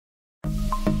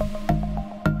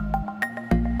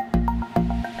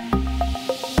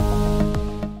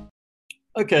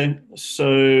Okay,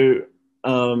 so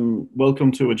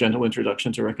welcome to a gentle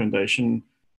introduction to recommendation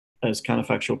as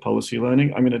counterfactual policy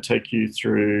learning. I'm going to take you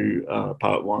through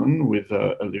part one with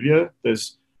Olivier.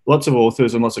 There's lots of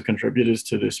authors and lots of contributors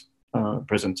to this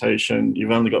presentation. You've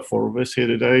only got 4 of us here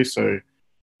today, so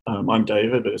I'm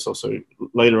David, but it's also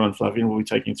later on Flavian will be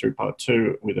taking through part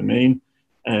 2 with Amine,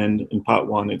 and in part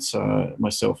 1 it's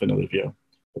myself and Olivier,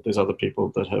 but there's other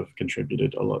people that have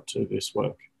contributed a lot to this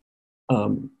work.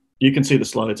 You can see the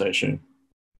slides, I assume.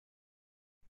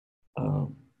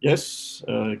 Yes,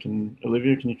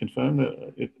 Olivier, can you confirm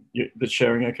that it's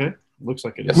sharing okay? Looks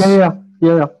like it is.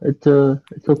 Yeah. It's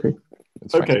okay.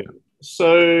 Okay,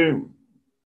 so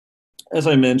as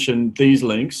I mentioned, these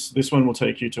links, this one will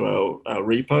take you to our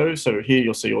repo. So here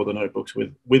you'll see all the notebooks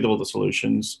with all the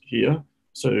solutions here.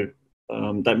 So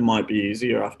that might be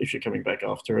easier if you're coming back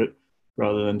after it,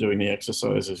 rather than doing the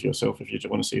exercises yourself if you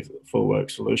want to see full work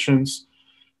solutions.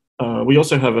 We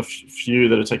also have a few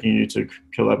that are taking you to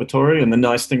Collaboratory, and the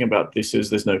nice thing about this is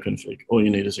there's no config. All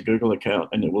you need is a Google account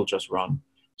and it will just run.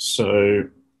 So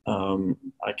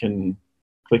I can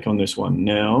click on this one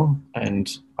now, and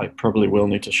I probably will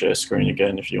need to share screen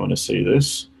again if you want to see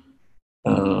this.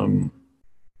 We'll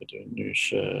do a new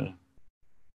share.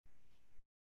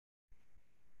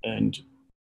 And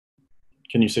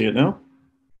can you see it now?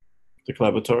 The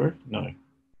Collaboratory? No.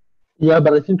 Yeah,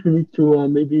 but I think we need to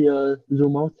maybe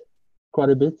zoom out quite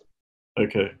a bit.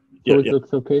 Okay. So it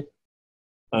looks okay.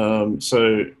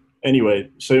 So anyway,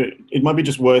 so it might be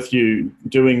just worth you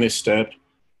doing this step,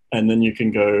 and then you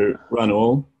can go run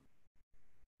all,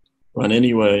 run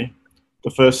anyway.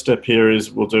 The first step here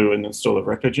is we'll do an install of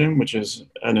RecoGym, which is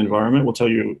an environment. We'll tell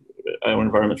you our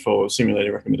environment for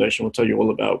simulated recommendation. We'll tell you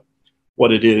all about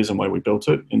what it is and why we built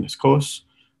it in this course.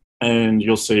 And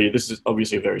you'll see this is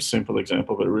obviously a very simple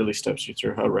example, but it really steps you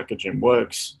through how RecoGym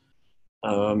works.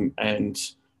 And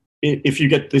if you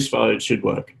get this far, it should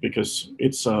work because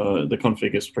it's the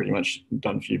config is pretty much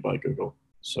done for you by Google.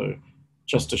 So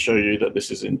just to show you that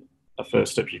this is a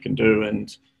first step you can do,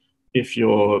 and if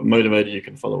you're motivated, you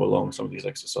can follow along some of these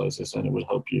exercises, and it will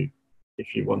help you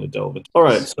if you want to delve into. All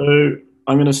right, so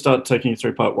I'm going to start taking you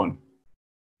through part 1.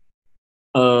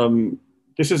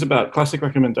 This is about classic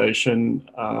recommendation,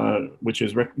 which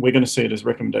is we're going to see it as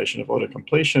recommendation of auto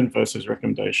completion versus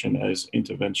recommendation as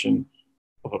intervention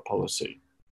of a policy.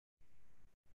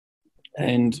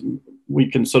 And we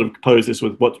can sort of pose this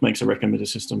with what makes a recommender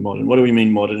system modern. What do we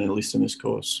mean modern, at least in this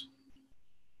course?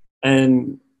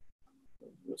 And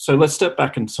so let's step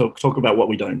back and talk about what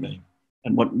we don't mean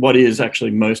and what is actually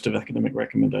most of academic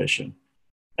recommendation.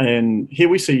 And here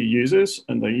we see users,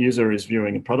 and the user is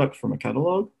viewing a product from a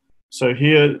catalog. So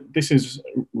here, this is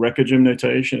RecoGym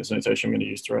notation. It's notation I'm going to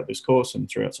use throughout this course and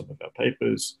throughout some of our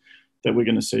papers, that we're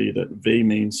going to see that V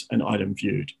means an item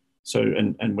viewed. So,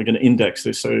 and we're going to index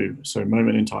this. So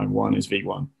moment in time 1 is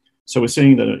V1. So we're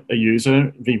seeing that a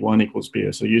user, V1 equals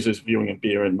beer. So users viewing a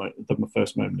beer in the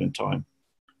first moment in time.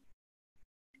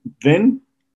 Then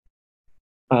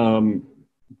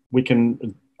we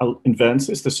can advance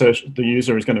this. The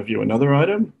user is going to view another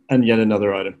item and yet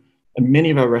another item. And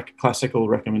many of our classical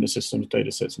recommender systems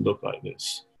data sets look like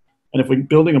this. And if we're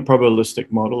building a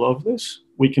probabilistic model of this,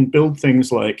 we can build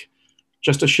things like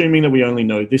just assuming that we only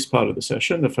know this part of the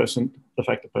session, the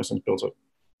fact the person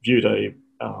viewed a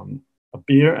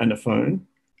beer and a phone,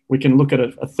 we can look at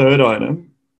a third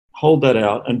item, hold that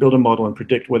out, and build a model and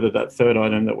predict whether that third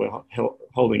item that we're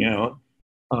holding out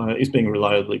is being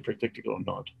reliably predicted or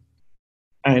not.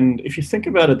 And if you think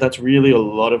about it, that's really a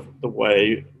lot of the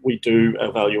way we do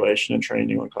evaluation and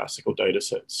training on classical data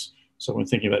sets. So when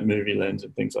thinking about movie lens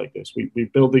and things like this, we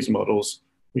build these models,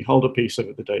 we hold a piece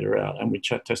of the data out, and we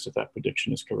test if that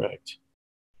prediction is correct.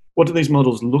 What do these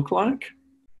models look like?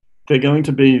 They're going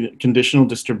to be conditional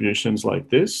distributions like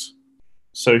this.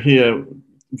 So here,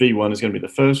 V1 is going to be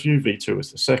the first view, V2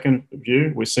 is the second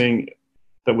view. We're seeing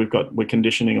that we're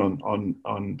conditioning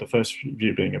on the first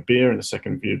view being a beer and the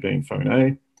second view being phone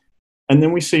A. And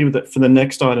then we see that for the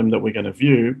next item that we're going to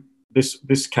view,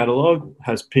 this catalog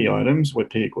has P items where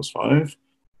P equals 5.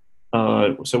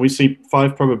 So we see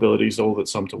 5 probabilities all that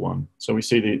sum to 1. So we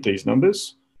see these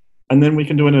numbers. And then we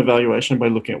can do an evaluation by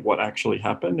looking at what actually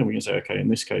happened. And we can say, okay, in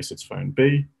this case, it's phone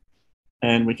B.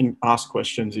 And we can ask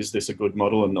questions, is this a good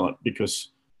model or not?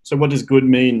 So what does good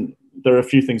mean? There are a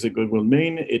few things that good will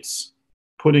mean. It's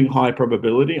putting high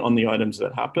probability on the items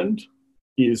that happened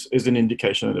is an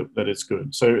indication that it's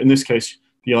good. So in this case,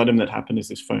 the item that happened is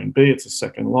this phone B. It's the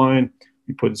second line.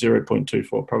 We put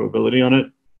 0.24 probability on it.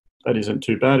 That isn't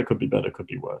too bad. It could be better, it could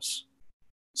be worse.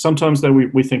 Sometimes though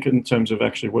we think in terms of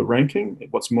actually we're ranking.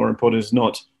 What's more important is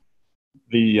not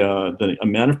the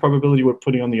amount of probability we're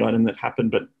putting on the item that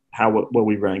happened, but how well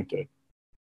we ranked it.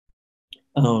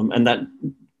 And that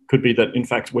could be that, in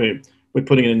fact, we're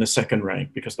putting it in the second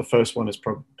rank because the first one is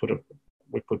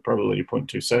we put probability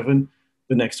 0.27.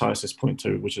 The next highest is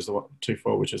 0.2, which is the one,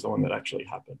 0.24, which is the one that actually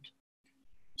happened.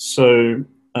 So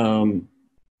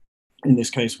in this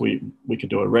case, we could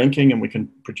do a ranking and we can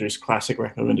produce classic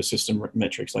recommender system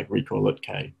metrics like recall at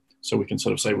K. So we can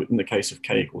sort of say in the case of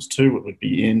K equals 2, it would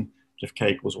be in. If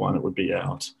K equals 1, it would be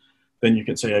out. Then you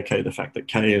can say, okay, the fact that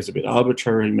K is a bit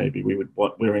arbitrary, maybe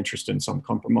we're interested in some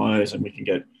compromise, and we can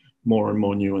get more and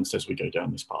more nuanced as we go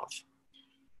down this path.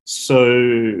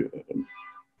 So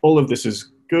all of this is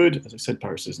good. As I said,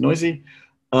 Paris is noisy.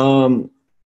 So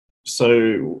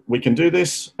we can do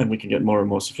this and we can get more and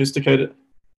more sophisticated.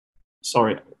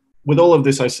 Sorry, with all of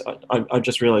this, I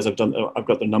just realized I've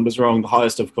got the numbers wrong. The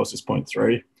highest, of course, is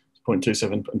 0.3,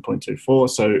 0.27 and 0.24.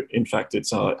 So in fact,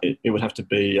 it would have to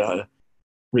be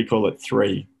recall at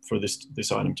 3 for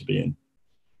this item to be in.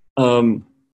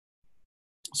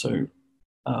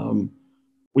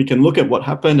 We can look at what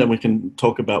happened and we can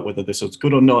talk about whether this is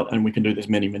good or not, and we can do this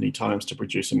many, many times to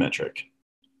produce a metric.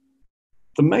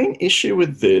 The main issue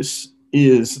with this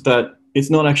is that it's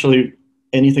not actually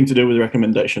anything to do with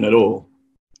recommendation at all.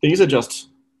 These are just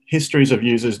histories of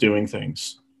users doing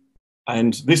things.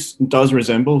 And this does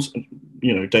resemble,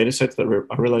 data sets that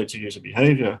are related to user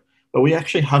behavior, but we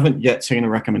actually haven't yet seen a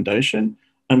recommendation,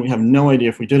 and we have no idea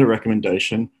if we did a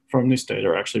recommendation from this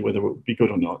data actually whether it would be good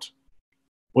or not.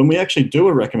 When we actually do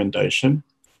a recommendation,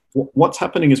 what's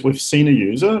happening is we've seen a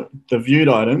user, the viewed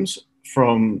items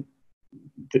from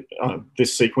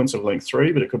this sequence of length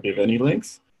 3, but it could be of any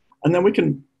length, and then we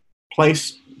can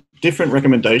place different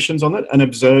recommendations on it and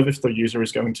observe if the user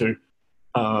is going to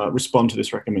respond to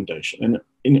this recommendation. And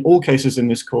in all cases in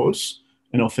this course,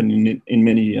 and often in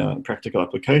many practical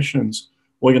applications,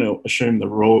 we're going to assume the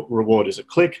reward is a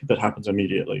click that happens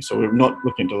immediately. So we're not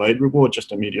looking at delayed reward,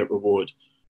 just immediate reward.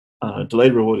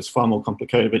 Delayed reward is far more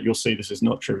complicated, but you'll see this is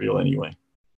not trivial anyway.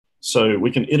 So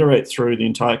we can iterate through the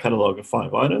entire catalog of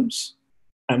 5 items,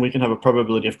 and we can have a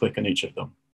probability of click on each of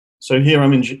them. So here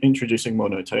I'm introducing more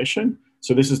notation.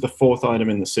 So this is the 4th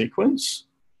item in the sequence.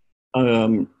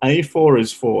 A4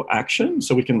 is for action.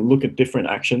 So we can look at different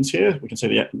actions here. We can say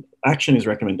the action is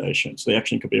recommendation. So the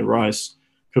action could be a rice,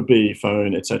 could be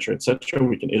phone, etc., etc.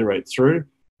 We can iterate through.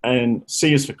 And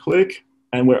C is for click.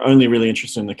 And we're only really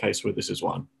interested in the case where this is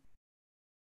 1.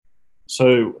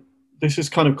 So this is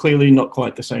kind of clearly not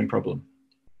quite the same problem.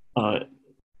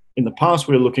 In the past,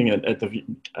 we were looking at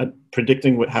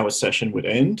predicting how a session would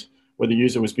end, where the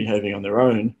user was behaving on their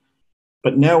own.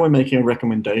 But now we're making a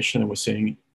recommendation and we're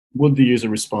seeing, would the user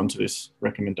respond to this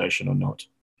recommendation or not?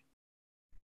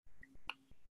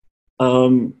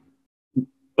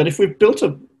 But if we've built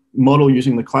a model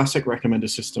using the classic recommender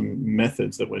system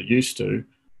methods that we're used to,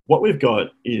 what we've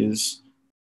got is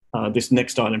this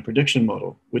next item prediction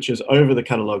model, which is over the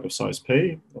catalog of size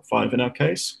P, or 5 in our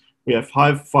case. We have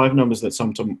five numbers that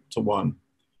sum to 1.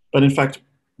 But in fact,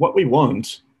 what we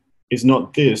want is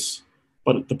not this,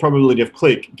 but the probability of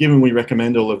click, given we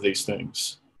recommend all of these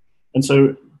things. And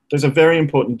so there's a very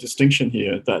important distinction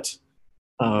here that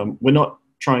we're not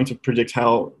trying to predict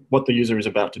what the user is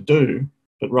about to do,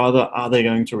 but rather, are they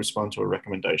going to respond to a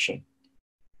recommendation?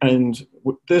 And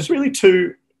there's really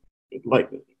two,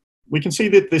 we can see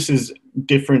that this is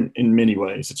different in many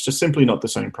ways. It's just simply not the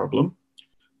same problem.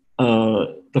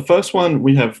 The first one,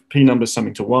 we have P numbers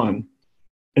summing to 1.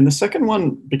 In the second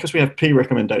one, because we have P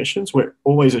recommendations, we're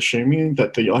always assuming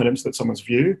that the items that someone's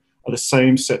view are the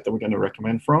same set that we're going to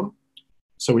recommend from.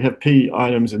 So we have P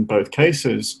items in both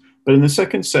cases, but in the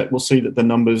second set, we'll see that the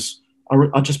numbers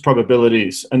are just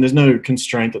probabilities, and there's no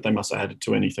constraint that they must add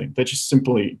to anything. They're just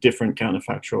simply different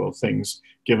counterfactual things,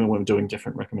 given we're doing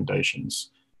different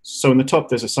recommendations. So in the top,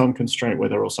 there's a sum constraint where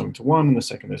they're all summing to 1, and the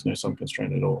second, there's no sum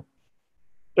constraint at all.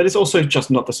 But it's also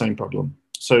just not the same problem.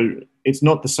 So it's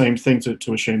not the same thing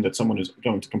to assume that someone is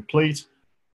going to complete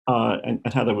and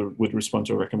how they would respond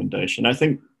to a recommendation. I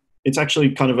think it's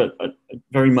actually kind of a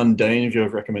very mundane view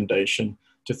of recommendation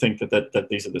to think that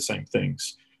these are the same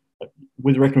things.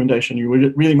 With recommendation, you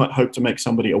really might hope to make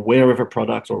somebody aware of a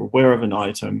product or aware of an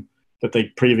item that they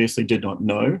previously did not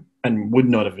know and would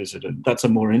not have visited. That's a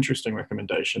more interesting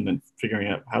recommendation than figuring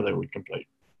out how they would complete.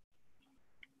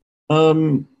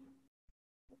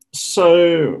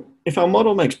 So if our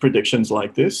model makes predictions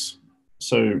like this,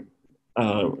 so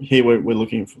here we're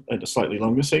looking at a slightly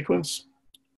longer sequence,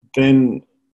 then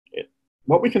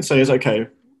what we can say is, okay,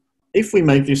 if we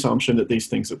make the assumption that these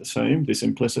things are the same, this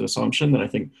implicit assumption that I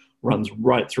think runs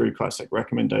right through classic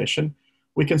recommendation,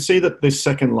 we can see that this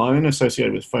second line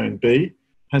associated with phone B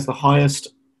has the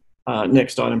highest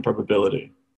next item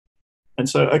probability. And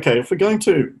so, okay, if we're going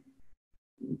to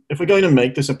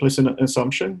make this implicit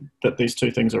assumption that these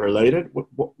two things are related,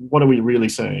 what are we really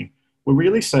saying? We're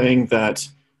really saying that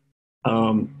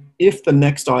if the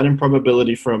next item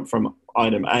probability from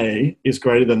item A is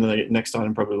greater than the next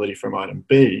item probability from item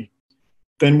B,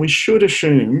 then we should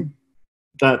assume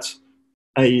that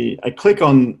a click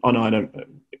on item,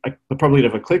 the probability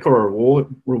of a click or a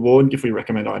reward if we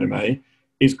recommend item A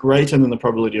is greater than the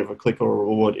probability of a click or a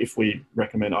reward if we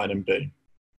recommend item B.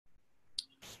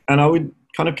 And I would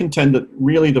kind of contend that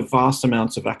really the vast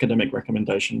amounts of academic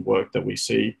recommendation work that we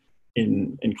see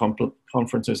in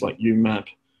conferences like UMAP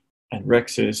and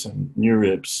Rexis and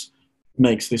NeurIPS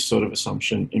makes this sort of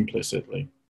assumption implicitly.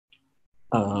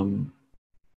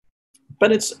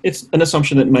 But it's an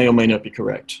assumption that may or may not be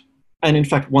correct. And in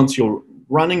fact, once you're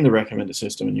running the recommender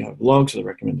system and you have logs of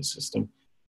the recommender system,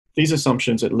 these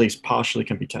assumptions at least partially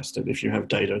can be tested if you have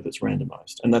data that's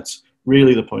randomized. And that's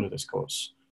really the point of this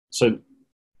course. So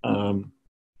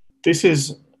this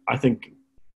is, I think,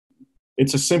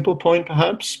 it's a simple point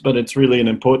perhaps, but it's really an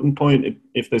important point.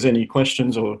 If there's any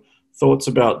questions or thoughts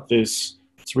about this,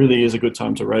 it really is a good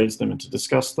time to raise them and to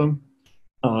discuss them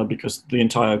because the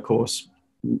entire course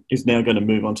is now going to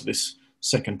move on to this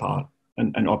second part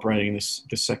and operating in this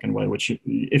second way, which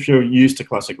if you're used to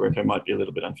classic Reco might be a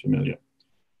little bit unfamiliar.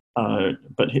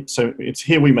 So it's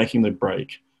here we're making the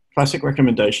break. Classic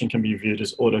recommendation can be viewed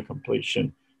as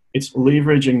auto-completion. It's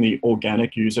leveraging the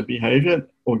organic user behavior.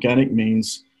 Organic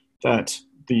means that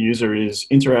the user is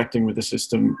interacting with the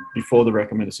system before the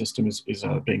recommender system is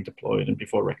being deployed and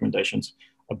before recommendations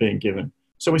are being given.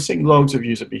 So we're seeing logs of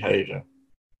user behavior.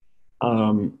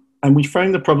 And we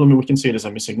frame the problem and we can see it as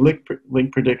a missing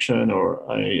link prediction or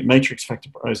a matrix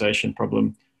factorization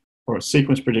problem or a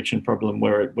sequence prediction problem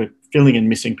where we're filling in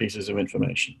missing pieces of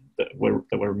information that we're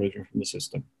removing from the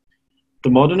system. The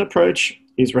modern approach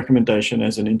is recommendation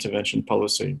as an intervention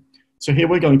policy. So here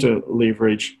we're going to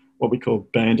leverage what we call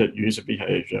bandit user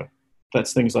behavior.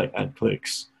 That's things like add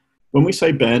clicks. When we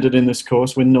say bandit in this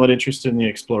course, we're not interested in the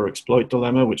explore-exploit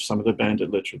dilemma, which some of the bandit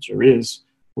literature is.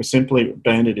 We're simply,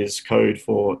 bandit is code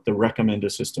for the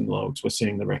recommender system logs. We're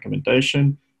seeing the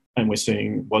recommendation and we're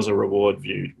seeing, was a reward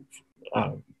viewed?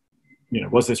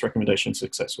 Was this recommendation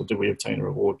successful? Did we obtain a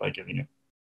reward by giving it?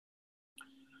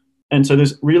 And so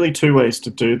there's really two ways to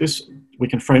do this. We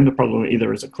can frame the problem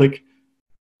either as a click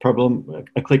problem,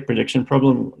 a click prediction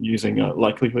problem using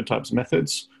likelihood types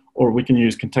methods, or we can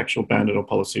use contextual bandit or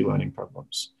policy learning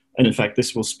problems. And in fact,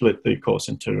 this will split the course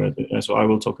in two. So I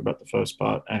will talk about the first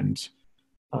part and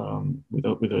with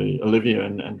Olivier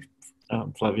and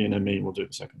Flavian and me will do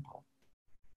the second part.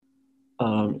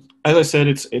 As I said,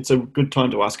 it's a good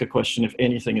time to ask a question if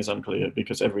anything is unclear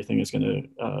because everything is going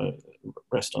to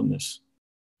rest on this.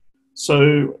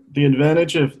 So the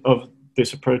advantage of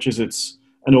this approach is it's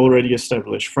an already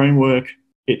established framework.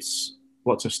 It's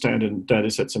lots of standard data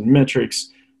sets and metrics,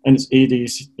 and it's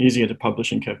easier to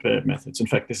publish and compare methods. In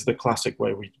fact, this is the classic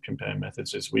way we compare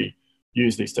methods is we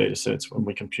use these data sets when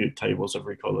we compute tables of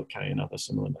recall K and other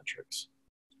similar metrics.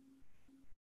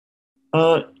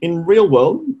 In real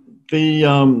world,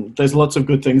 there's lots of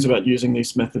good things about using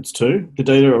these methods too. The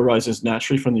data arises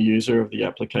naturally from the user of the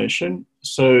application.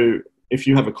 So if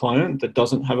you have a client that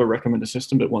doesn't have a recommender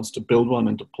system but wants to build one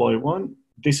and deploy one,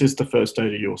 this is the first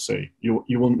data you'll see. You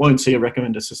won't see a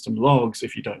recommender system logs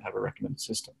if you don't have a recommender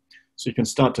system. So you can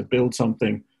start to build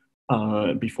something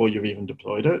before you've even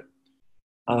deployed it.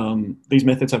 These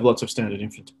methods have lots of standard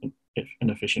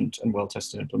and efficient and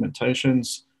well-tested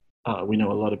implementations. We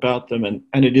know a lot about them,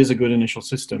 and it is a good initial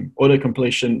system.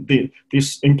 Auto-completion,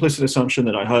 this implicit assumption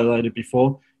that I highlighted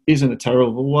before isn't a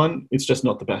terrible one, it's just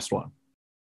not the best one.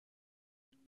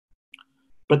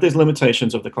 But there's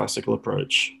limitations of the classical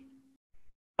approach.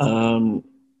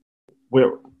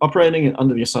 We're operating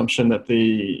under the assumption that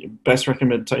the best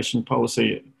recommendation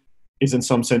policy is in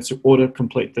some sense to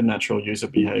auto-complete the natural user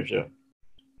behavior.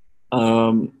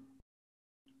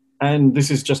 And this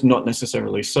is just not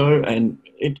necessarily so. And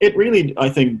it really, I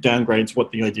think, downgrades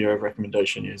what the idea of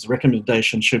recommendation is.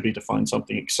 Recommendation should be to find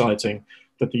something exciting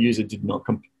that the user did not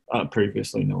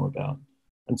previously know about.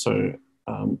 And so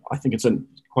I think it's a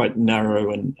quite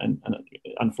narrow and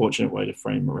unfortunate way to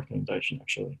frame a recommendation,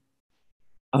 actually.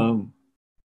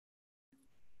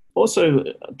 Also,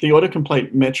 the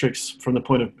autocomplete metrics from the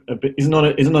point of is not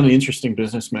an interesting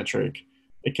business metric.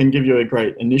 It can give you a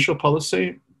great initial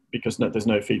policy because there's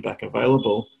no feedback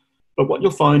available. But what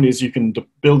you'll find is you can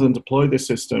build and deploy this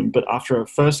system, but after a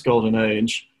first golden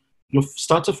age, you'll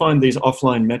start to find these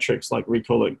offline metrics like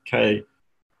recall K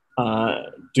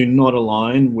do not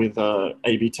align with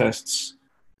A/B tests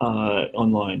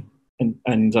online.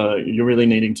 And you're really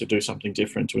needing to do something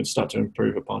different to start to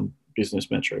improve upon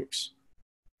business metrics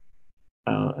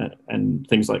and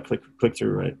things like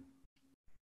click-through rate.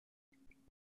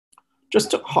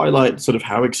 Just to highlight sort of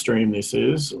how extreme this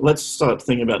is, let's start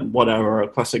thinking about what are our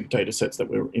classic data sets that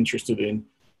we're interested in.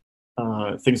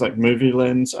 Things like movie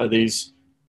lens are these.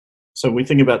 So we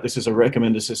think about this as a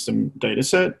recommender system data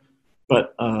set,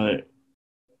 but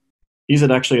is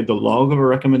it actually the log of a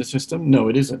recommender system? No,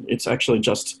 it isn't. It's actually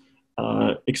just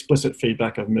explicit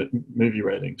feedback of movie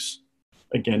ratings.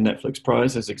 Again, Netflix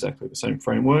Prize has exactly the same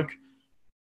framework.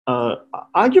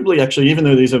 Arguably, actually, even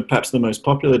though these are perhaps the most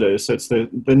popular data sets, they're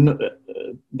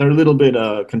a little bit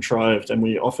contrived, and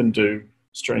we often do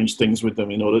strange things with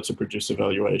them in order to produce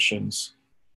evaluations,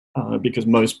 because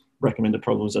most recommended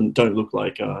problems don't look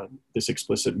like this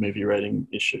explicit movie rating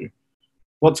issue.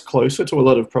 What's closer to a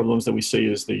lot of problems that we see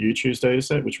is the UChoose data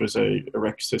set, which was a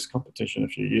RecSys competition a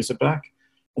few years back.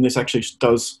 And this actually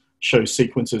does show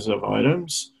sequences of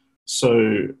items.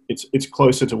 So it's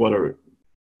closer to what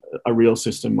a real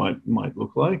system might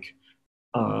look like.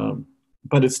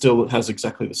 But it still has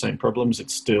exactly the same problems.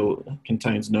 It still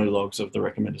contains no logs of the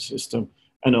recommender system,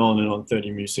 and on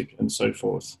 30 music and so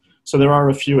forth. So there are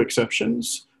a few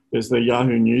exceptions. There's the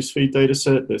Yahoo Newsfeed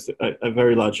dataset. There's a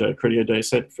very large Criteo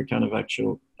dataset for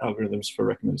counterfactual algorithms for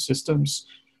recommended systems.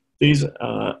 These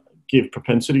give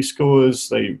propensity scores.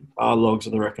 They are logs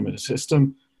of the recommended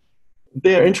system.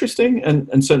 They're interesting,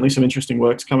 and certainly some interesting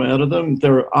works come out of them.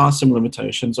 There are some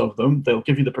limitations of them. They'll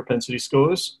give you the propensity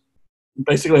scores.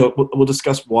 Basically, we'll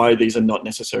discuss why these are not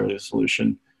necessarily a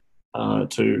solution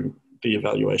to the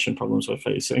evaluation problems we're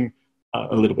facing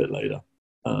a little bit later.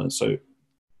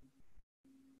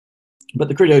 But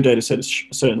the Criteo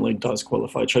dataset certainly does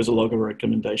qualify. It shows a log of a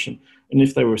recommendation, and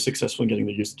if they were successful in getting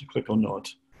the user to click or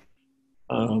not.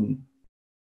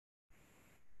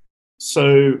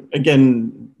 So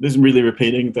again, this is really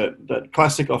repeating that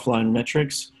classic offline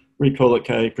metrics, recall at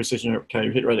K, precision at K,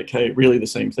 hit rate at K, really the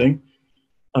same thing.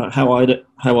 How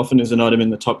often is an item in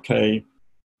the top K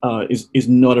is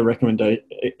not a recommendation.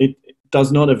 It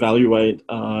does not evaluate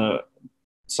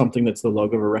something that's the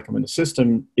log of a recommender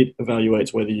system. It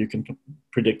evaluates whether you can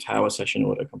predict how a session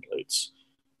order completes.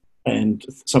 And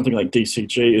something like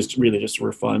DCG is really just a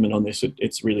refinement on this.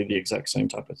 It's really the exact same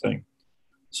type of thing.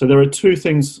 So there are two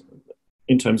things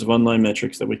in terms of online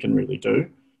metrics that we can really do.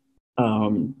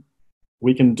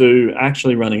 We can do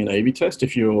actually running an A/B test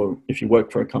if you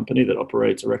work for a company that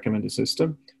operates a recommender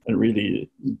system, and really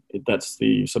that's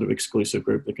the sort of exclusive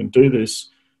group that can do this.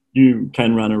 You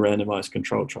can run a randomized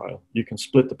control trial. You can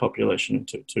split the population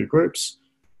into two groups.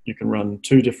 You can run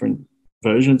two different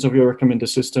versions of your recommender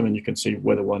system, and you can see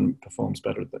whether one performs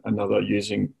better than another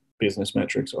using business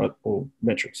metrics or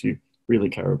metrics you really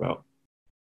care about.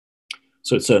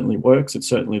 So it certainly works. It's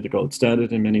certainly the gold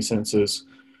standard in many senses.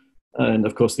 And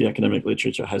of course, the academic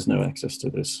literature has no access to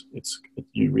this. It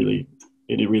really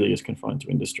is confined to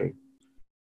industry.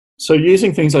 So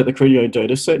using things like the Criteo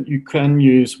dataset, you can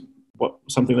use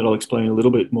something that I'll explain in a little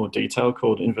bit more detail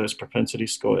called inverse propensity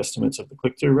score estimates of the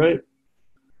click-through rate.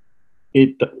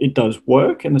 It does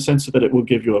work in the sense that it will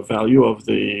give you a value of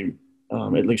the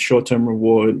at least short-term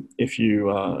reward if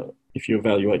you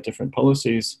evaluate different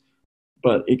policies,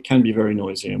 but it can be very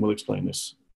noisy, and we'll explain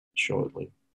this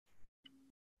shortly.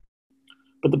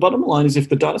 But the bottom line is if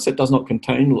the dataset does not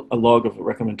contain a log of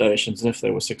recommendations and if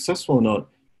they were successful or not,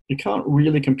 you can't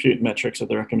really compute metrics of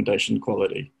the recommendation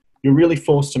quality. You're really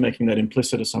forced to making that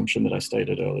implicit assumption that I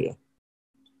stated earlier.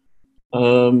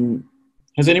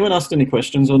 Has anyone asked any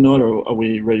questions or not, or are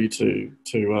we ready to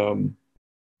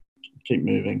keep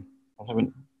moving?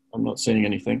 I'm not seeing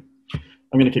anything.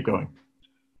 I'm going to keep going.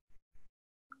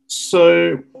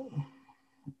 So,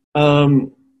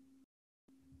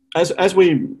 as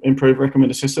we improve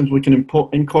recommender systems, we can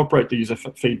incorporate the user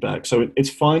feedback. So it's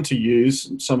fine to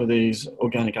use some of these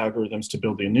organic algorithms to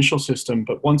build the initial system,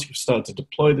 but once you've started to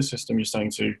deploy the system, you're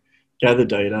starting to gather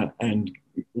data and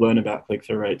learn about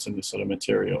click-through rates and this sort of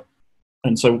material.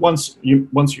 And so once you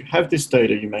have this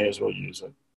data, you may as well use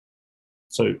it.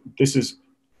 So this is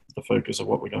the focus of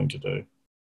what we're going to do.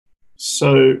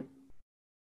 So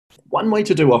one way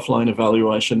to do offline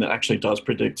evaluation that actually does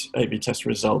predict A/B test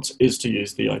results is to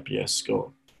use the IPS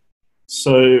score.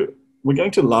 So we're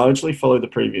going to largely follow the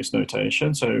previous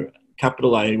notation. So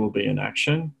capital A will be an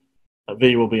action, a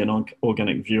V will be an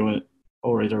organic view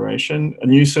or iteration. A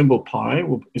new symbol pi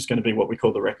is going to be what we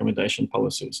call the recommendation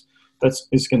policies. That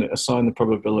is going to assign the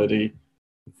probability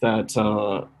that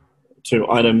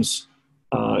to items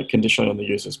conditionally on the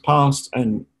user's past,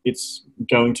 and it's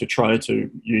going to try to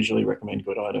usually recommend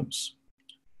good items.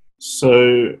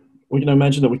 So we can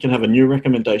imagine that we can have a new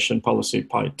recommendation policy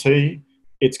pi t.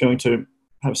 It's going to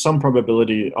have some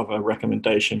probability of a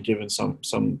recommendation given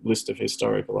some list of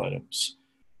historical items.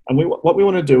 And what we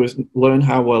want to do is learn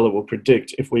how well it will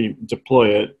predict if we deploy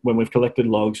it when we've collected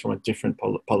logs from a different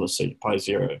policy, pi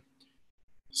 0.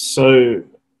 So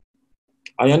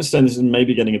I understand this is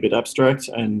maybe getting a bit abstract,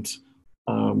 and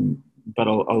but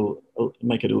I'll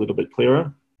make it a little bit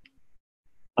clearer.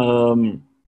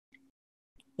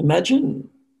 Imagine,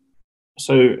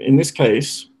 so in this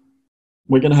case,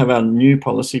 we're going to have our new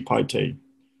policy pi t.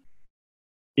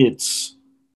 It's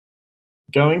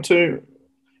going to,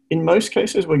 in most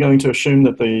cases, we're going to assume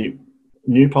that the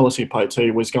new policy pi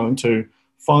t was going to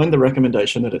find the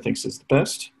recommendation that it thinks is the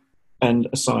best and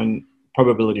assign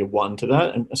probability of 1 to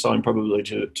that and assign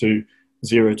probability to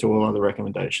 0 to all other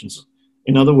recommendations.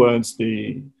 In other words,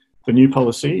 the new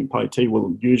policy pi t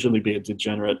will usually be a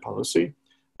degenerate policy.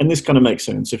 And this kind of makes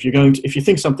sense. If you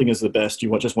think something is the best,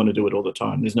 you just want to do it all the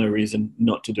time. There's no reason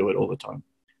not to do it all the time.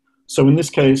 So in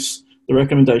this case, the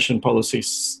recommendation policy,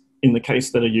 in the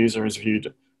case that a user has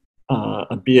viewed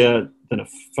a beer, then a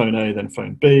phone A, then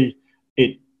phone B,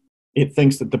 it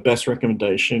thinks that the best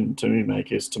recommendation to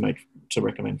make is to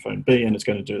recommend phone B, and it's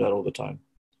going to do that all the time.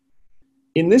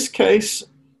 In this case,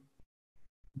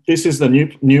 this is the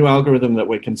new algorithm that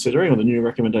we're considering, or the new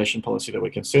recommendation policy that we're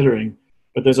considering.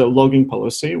 But there's a logging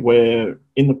policy where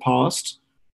in the past,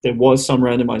 there was some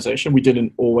randomization. We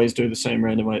didn't always do the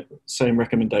same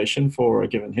recommendation for a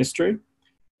given history.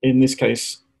 In this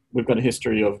case, we've got a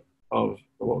history of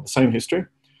the same history.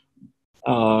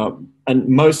 And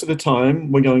most of the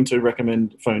time, we're going to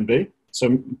recommend phone B.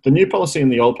 So the new policy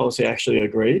and the old policy actually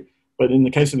agree. But in the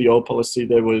case of the old policy,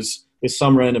 there's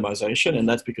some randomization, and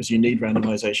that's because you need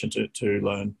randomization to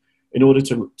learn. In order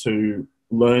to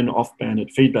learn off-banded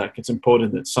feedback, it's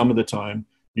important that some of the time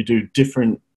you do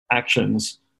different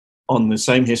actions on the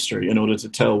same history in order to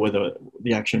tell whether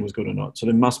the action was good or not. So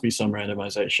there must be some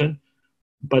randomization.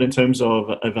 But in terms of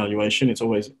evaluation, it's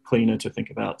always cleaner to think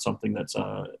about something that's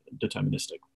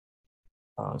deterministic.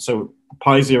 So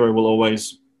pi 0 will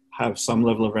always have some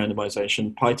level of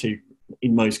randomization. Pi t,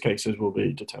 in most cases, will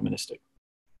be deterministic.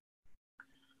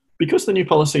 Because the new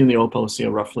policy and the old policy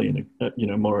are roughly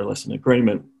more or less in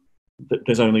agreement,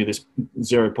 there's only this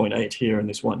 0.8 here and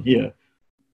this 1 here.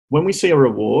 When we see a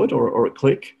reward or a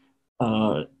click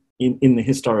in the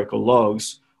historical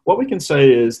logs, what we can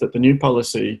say is that the new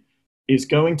policy is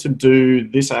going to do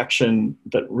this action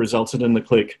that resulted in the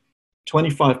click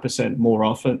 25% more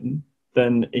often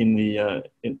than in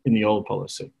the old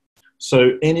policy.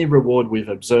 So any reward we've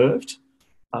observed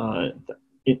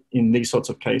in these sorts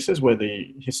of cases where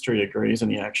the history agrees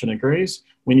and the action agrees,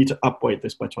 we need to upweight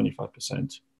this by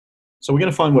 25%. So we're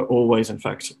going to find we're always, in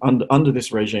fact, under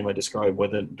this regime I described,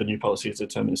 whether the new policy is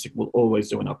deterministic, we'll always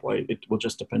do an upweight. It will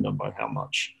just depend on by how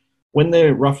much. When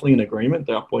they're roughly in agreement,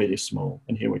 the upweight is small,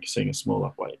 and here we're seeing a small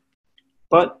upweight.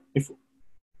 But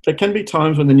there can be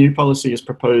times when the new policy is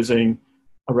proposing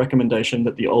a recommendation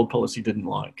that the old policy didn't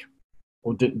like,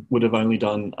 or would have only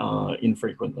done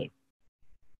infrequently.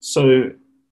 So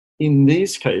in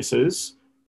these cases,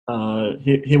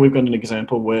 here we've got an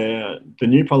example where the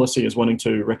new policy is wanting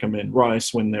to recommend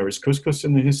rice when there is couscous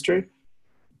in the history,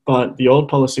 but the old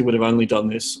policy would have only done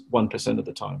this 1% of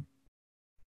the time.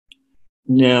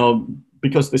 Now,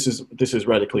 because this is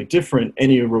radically different,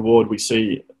 any reward we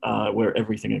see where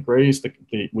everything agrees,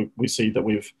 we see that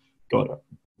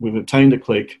we've obtained a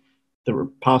click,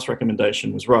 the past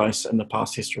recommendation was rice, and the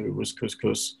past history was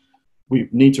couscous. We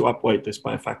need to upweight this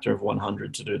by a factor of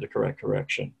 100 to do the correct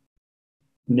correction.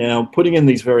 Now, putting in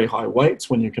these very high weights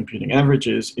when you're computing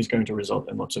averages is going to result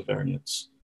in lots of variance.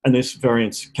 And this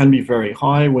variance can be very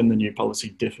high when the new policy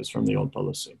differs from the old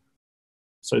policy.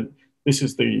 So this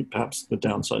is perhaps the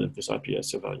downside of this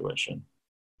IPS evaluation.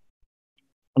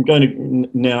 I'm going to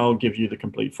now give you the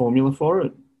complete formula for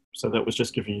it. So that was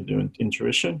just giving you the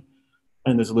intuition.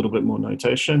 And there's a little bit more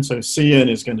notation. So Cn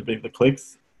is going to be the click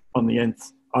on the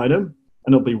nth item,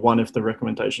 and it'll be 1 if the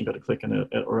recommendation got a click in it,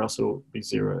 or else it'll be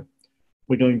 0.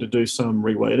 We're going to do some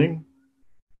reweighting.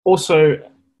 Also,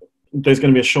 there's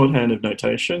going to be a shorthand of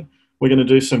notation. We're going to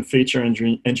do some feature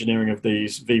engineering of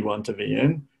these V1 to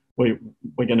Vn. We're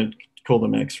going to call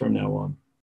them X from now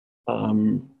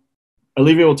on.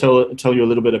 Olivier will tell you a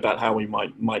little bit about how we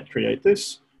might create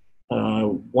this.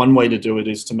 One way to do it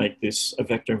is to make this a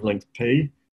vector of length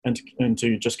P and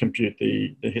to just compute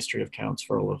the history of counts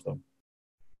for all of them.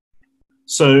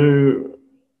 So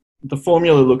the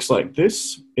formula looks like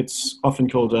this. It's often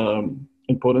called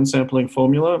importance sampling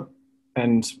formula.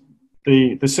 And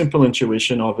the simple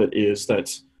intuition of it is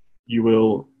that you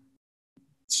will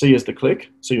C is the click.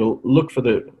 So you'll look for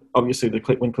obviously the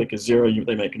click, when click is 0,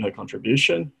 they make no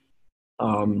contribution.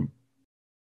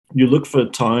 You look for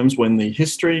times when the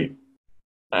history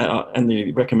and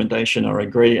the recommendation are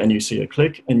agree and you see a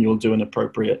click, and you'll do an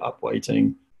appropriate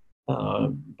upweighting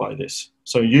by this.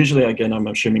 So usually, again, I'm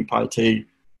assuming pi t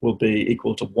will be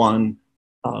equal to 1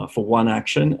 for one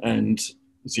action and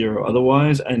 0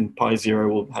 otherwise, and pi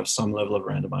 0 will have some level of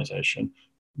randomization,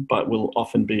 but will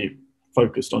often be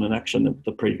focused on an action that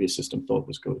the previous system thought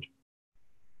was good.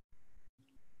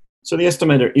 So the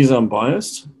estimator is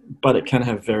unbiased, but it can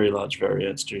have very large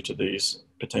variance due to these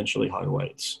potentially high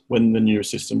weights when the new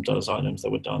system does items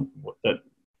that were done,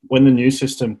 when the new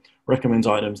system recommends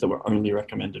items that were only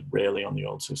recommended rarely on the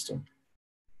old system.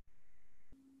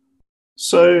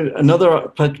 So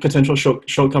another potential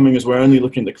shortcoming is we're only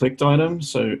looking at the clicked items.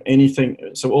 So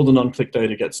all the non-clicked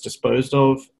data gets disposed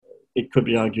of. It could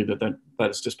be argued that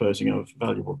is disposing of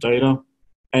valuable data.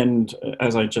 And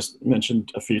as I just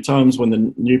mentioned a few times, when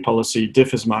the new policy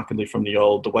differs markedly from the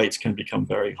old, the weights can become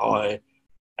very high,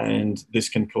 and this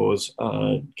can cause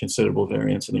considerable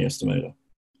variance in the estimator.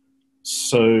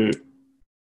 So,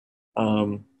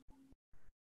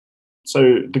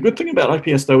 so the good thing about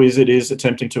IPS, though, is it is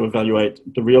attempting to evaluate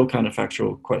the real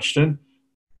counterfactual question.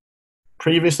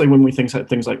 Previously, when we had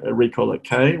things like a recall at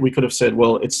K, we could have said,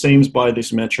 well, it seems by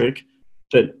this metric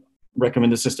that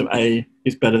recommended system A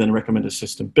is better than recommended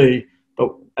system B,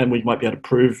 and we might be able to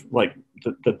prove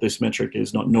that this metric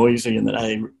is not noisy and that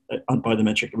A by the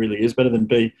metric really is better than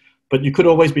B. But you could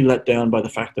always be let down by the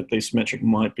fact that this metric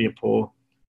might be a poor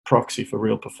proxy for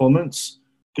real performance.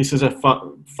 This is a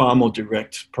far more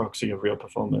direct proxy of real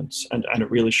performance, and it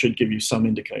really should give you some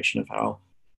indication of how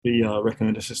the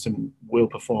recommended system will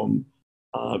perform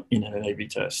in an A/B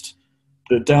test.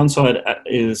 The downside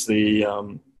is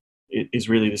is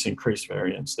really this increased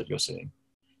variance that you're seeing.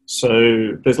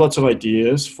 So there's lots of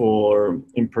ideas for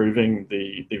improving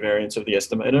the variance of the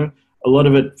estimator. A lot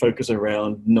of it focuses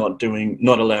around not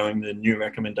allowing the new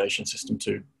recommendation system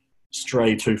to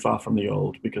stray too far from the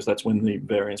old, because that's when the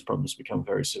variance problems become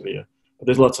very severe. But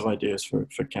there's lots of ideas for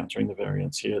countering the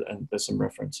variance here, and there's some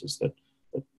references that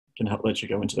can help let you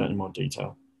go into that in more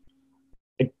detail.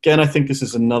 Again, I think this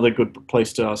is another good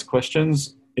place to ask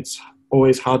questions. It's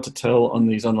always hard to tell on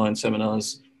these online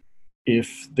seminars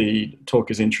if the talk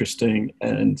is interesting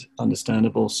and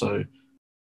understandable. So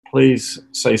please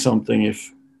say something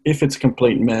if it's a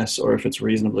complete mess or if it's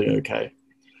reasonably okay.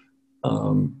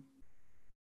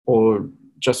 Or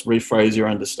just rephrase your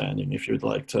understanding if you'd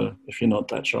like to, if you're not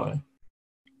that shy.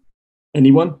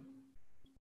 Anyone?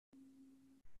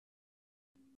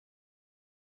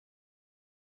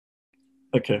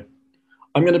 Okay.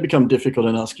 I'm going to become difficult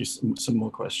and ask you some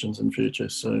more questions in future,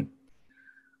 so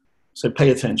pay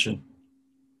attention.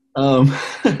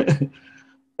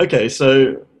 Okay,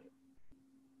 so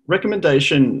the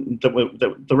recommendation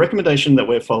that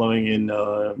we're following in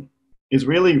is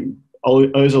really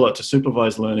owes a lot to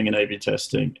supervised learning and A/B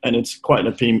testing, and it's quite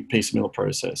a piecemeal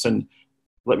process. And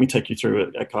let me take you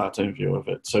through a cartoon view of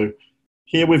it. So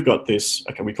here we've got this.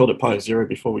 Okay, we called it pi 0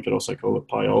 before. We could also call it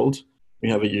pi old. We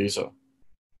have a user.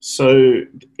 So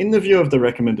in the view of the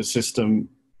recommended system,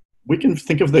 we can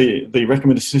think of the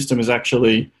recommended system as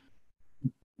actually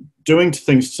doing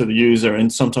things to the user,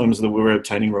 and sometimes we're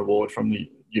obtaining reward from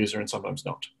the user and sometimes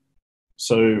not.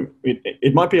 So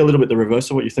it might be a little bit the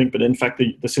reverse of what you think, but in fact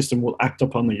the system will act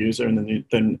upon the user, and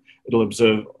then it'll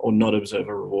observe or not observe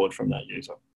a reward from that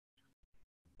user.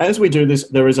 As we do this,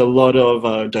 there is a lot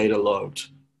of data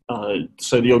logged.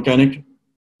 So the organic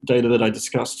data that I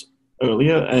discussed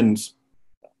earlier, and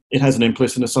it has an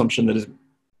implicit assumption that is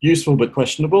useful but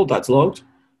questionable, that's logged.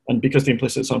 And because the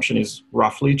implicit assumption is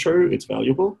roughly true, it's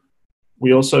valuable.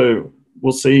 We also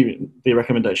will see the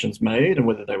recommendations made and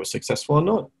whether they were successful or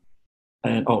not.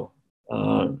 And I'll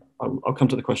come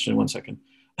to the question in 1 second.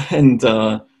 And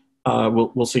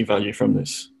we'll see value from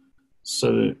this.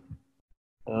 So,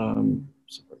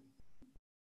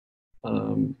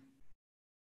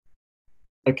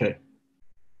 okay.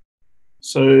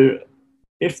 So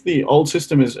if the old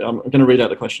system is, I'm going to read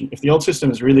out the question. If the old system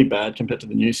is really bad compared to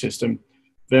the new system,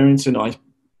 variance in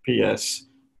IPS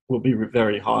will be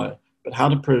very high. But how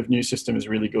to prove new system is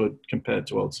really good compared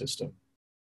to old system?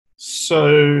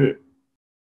 So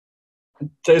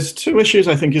there's two issues,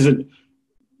 I think. Is it,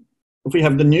 if we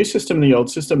have the new system and the old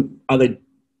system, are they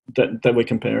that we're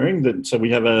comparing? So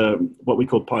we have what we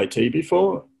called pi t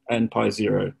before and pi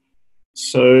 0.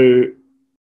 So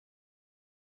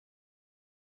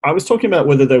I was talking about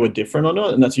whether they were different or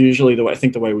not, and that's usually the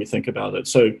way we think about it.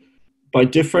 So by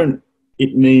different,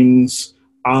 it means,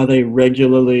 are they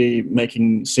regularly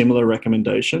making similar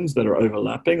recommendations that are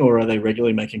overlapping, or are they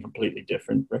regularly making completely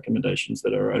different recommendations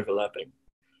that are overlapping?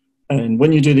 And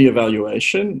when you do the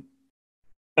evaluation,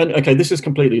 and okay, this is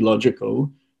completely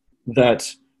logical,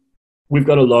 that we've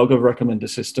got a log of recommender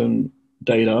system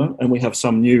data and we have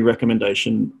some new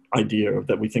recommendation idea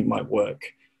that we think might work.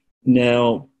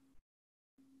 Now,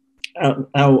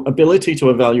 our ability to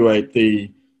evaluate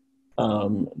the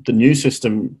new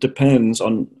system depends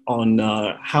on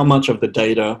how much of the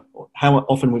data, how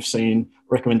often we've seen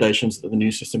recommendations that the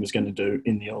new system is going to do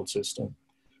in the old system.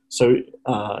 So,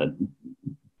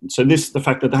 the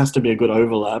fact that there has to be a good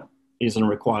overlap is a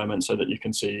requirement so that you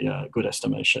can see good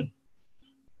estimation.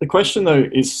 The question, though,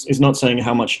 is not saying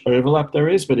how much overlap there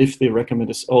is, but if the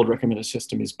old recommender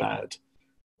system is bad.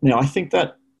 Now, I think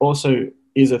that also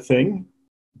is a thing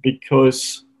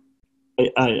because,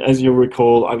 as you'll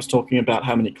recall, I was talking about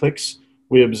how many clicks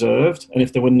we observed, and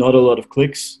if there were not a lot of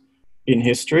clicks in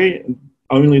history,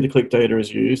 only the click data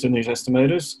is used in these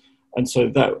estimators, and so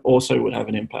that also would have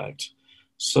an impact.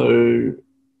 So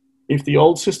if the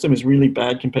old system is really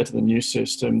bad compared to the new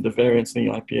system, the variance in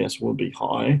the IPS will be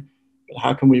high. But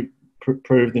how can we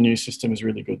prove the new system is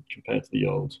really good compared to the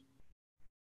old?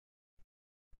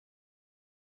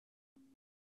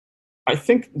 I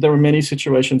think there are many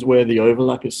situations where the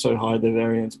overlap is so high, the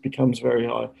variance becomes very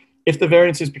high. If the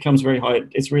variance becomes very high,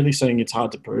 it's really saying it's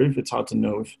hard to prove. It's hard to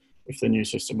know if the new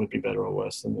system would be better or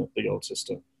worse than the old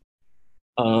system.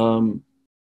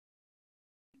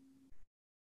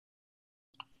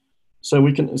 So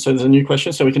there's a new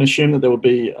question. So we can assume that there will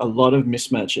be a lot of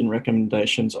mismatch in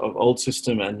recommendations of old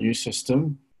system and new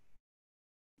system.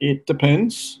 It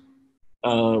depends.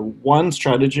 One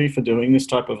strategy for doing this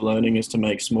type of learning is to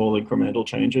make small incremental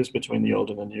changes between the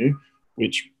old and the new,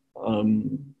 which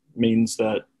means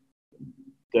that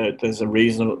there's a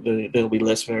reason there'll be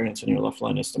less variance in your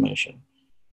offline estimation.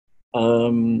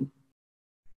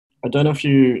 I don't know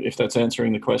if that's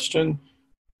answering the question.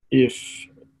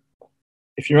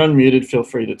 If you're unmuted, feel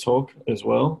free to talk as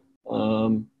well.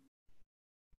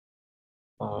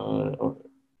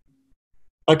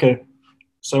 Okay,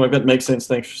 so that makes sense.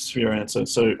 Thanks for your answer.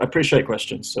 So I appreciate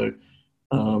questions. So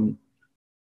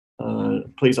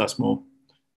please ask more.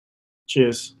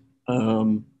 Cheers.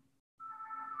 So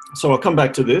I'll come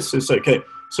back to this. It's okay.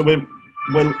 So we're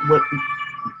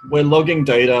logging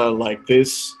data like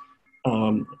this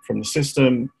from the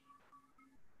system.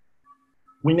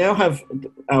 We now have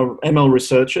our ML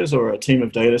researchers or a team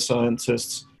of data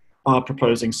scientists are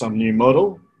proposing some new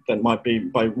model that might be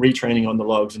by retraining on the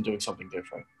logs and doing something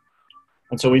different.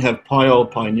 And so we have pi old,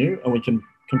 pi new, and we can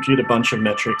compute a bunch of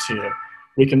metrics here.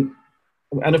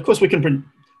 And of course we can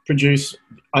produce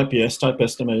IPS type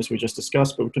estimators we just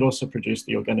discussed, but we could also produce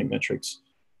the organic metrics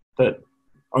that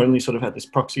only sort of had this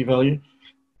proxy value.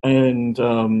 And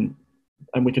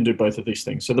we can do both of these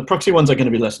things. So the proxy ones are going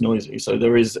to be less noisy. So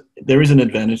there is an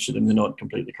advantage to them. They're not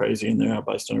completely crazy and they are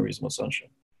based on a reasonable assumption.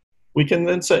 We can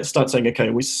then start saying, okay,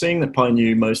 we're seeing that pi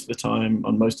new most of the time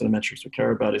on most of the metrics we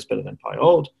care about is better than pi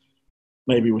old.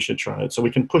 Maybe we should try it. So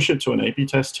we can push it to an A/B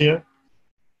test here.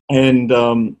 And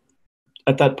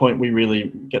at that point, we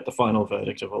really get the final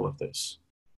verdict of all of this.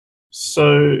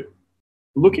 So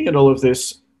looking at all of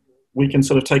this, we can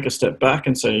sort of take a step back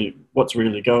and say, what's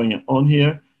really going on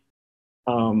here?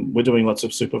 We're doing lots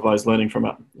of supervised learning from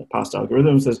our past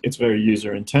algorithms. It's very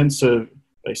user intensive,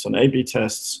 based on A/B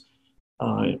tests.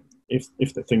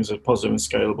 If the things are positive and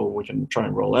scalable, we can try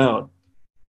and roll out.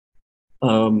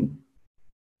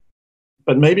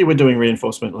 But maybe we're doing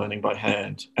reinforcement learning by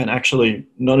hand. And actually,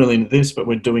 not only in this, but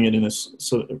we're doing it in a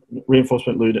sort of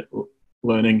reinforcement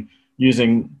learning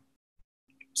using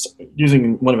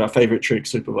one of our favorite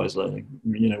tricks, supervised learning.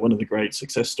 You know, one of the great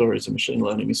success stories of machine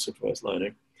learning is supervised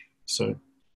learning. So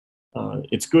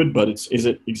it's good, but is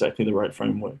it exactly the right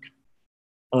framework?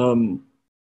 And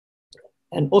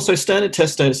also standard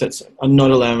test data sets are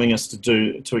not allowing us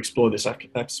to explore this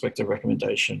aspect of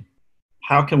recommendation.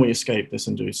 How can we escape this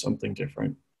and do something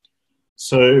different?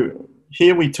 So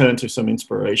here we turn to some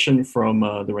inspiration from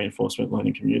the reinforcement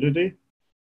learning community,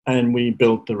 and we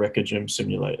built the RecoGym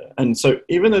simulator. And so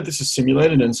even though this is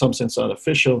simulated and in some sense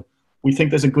artificial, we think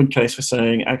there's a good case for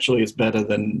saying actually it's better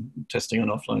than testing on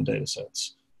offline data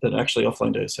sets, that actually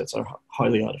offline data sets are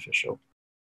highly artificial.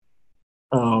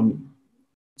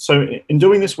 So in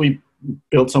doing this, we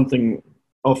built something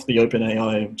off the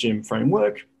OpenAI Gym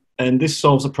framework, and this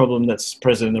solves a problem that's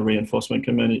present in the reinforcement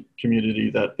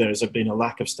community, that there's been a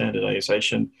lack of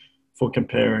standardization for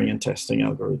comparing and testing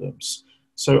algorithms.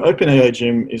 So OpenAI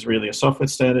Gym is really a software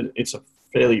standard. It's a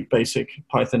fairly basic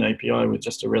Python API with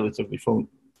just a relatively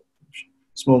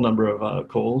small number of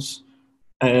calls.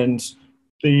 And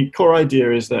the core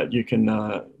idea is that you can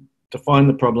define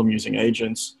the problem using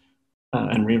agents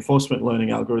and reinforcement learning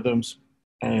algorithms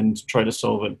and try to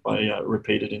solve it by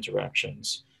repeated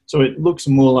interactions. So it looks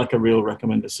more like a real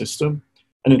recommender system.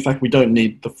 And in fact, we don't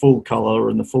need the full color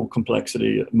and the full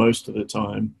complexity most of the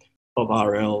time of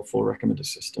RL for recommender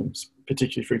systems,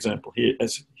 particularly, for example,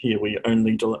 here we're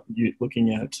only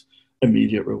looking at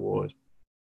immediate reward.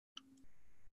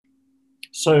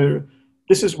 So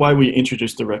this is why we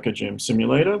introduced the RecoGym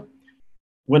simulator.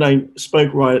 When I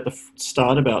spoke right at the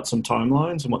start about some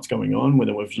timelines and what's going on, when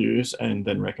there were views and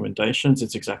then recommendations,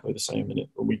 it's exactly the same. And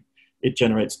it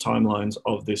generates timelines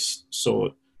of this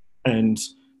sort. And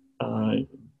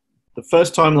the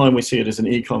first timeline we see it as an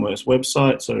e-commerce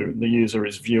website. So the user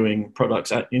is viewing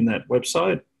products in that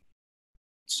website.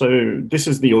 So this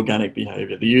is the organic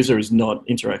behavior. The user is not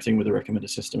interacting with the recommender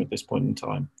system at this point in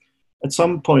time. At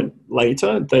some point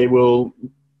later, they will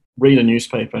read a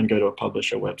newspaper and go to a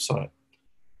publisher website.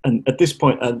 And at this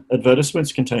point,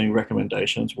 advertisements containing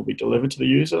recommendations will be delivered to the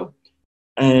user.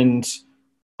 And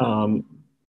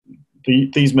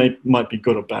these might be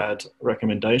good or bad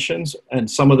recommendations. And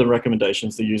some of the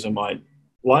recommendations the user might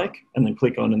like and then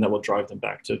click on, and that will drive them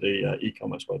back to the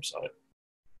e-commerce website.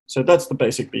 So that's the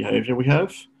basic behavior we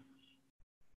have.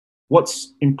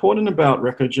 What's important about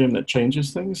RecoGym that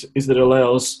changes things is that it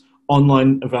allows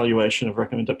online evaluation of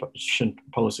recommendation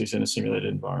policies in a simulated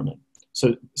environment.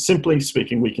 So simply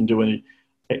speaking, we can do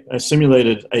a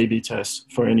simulated A/B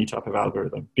test for any type of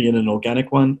algorithm, be it an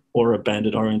organic one or a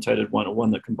bandit orientated one or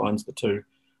one that combines the two.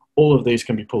 All of these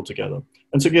can be pulled together.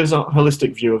 And so it gives a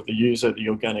holistic view of the user, the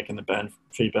organic and the band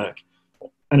feedback,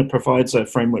 and it provides a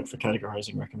framework for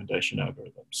categorizing recommendation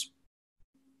algorithms.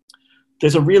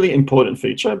 There's a really important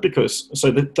feature because,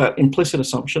 so that implicit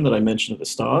assumption that I mentioned at the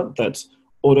start, that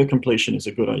auto-completion is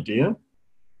a good idea,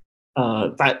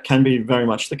 that can be very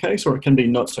much the case, or it can be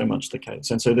not so much the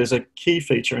case. And so there's a key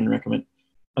feature in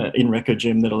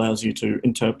RecoGym that allows you to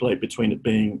interpolate between it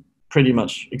being pretty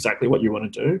much exactly what you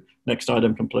want to do, next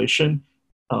item completion,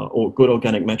 or good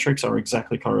organic metrics are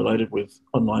exactly correlated with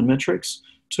online metrics,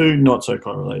 to not so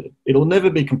correlated. It'll never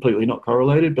be completely not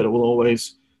correlated, but it will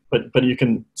always, but you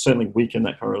can certainly weaken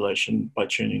that correlation by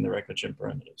tuning the RecoGym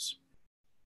parameters.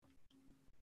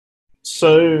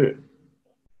 So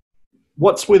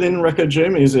what's within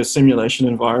RecoGym is a simulation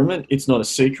environment. It's not a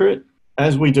secret.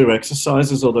 As we do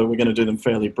exercises, although we're going to do them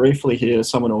fairly briefly here,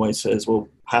 someone always says, well,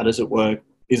 how does it work?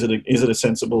 Is it a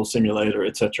sensible simulator,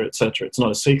 et cetera, et cetera. It's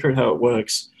not a secret how it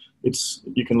works.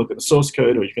 You can look at the source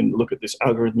code, or you can look at this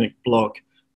algorithmic block.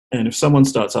 And if someone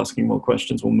starts asking more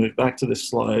questions, we'll move back to this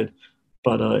slide.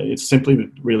 But it's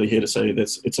simply really here to say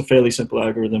that it's a fairly simple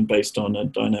algorithm based on a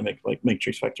dynamic, like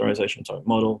matrix factorization type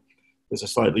model. There's a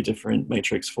slightly different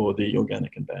matrix for the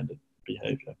organic and banded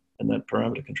behavior, and that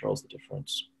parameter controls the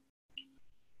difference.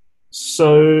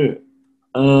 So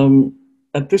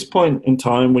at this point in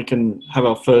time, we can have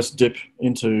our first dip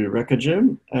into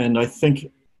RecoGym, and I think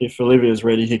if Olivier is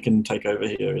ready, he can take over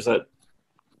here. Is that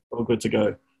all good to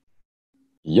go?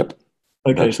 Yep.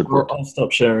 Okay, so I'll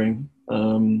stop sharing.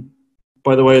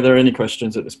 By the way, are there any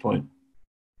questions at this point?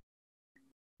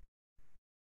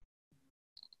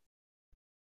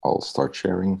 I'll start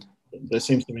sharing. There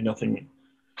seems to be nothing.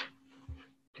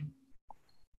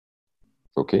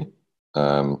 Okay.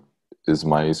 Is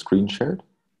my screen shared?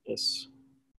 Yes.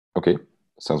 Okay,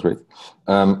 sounds great.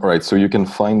 All right, so you can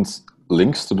find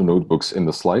links to the notebooks in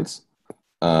the slides,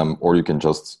 or you can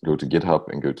just go to GitHub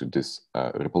and go to this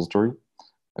repository.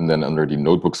 And then under the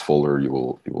notebooks folder, you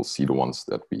will see the ones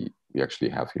that we actually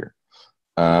have here.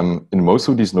 In most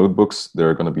of these notebooks, there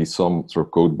are going to be some sort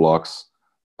of code blocks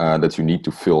that you need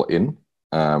to fill in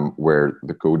where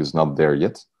the code is not there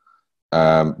yet,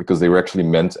 because they were actually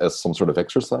meant as some sort of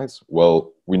exercise.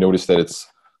 Well, we noticed that it's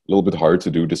a little bit hard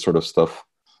to do this sort of stuff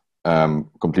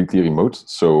completely remote.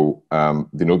 So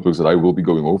the notebooks that I will be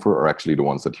going over are actually the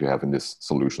ones that you have in this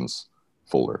solutions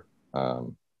folder.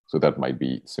 So that might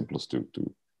be simplest to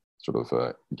sort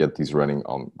of get these running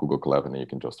on Google Colab, and then you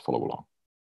can just follow along.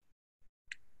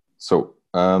 So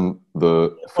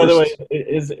the first... By the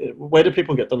way, where do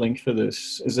people get the link for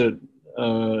this? Is it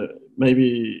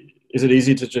is it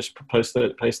easy to just paste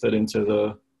that into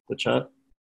the chat?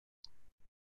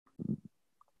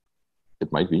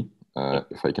 It might be,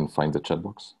 if I can find the chat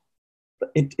box.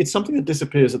 It's something that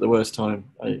disappears at the worst time.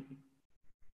 It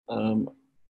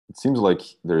seems like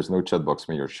there's no chat box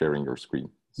when you're sharing your screen.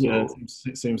 So yeah,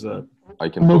 it seems that. I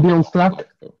can maybe on Slack.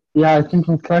 Yeah, I think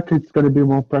on Slack it's going to be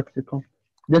more practical.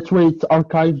 That way it's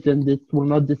archived and it will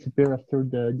not disappear after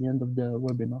the end of the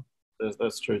webinar.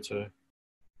 That's true too.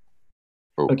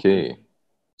 Okay.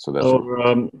 So that's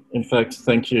in fact,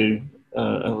 thank you,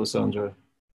 Alessandro.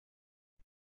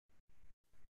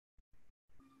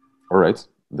 All right,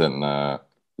 then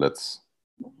let's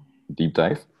deep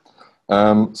dive.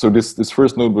 So this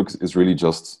first notebook is really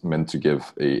just meant to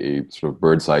give a sort of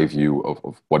bird's eye view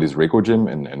of what is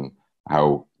RecoGym and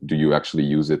how do you actually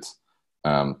use it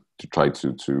to try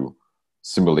to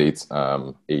simulate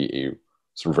a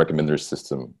sort of recommender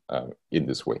system in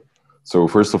this way. So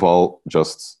first of all,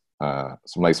 just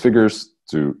some nice figures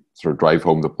to sort of drive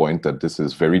home the point that this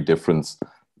is very different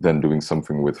than doing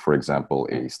something with, for example,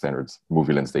 a standard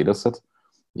movie lens data set.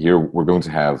 Here, we're going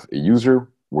to have a user.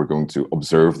 We're going to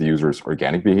observe the user's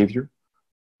organic behavior.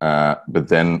 But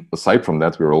then aside from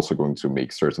that, we're also going to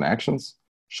make certain actions,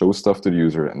 show stuff to the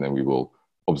user, and then we will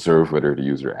observe whether the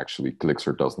user actually clicks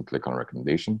or doesn't click on a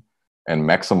recommendation. And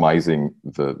maximizing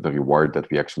the reward that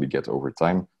we actually get over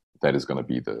time, that is going to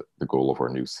be the goal of our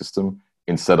new system,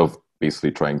 instead of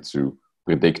basically trying to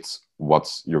predict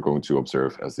what you're going to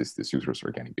observe as this user's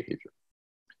organic behavior.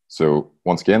 So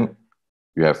once again,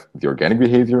 you have the organic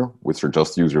behavior, which are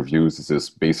just user views. This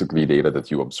is basically data that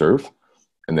you observe.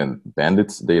 And then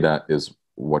bandits data is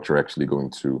what you're actually going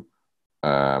to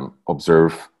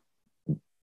observe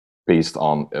based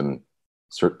on a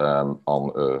certain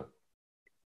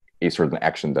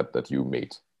action that you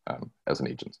made as an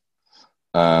agent.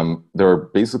 There are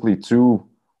basically two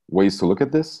ways to look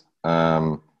at this.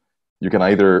 You can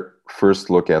either first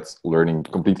look at learning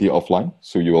completely offline.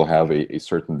 So you will have a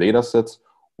certain data set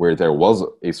where there was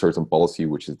a certain policy,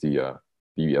 which is the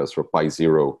sort of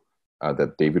pi0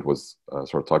 that David was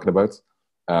sort of talking about,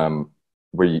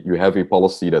 where you have a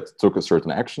policy that took a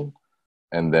certain action,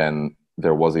 and then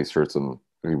there was a certain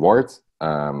reward,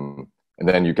 and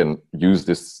then you can use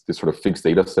this sort of fixed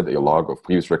data set, a log of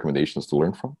previous recommendations to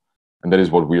learn from, and that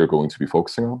is what we are going to be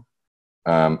focusing on.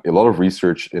 A lot of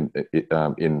research in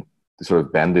the sort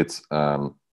of bandit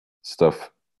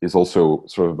stuff is also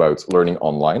sort of about learning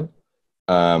online.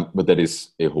 But that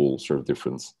is a whole sort of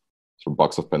different sort of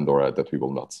box of Pandora that we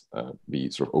will not be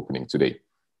sort of opening today.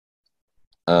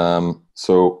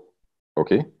 So,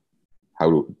 okay,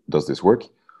 how does this work?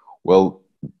 Well,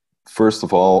 first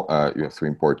of all, you have to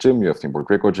import Gym, you have to import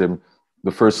RecoGym.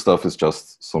 The first stuff is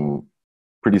just some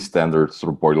pretty standard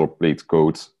sort of boilerplate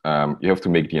code. You have to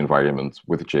make the environment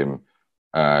with Gym.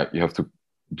 You have to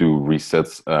do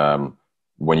resets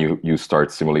when you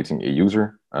start simulating a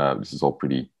user. This is all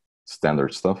pretty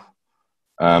standard stuff.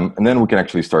 And then we can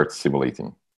actually start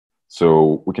simulating.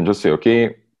 So we can just say,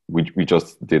 okay, we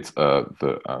just did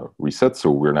the reset.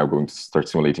 So we're now going to start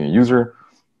simulating a user.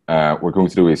 We're going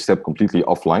to do a step completely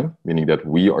offline, meaning that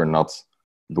we are not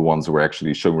the ones who are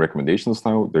actually showing recommendations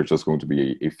now. There's just going to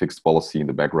be a fixed policy in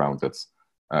the background that's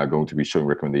going to be showing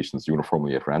recommendations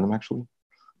uniformly at random, actually.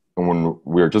 And when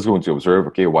we're just going to observe,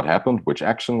 okay, what happened, which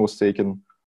action was taken,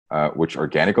 which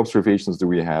organic observations do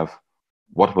we have,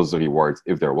 what was the reward,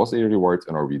 if there was a reward,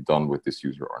 and are we done with this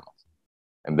user or not?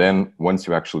 And then once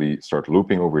you actually start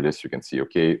looping over this, you can see,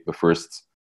 okay, the first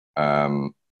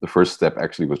step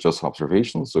actually was just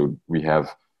observation. So we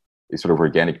have a sort of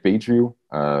organic page view,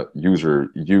 user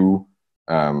u,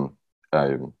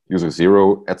 user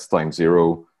 0, at time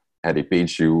 0, had a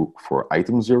page view for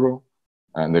item 0.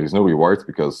 And there is no reward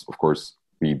because, of course,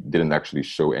 we didn't actually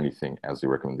show anything as a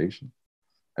recommendation.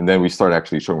 And then we start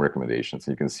actually showing recommendations.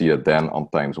 And you can see that then on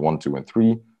times 1, 2, and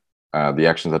 3, the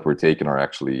actions that were taken are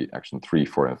actually action 3,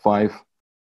 4, and 5.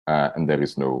 And there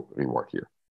is no reward here.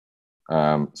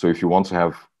 So if you want to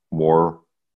have more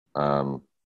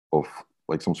of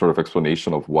like some sort of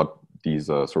explanation of what these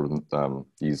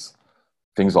these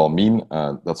things all mean,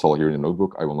 that's all here in the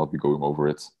notebook. I will not be going over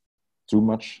it too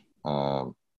much,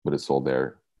 but it's all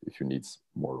there if you need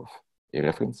more of a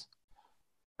reference.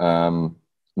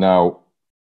 Now,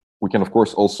 we can, of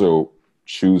course, also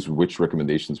choose which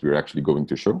recommendations we're actually going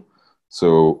to show.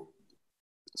 So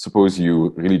suppose you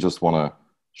really just want to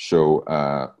show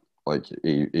like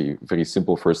a very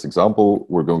simple first example.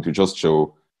 We're going to just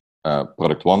show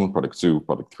product 1, product 2,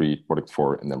 product 3, product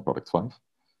 4, and then product 5.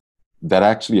 That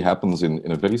actually happens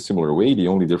in a very similar way. The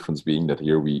only difference being that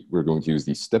here we're going to use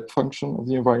the step function of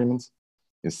the environment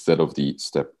instead of the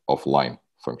step offline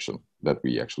function that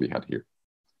we actually had here.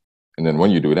 And then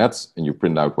when you do that and you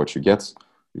print out what you get,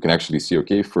 you can actually see,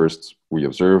 okay, first we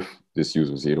observe this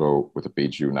user 0 with a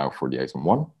page view now for the item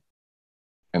 1.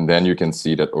 And then you can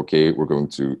see that, okay, we're going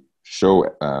to show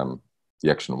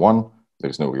the action 1,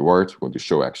 there's no reward. We're going to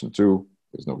show action 2,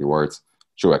 there's no reward.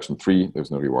 Show action 3, there's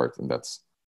no reward. And that's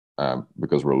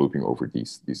because we're looping over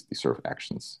these sort of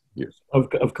actions here.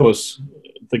 Of course,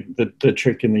 the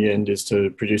trick in the end is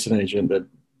to produce an agent that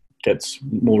gets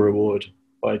more reward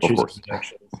by choosing these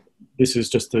actions. This is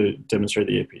just to demonstrate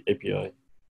the API.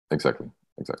 Exactly.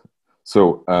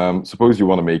 So suppose you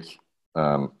want to make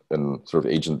a sort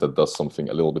of agent that does something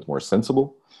a little bit more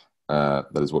sensible.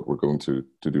 That is what we're going to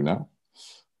do now.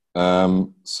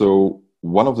 So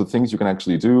one of the things you can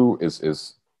actually do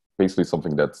is basically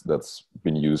something that's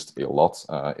been used a lot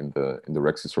in the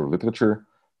Rexy sort of literature.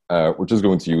 We're just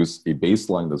going to use a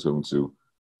baseline that's going to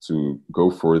go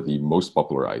for the most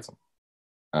popular item.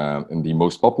 And the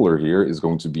most popular here is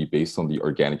going to be based on the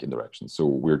organic interaction. So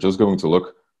we're just going to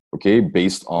look, okay,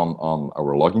 based on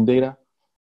our logging data,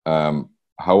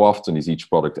 how often is each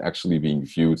product actually being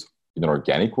viewed in an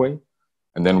organic way?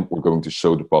 And then we're going to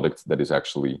show the product that is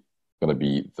actually going to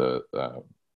be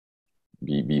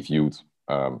be viewed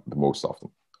the most often.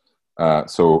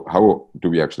 So how do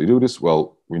we actually do this?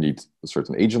 Well, we need a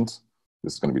certain agent.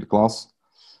 This is going to be the class.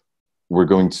 We're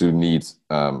going to need,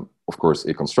 of course,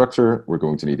 a constructor. We're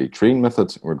going to need a train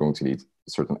method. We're going to need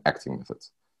a certain acting method.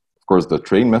 Of course, the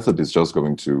train method is just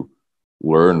going to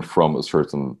learn from a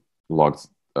certain logged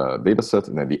data set.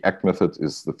 And then the act method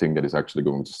is the thing that is actually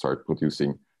going to start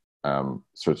producing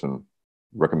certain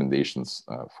recommendations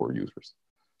for users.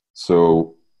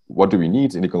 So what do we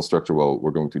need in the constructor? Well,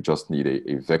 we're going to just need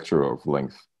a vector of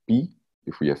length p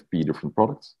if we have p different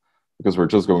products, because we're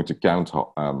just going to count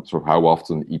how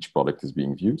often each product is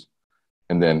being viewed.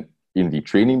 And then in the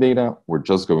training data, we're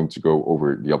just going to go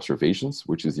over the observations,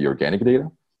 which is the organic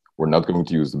data. We're not going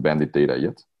to use the bandit data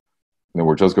yet. And then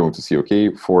we're just going to see,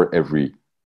 okay, for every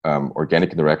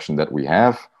organic interaction that we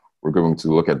have, we're going to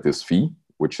look at this v,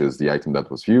 which is the item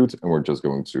that was viewed, and we're just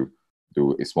going to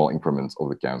do a small increment of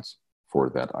the count for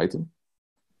that item.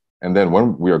 And then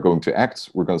when we are going to act,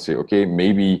 we're going to say, okay,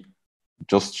 maybe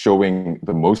just showing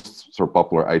the most sort of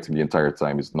popular item the entire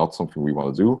time is not something we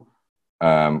want to do.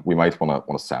 We might want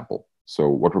to sample. So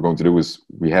what we're going to do is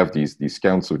we have these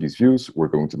counts of these views. We're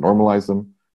going to normalize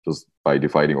them just by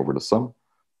dividing over the sum.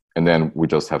 And then we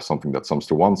just have something that sums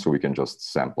to 1, so we can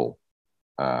just sample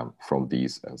from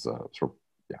these as a sort of,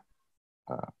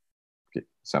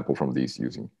 sample from these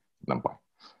using NumPy.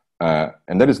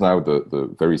 And that is now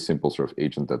the very simple sort of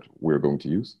agent that we're going to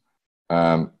use.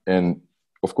 And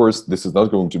of course, this is not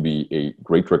going to be a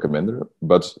great recommender,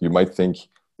 but you might think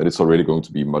that it's already going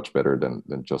to be much better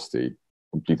than just a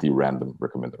completely random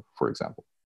recommender, for example.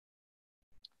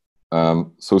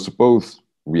 So suppose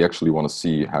we actually want to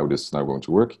see how this is now going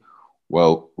to work.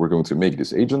 Well, we're going to make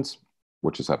this agent,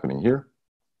 which is happening here.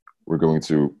 We're going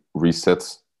to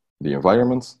reset the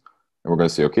environment. And we're going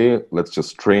to say, okay, let's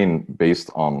just train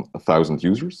based on 1,000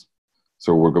 users.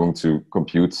 So we're going to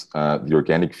compute the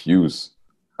organic views,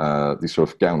 these sort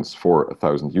of counts for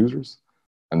 1,000 users.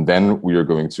 And then we are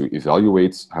going to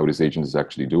evaluate how this agent is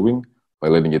actually doing by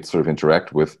letting it sort of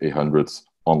interact with 100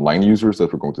 online users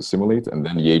that we're going to simulate. And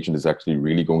then the agent is actually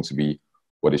really going to be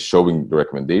what is showing the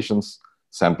recommendations,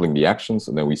 sampling the actions,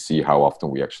 and then we see how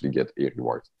often we actually get a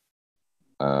reward.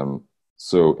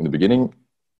 So in the beginning,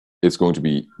 it's going to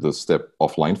be the step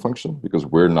offline function, because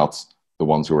we're not the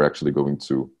ones who are actually going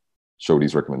to show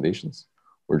these recommendations.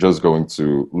 We're just going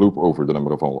to loop over the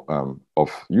number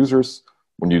of users.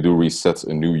 When you do reset,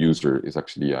 a new user is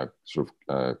actually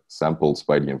sampled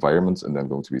by the environment and then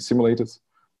going to be simulated.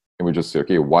 And we just say,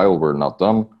 okay, while we're not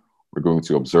done, we're going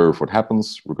to observe what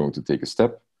happens. We're going to take a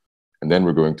step. And then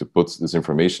we're going to put this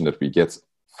information that we get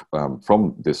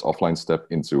from this offline step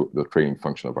into the training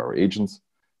function of our agent.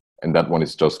 And that one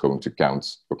is just going to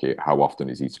count, okay, how often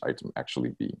is each item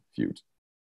actually being viewed.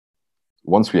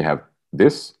 Once we have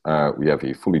this, we have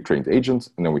a fully trained agent,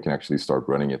 and then we can actually start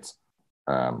running it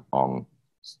on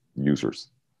users.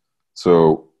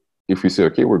 So if we say,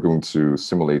 okay, we're going to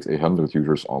simulate 100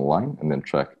 users online and then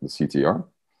track the CTR,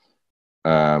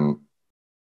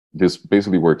 this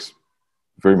basically works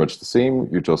very much the same.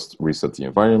 You just reset the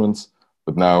environment.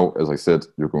 But now, as I said,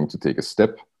 you're going to take a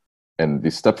step. And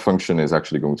the step function is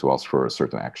actually going to ask for a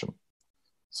certain action.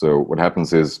 So what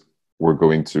happens is we're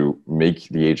going to make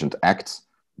the agent act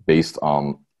based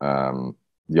on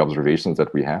the observations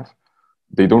that we have.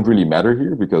 They don't really matter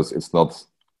here because it's not,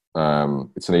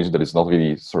 it's an agent that is not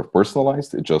really sort of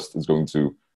personalized. It just is going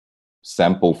to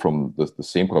sample from the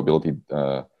same probability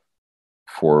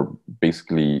for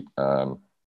basically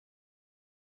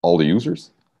all the users.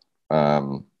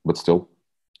 But still,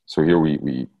 so here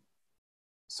we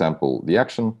sample the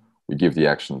action, we give the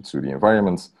action to the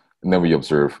environment, and then we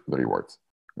observe the reward.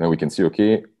 And then we can see,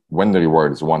 okay, when the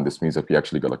reward is 1, this means that we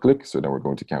actually got a click, so then we're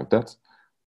going to count that.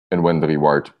 And when the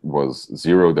reward was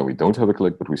 0, then we don't have a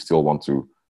click, but we still want to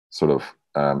sort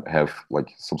of have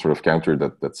like some sort of counter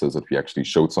that says that we actually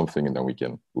showed something, and then we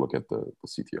can look at the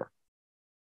CTR.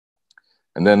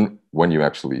 And then when you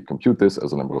actually compute this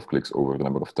as a number of clicks over the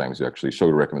number of times you actually show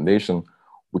the recommendation,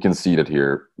 we can see that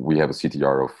here we have a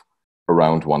CTR of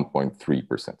around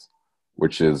 1.3%,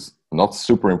 which is not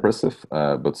super impressive,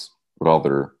 but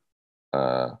rather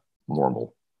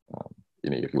normal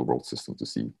in a real-world system to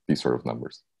see these sort of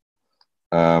numbers.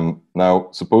 Now,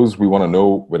 suppose we want to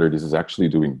know whether this is actually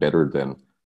doing better than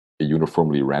a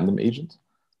uniformly random agent.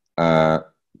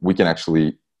 We can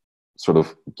actually sort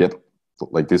of get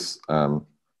like this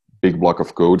big block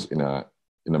of code in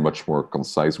a much more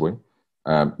concise way,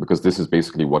 because this is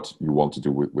basically what you want to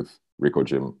do with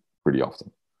RecoGym pretty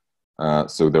often.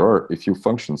 So there are a few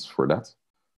functions for that.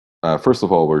 First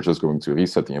of all, we're just going to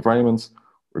reset the environment.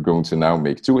 We're going to now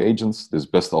make two agents, this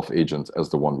best of agent as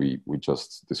the one we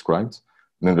just described.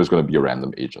 And then there's going to be a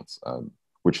random agent,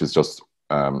 which is just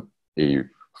a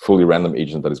fully random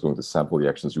agent that is going to sample the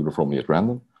actions uniformly at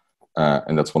random.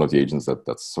 And that's one of the agents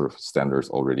that's sort of standard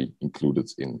already included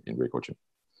in RecoGym.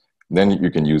 Then you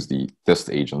can use the test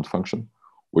agent function,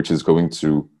 which is going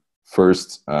to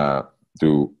first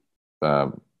do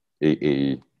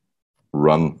a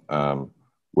run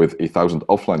with 1,000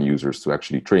 offline users to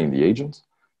actually train the agent.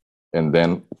 And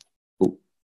then, oh,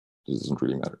 this doesn't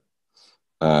really matter.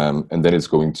 And then it's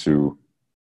going to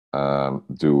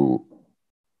do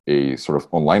a sort of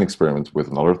online experiment with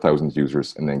another 1,000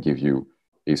 users and then give you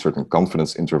a certain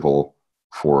confidence interval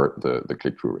for the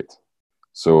click-through rate.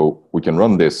 So we can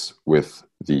run this with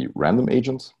the random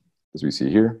agent, as we see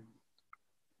here.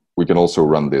 We can also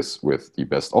run this with the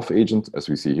best of agent, as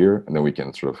we see here, and then we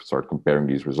can sort of start comparing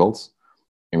these results.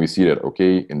 And we see that,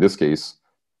 okay, in this case,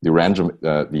 the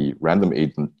random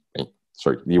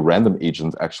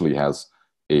agent actually has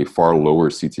a far lower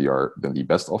CTR than the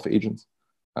best of agent.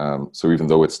 So even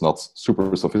though it's not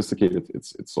super sophisticated,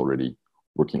 it's already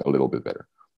working a little bit better.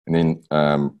 And then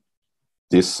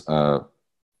this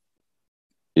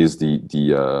is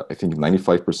the I think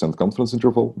 95% confidence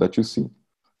interval that you see.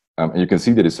 And you can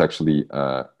see that it's actually,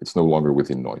 it's no longer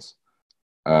within noise.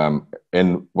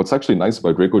 And what's actually nice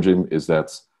about RecoGym is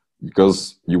that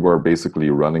because you are basically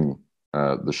running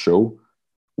the show,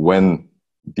 when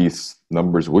these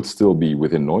numbers would still be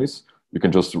within noise, you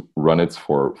can just run it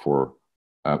for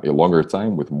a longer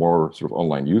time with more sort of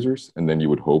online users, and then you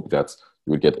would hope that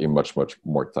you would get a much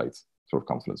more tight sort of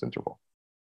confidence interval.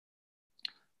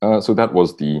 So that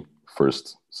was the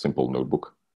first simple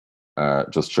notebook,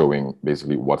 just showing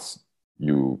basically what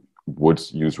you would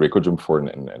use RecoGym for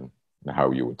and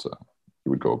how you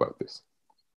would go about this.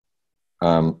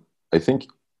 I think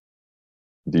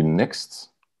the next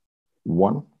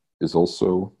one is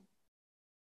also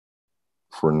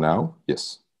for now,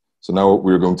 yes. So now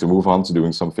we're going to move on to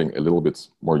doing something a little bit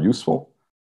more useful,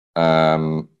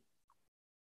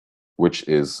 which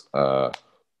is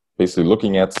basically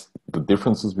looking at the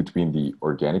differences between the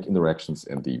organic interactions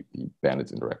and the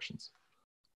banded interactions.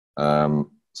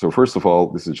 So first of all,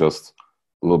 this is just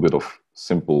a little bit of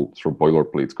simple sort of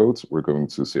boilerplate code. We're going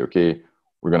to say, okay,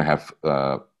 we're going to have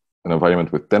an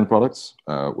environment with 10 products,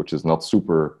 which is not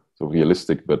super sort of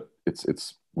realistic, but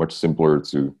it's much simpler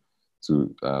to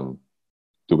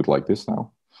do it like this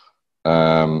now.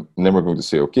 And then we're going to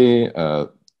say, okay,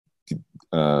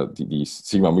 the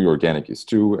sigma mu organic is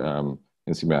 2,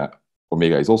 and sigma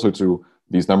omega is also 2.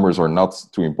 These numbers are not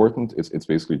too important. It's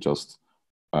basically just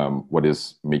what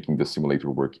is making the simulator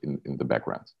work in the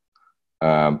background.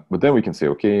 But then we can say,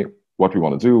 okay, what we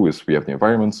want to do is we have the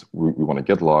environments. We want to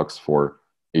get logs for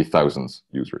 1,000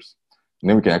 users. And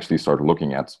then we can actually start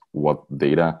looking at what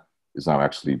data is now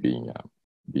actually being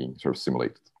sort of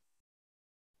simulated.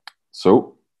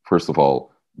 So first of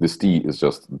all, this T is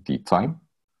just the time.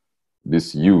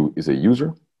 This U is a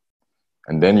user.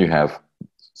 And then you have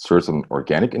certain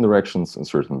organic interactions and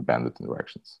certain banded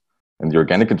interactions. And the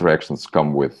organic interactions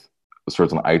come with a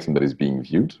certain item that is being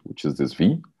viewed, which is this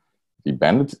V. The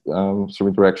banded sort of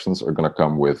interactions are going to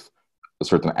come with a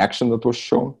certain action that was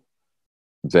shown,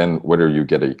 then whether you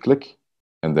get a click,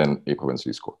 and then a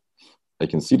propensity score. I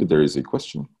can see that there is a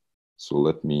question, so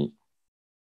let me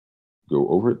go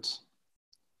over it,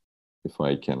 if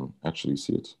I can actually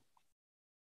see it.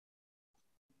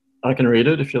 I can read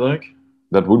it if you like.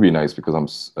 That would be nice, because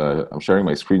I'm sharing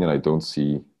my screen and I don't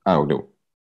see. Oh no,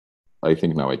 I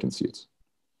think now I can see it.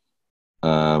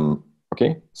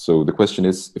 Okay, so the question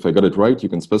is, if I got it right, you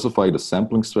can specify the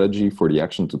sampling strategy for the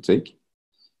action to take.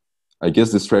 I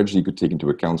guess this strategy could take into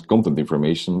account content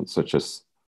information such as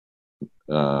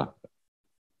an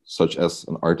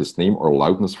artist name or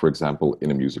loudness, for example,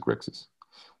 in a music rexis.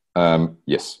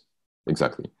 Yes,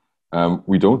 exactly.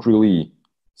 We don't really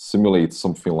simulate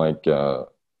something like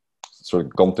sort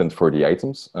of content for the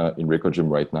items in RecoGym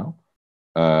right now.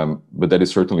 But that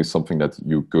is certainly something that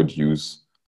you could use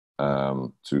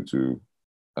to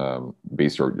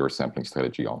base your sampling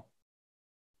strategy on.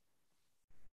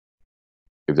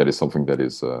 If that is something that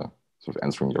is sort of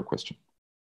answering your question.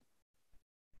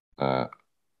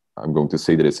 I'm going to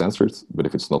say that it's answered, but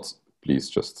if it's not, please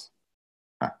just,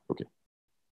 okay,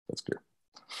 that's clear.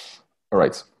 All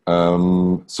right,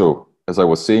 so as I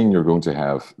was saying, you're going to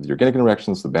have the organic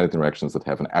interactions, the bandit interactions that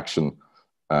have an action,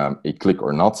 a click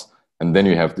or not, and then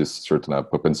you have this certain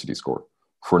propensity score.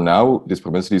 For now, this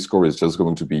propensity score is just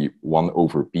going to be 1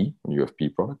 over P when you have P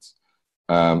products,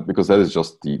 because that is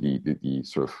just the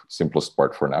sort of simplest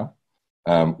part for now,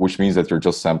 which means that you're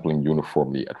just sampling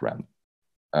uniformly at random,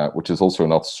 which is also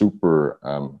not super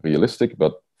realistic,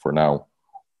 but for now,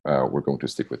 we're going to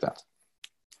stick with that.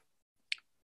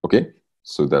 Okay,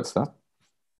 so that's that.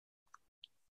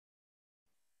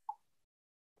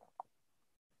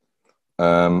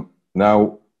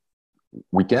 Now,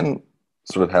 we can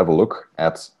sort of have a look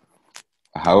at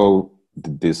how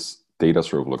this data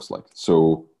sort of looks like.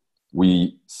 So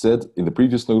we said in the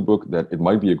previous notebook that it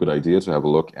might be a good idea to have a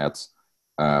look at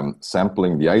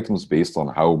sampling the items based on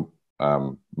how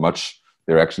much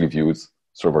they're actually viewed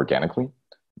sort of organically.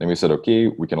 Then we said, okay,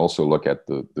 we can also look at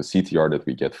the CTR that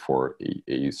we get for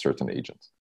a certain agent.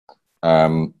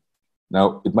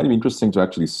 Now, it might be interesting to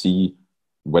actually see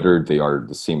whether they are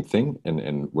the same thing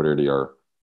and whether they are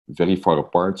very far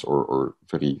apart or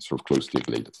very sort of closely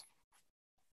related.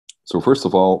 So first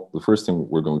of all, the first thing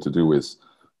we're going to do is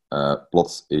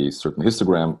plot a certain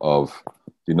histogram of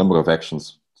the number of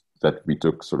actions that we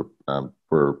took sort of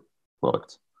per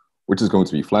product, which is going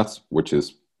to be flat, which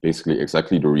is basically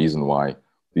exactly the reason why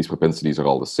these propensities are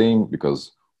all the same,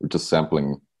 because we're just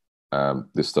sampling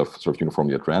this stuff sort of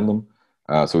uniformly at random.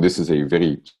 So this is a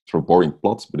very sort of boring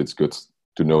plot, but it's good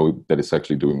to know that it's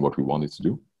actually doing what we want it to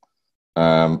do.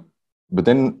 But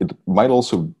then it might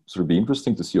also sort of be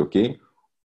interesting to see, okay,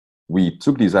 we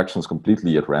took these actions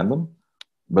completely at random,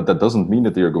 but that doesn't mean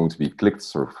that they are going to be clicked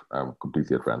sort of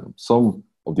completely at random. Some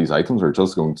of these items are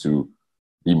just going to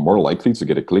be more likely to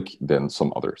get a click than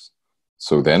some others.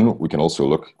 So then we can also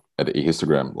look at a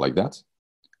histogram like that.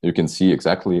 You can see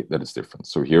exactly that it's different.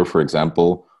 So here, for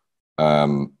example,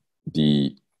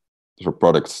 the sort of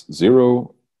product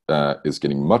 0 is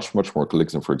getting much more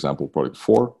clicks than, for example, product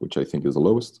 4, which I think is the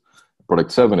lowest.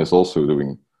 Product 7 is also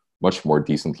doing much more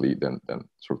decently than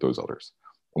sort of those others.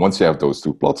 And once you have those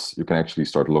two plots, you can actually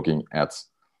start looking at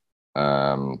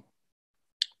a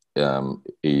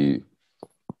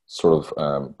sort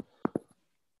of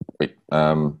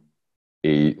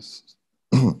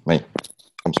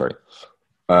I'm sorry.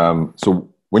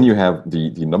 So when you have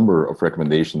the number of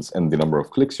recommendations and the number of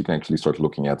clicks, you can actually start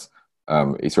looking at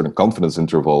a certain confidence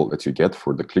interval that you get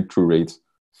for the click-through rate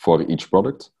for each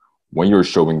product when you're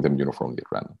showing them uniformly at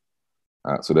random.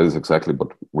 So that is exactly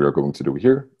what we are going to do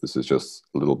here. This is just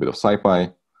a little bit of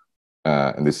SciPy,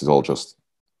 and this is all just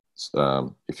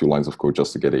a few lines of code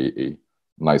just to get a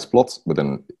nice plot, but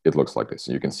then it looks like this.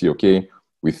 And you can see, okay,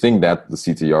 we think that the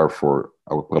CTR for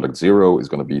our product 0 is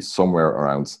going to be somewhere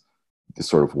around this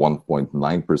sort of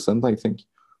 1.9%, I think.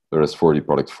 Whereas for the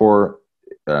product 4,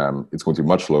 it's going to be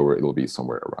much lower. It'll be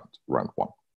somewhere around 1.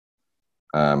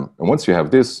 And once you have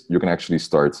this, you can actually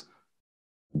start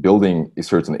building a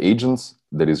certain agent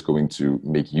that is going to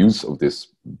make use of this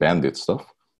bandit stuff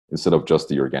instead of just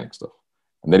the organic stuff.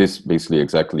 And that is basically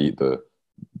exactly the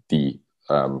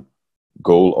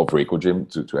goal of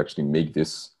RecoGym, to actually make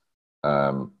this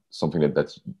something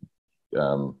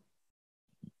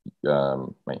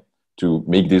to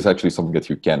make this actually something that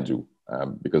you can do,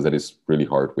 because that is really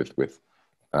hard with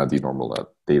the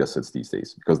normal data sets these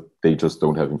days, because they just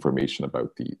don't have information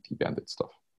about the bandit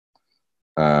stuff.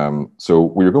 So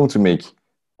we're going to make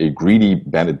a greedy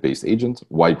bandit-based agent.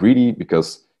 Why greedy?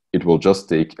 Because it will just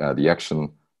take the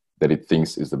action that it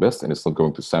thinks is the best, and it's not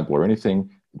going to sample or anything.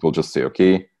 It will just say,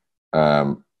 okay,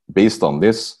 based on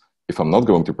this, if I'm not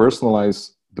going to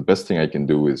personalize, the best thing I can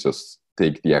do is just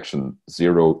take the action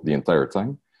 0 the entire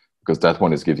time, because that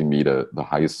one is giving me the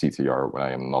highest CTR when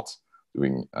I am not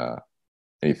doing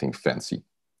anything fancy.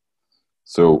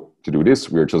 So to do this,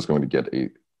 we're just going to get a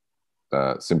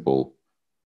simple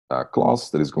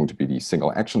class that is going to be the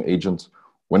single action agent.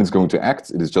 When it's going to act,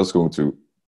 it is just going to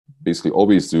basically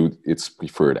always do its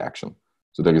preferred action.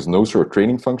 So there is no sort of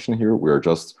training function here. We are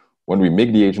just, when we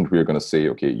make the agent, we are going to say,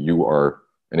 okay, you are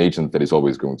an agent that is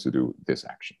always going to do this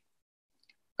action.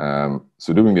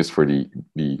 So doing this for the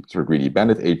sort of greedy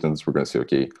bandit agents, we're going to say,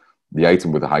 okay, the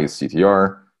item with the highest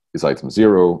CTR is item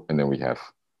 0, and then we have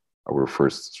our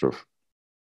first sort of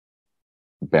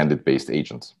bandit-based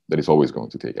agent that is always going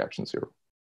to take action 0.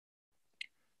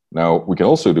 Now, we can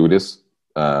also do this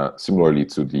similarly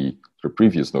to the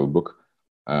previous notebook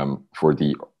for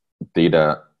the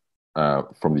data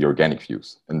from the organic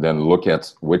views, and then look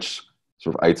at which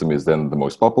sort of item is then the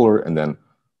most popular, and then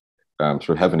sort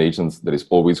of have an agent that is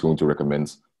always going to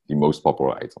recommend the most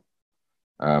popular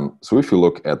item. So if you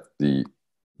look at the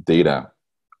data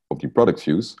of the product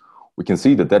views, we can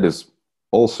see that that is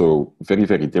also very,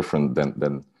 very different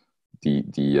than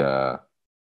the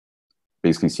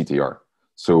basically CTR.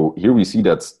 So here we see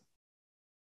that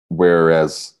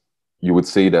whereas you would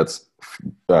say that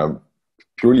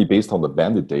purely based on the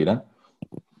bandit data,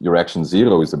 your action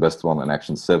 0 is the best one and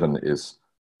action 7 is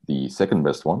the second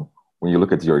best one. When you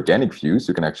look at the organic views,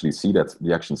 you can actually see that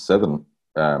the action 7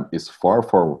 is far,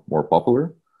 far more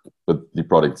popular, but the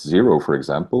product 0, for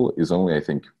example, is only, I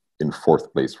think, in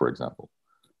 4th place, for example.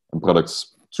 And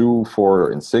products 2,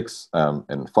 4, and 6,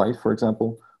 and 5, for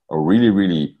example, are really,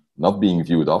 really not being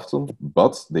viewed often,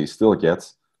 but they still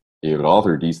get a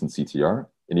rather decent CTR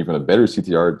and even a better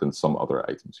CTR than some other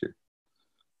items here.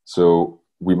 So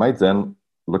we might then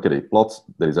look at a plot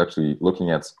that is actually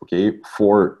looking at, okay,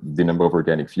 for the number of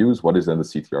organic views, what is then the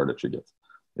CTR that you get?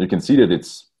 And you can see that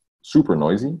it's super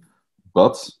noisy,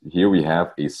 but here we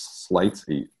have a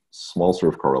small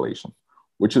sort of correlation,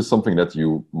 which is something that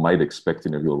you might expect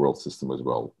in a real world system as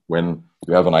well. When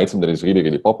you have an item that is really,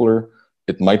 really popular,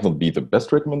 it might not be the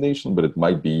best recommendation, but it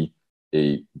might be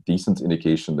a decent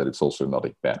indication that it's also not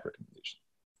a bad recommendation.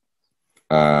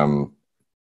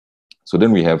 So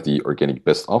then we have the organic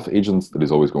best of agent that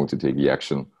is always going to take the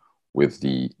action with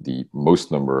the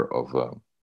most number of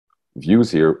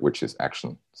views here, which is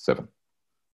action 7.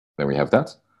 Then we have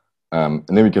that. And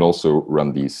then we can also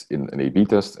run these in an A/B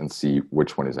test and see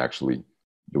which one is actually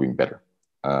doing better.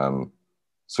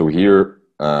 So here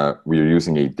we are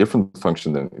using a different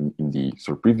function than in the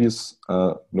sort of previous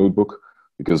notebook,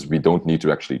 because we don't need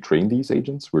to actually train these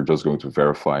agents. We're just going to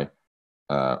verify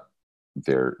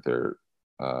their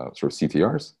sort of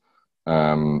CTRs.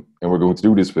 And we're going to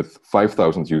do this with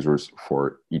 5,000 users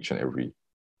for each and every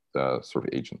sort of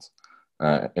agent.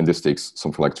 And this takes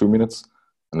something like 2 minutes.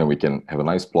 And then we can have a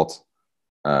nice plot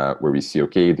where we see,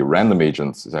 okay, the random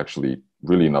agent is actually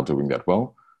really not doing that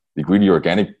well. The greedy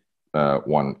organic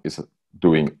one is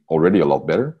doing already a lot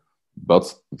better,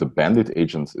 but the bandit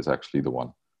agent is actually the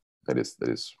one that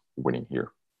is winning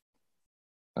here.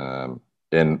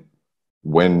 And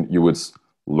when you would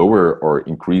lower or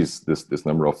increase this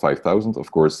number of 5,000,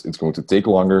 of course, it's going to take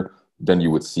longer. Then you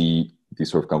would see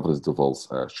these sort of confidence intervals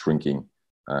shrinking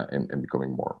and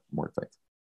becoming more tight.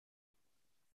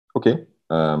 Okay,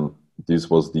 this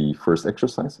was the first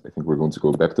exercise. I think we're going to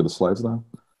go back to the slides now.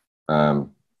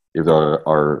 If there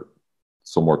are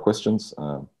some more questions,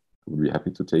 we'd be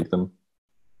happy to take them,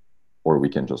 or we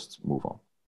can just move on.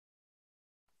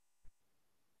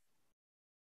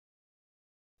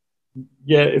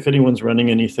 Yeah, if anyone's running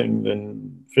anything,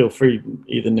 then feel free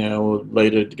either now or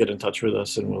later to get in touch with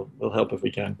us, and we'll help if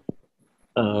we can.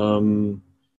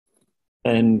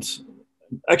 And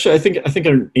actually, I think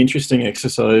an interesting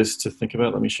exercise to think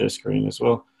about, let me share screen as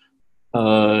well,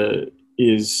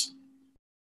 is,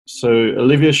 so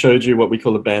Olivier showed you what we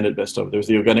call the bandit best of. There's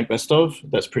the organic best of.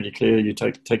 That's pretty clear. You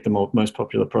take the most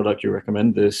popular product, you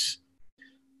recommend this.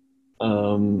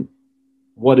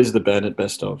 What is the bandit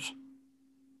best of?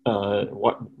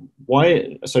 Why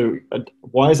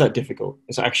is that difficult?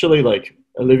 It's actually like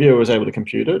Olivier was able to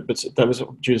compute it, but that was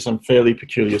due to some fairly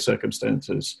peculiar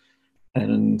circumstances.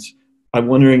 And I'm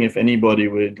wondering if anybody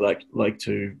would like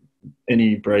to,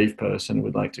 any brave person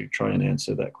would like to try and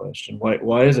answer that question.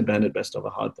 Why is a bandit best of a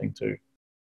hard thing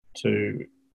to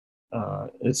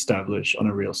establish on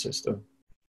a real system?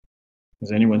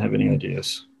 Does anyone have any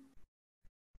ideas?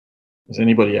 Is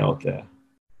anybody out there?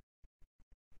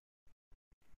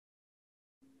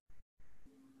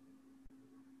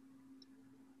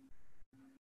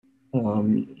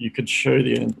 You could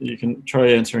you can try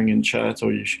answering in chat,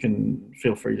 or you can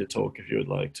feel free to talk if you would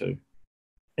like to.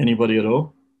 Anybody at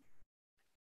all?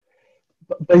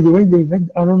 By the way, David,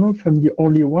 I don't know if I'm the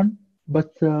only one,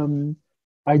 but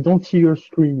I don't see your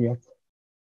screen yet.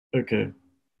 Okay.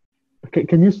 Okay,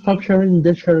 can you stop sharing and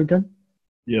then share again?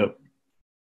 Yep.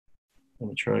 Let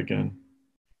me try again.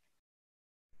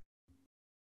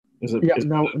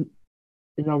 Now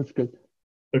it's good.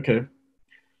 Okay.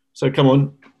 So come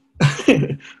on.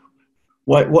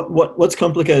 What's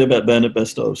complicated about bandit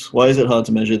best ofs? Why is it hard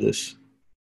to measure this?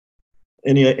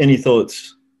 Any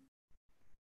thoughts?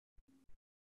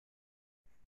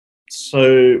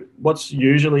 So what's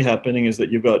usually happening is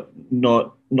that you've got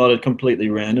not a completely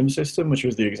random system, which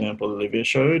was the example Olivier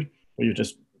showed, where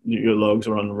your logs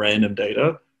are on random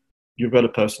data. You've got a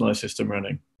personalized system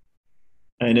running.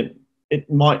 And it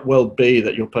might well be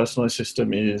that your personalized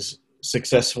system is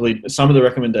successfully, some of the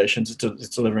recommendations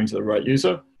it's delivering to the right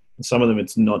user, and some of them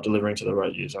it's not delivering to the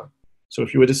right user. So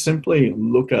if you were to simply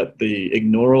look at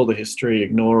ignore all the history,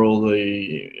 ignore all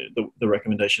the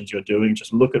recommendations you're doing,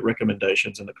 just look at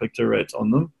recommendations and the click-through rates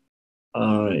on them,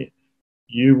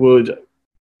 you would,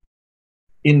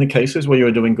 in the cases where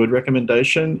you're doing good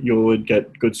recommendation, you would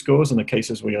get good scores. In the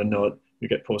cases where you're not, you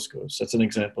get poor scores. That's an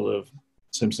example of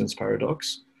Simpson's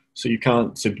paradox. So you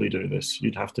can't simply do this.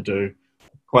 You'd have to do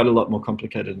quite a lot more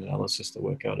complicated analysis to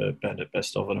work out a bandit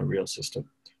best of on a real system,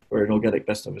 where an organic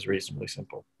best of is reasonably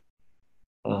simple.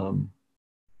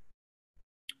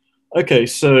 Okay,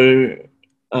 so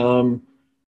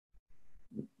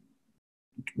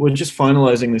we're just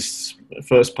finalizing this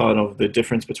first part of the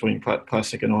difference between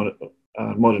classic and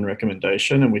modern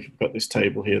recommendation, and we've got this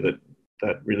table here that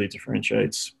really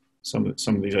differentiates some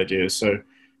of these ideas. So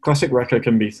classic reco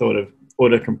can be thought of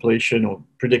auto completion or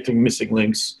predicting missing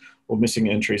links or missing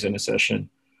entries in a session,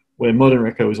 where modern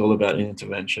reco is all about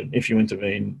intervention. If you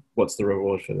intervene, what's the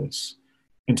reward for this?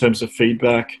 In terms of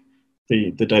feedback,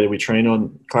 the data we train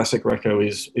on, classic reco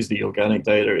is the organic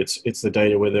data. It's the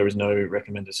data where there is no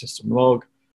recommended system log,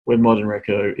 where modern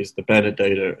reco is the banded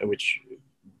data, which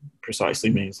precisely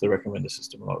means the recommended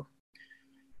system log.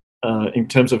 In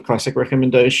terms of classic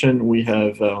recommendation, we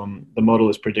have the model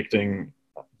is predicting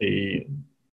the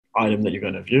item that you're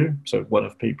going to view, so one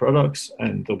of P products,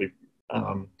 and there'll be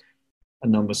a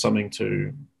number summing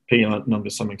to P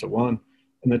numbers summing to 1.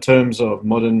 In the terms of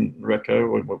modern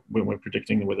reco, when we're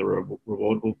predicting whether a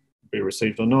reward will be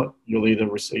received or not, you'll either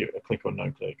receive a click or no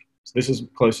click. So this is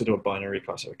closer to a binary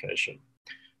classification.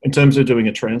 In terms of doing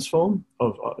a transform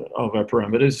of our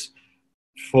parameters,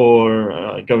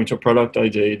 for going to a product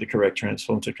ID, the correct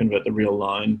transform to convert the real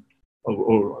line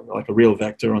or like a real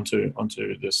vector onto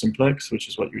the simplex, which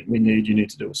is what we need. You need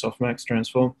to do a softmax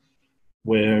transform,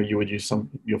 where you would use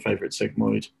your favorite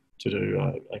sigmoid to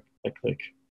do a click.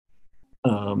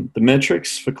 The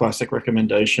metrics for classic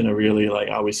recommendation are really like,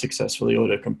 are we successfully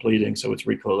auto-completing? So it's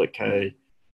recall at K,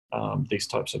 these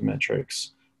types of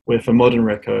metrics. Where for modern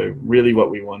reco, really what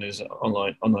we want is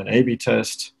online A/B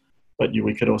test, but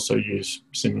we could also use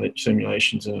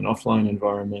simulations in an offline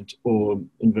environment or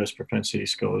inverse propensity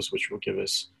scores, which will give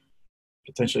us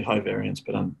potentially high variance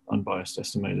but unbiased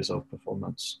estimators of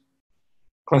performance.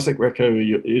 Classic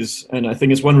reco is, and I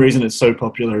think it's one reason it's so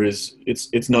popular, is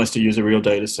it's nice to use a real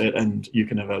data set and you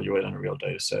can evaluate on a real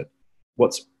data set.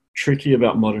 What's tricky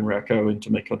about modern reco and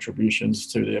to make contributions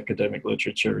to the academic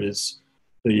literature is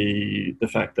the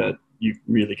fact that you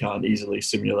really can't easily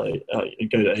simulate,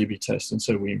 go to A/B test, and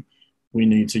so we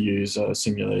need to use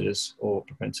simulators or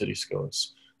propensity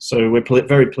scores. So we're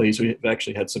very pleased. We've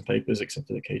actually had some papers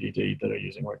accepted at KDD that are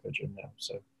using RecoGym now.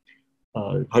 So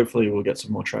hopefully we'll get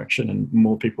some more traction and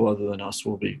more people other than us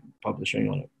will be publishing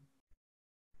on it.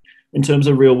 In terms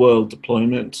of real world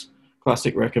deployment,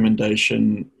 classic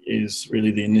recommendation is really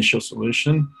the initial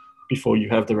solution before you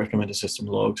have the recommended system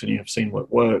logs and you have seen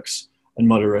what works. And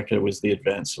modern reco is the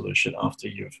advanced solution. After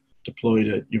you've deployed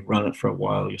it, you've run it for a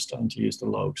while, you're starting to use the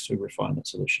logs to refine that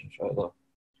solution further.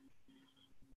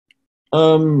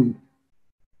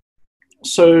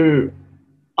 So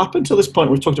up until this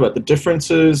point, we've talked about the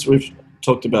differences, we've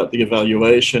talked about the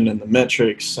evaluation and the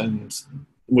metrics, and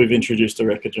we've introduced a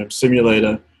RecoGym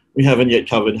simulator. We haven't yet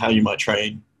covered how you might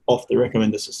train off the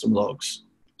recommended system logs.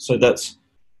 So that's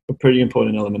a pretty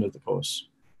important element of the course.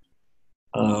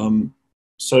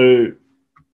 So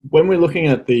when we're looking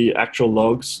at the actual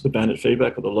logs, the bandit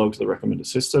feedback or the logs of the recommended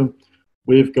system,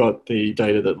 we've got the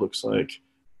data that looks like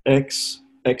X.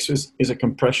 X is a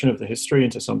compression of the history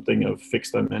into something of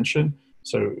fixed dimension.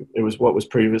 So it was what was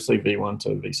previously V1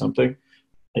 to V something.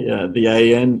 The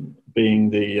AN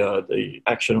being the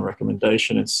action or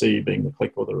recommendation, and C being the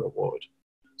click or the reward.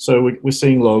 So we're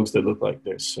seeing logs that look like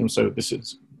this. And so this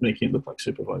is making it look like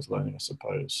supervised learning, I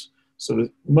suppose. So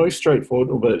the most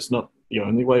straightforward, but it's not the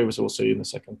only way, as we'll see in the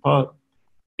second part,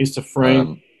 is to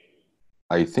frame.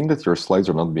 I think that your slides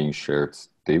are not being shared,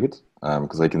 David,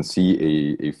 because I can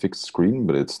see a fixed screen,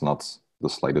 but it's not the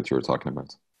slide that you're talking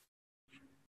about.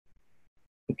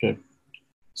 Okay,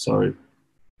 sorry.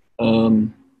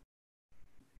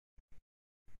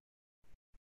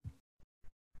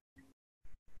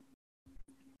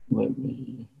 Let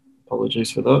me,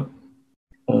 apologies for that.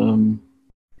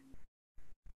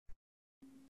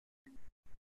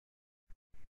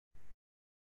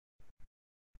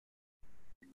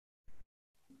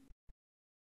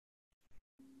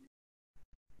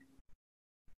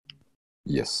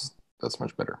 Yes, that's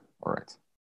much better. All right.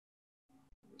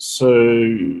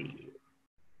 So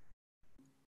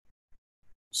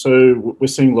So we're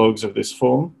seeing logs of this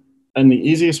form. And the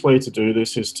easiest way to do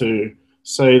this is to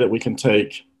say that we can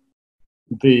take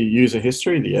the user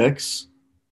history, the X,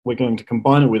 we're going to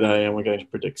combine it with A, and we're going to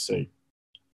predict C.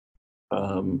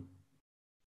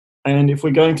 And if we're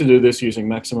going to do this using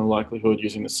maximum likelihood,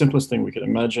 using the simplest thing we could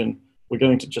imagine, we're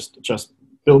going to just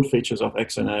build features of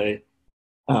X and A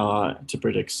to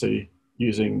predict C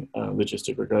using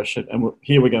logistic regression. And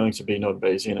here we're going to be not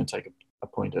Bayesian and take a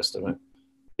point estimate.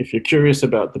 If you're curious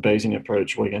about the Bayesian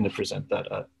approach, we're going to present that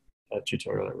at a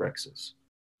tutorial at Rex's.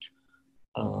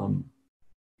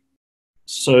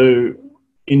 So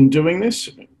in doing this,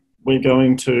 we're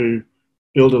going to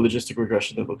build a logistic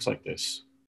regression that looks like this.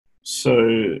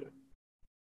 So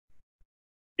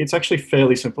it's actually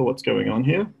fairly simple what's going on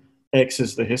here. X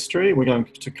is the history. We're going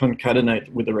to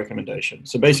concatenate with the recommendation.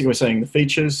 So basically we're saying the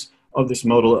features of this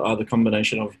model are the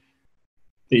combination of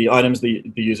the items the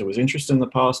user was interested in the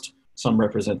past, some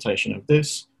representation of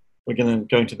this. We're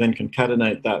going to then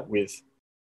concatenate that with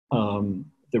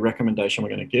the recommendation we're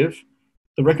going to give.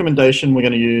 The recommendation, we're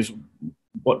going to use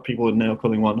what people are now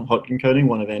calling one hot encoding,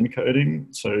 one of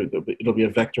encoding. So it'll be a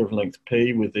vector of length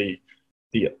p with the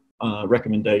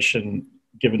recommendation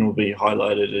given will be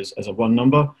highlighted as a one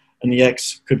number. And the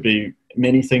X could be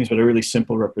many things, but a really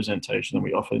simple representation that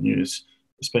we often use,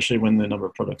 especially when the number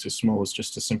of products is small, is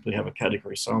just to simply have a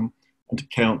category sum and to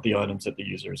count the items that the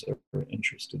user is ever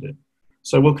interested in.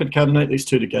 So we'll concatenate these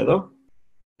two together,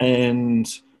 and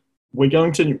we're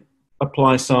going to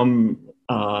apply some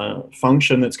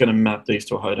function that's going to map these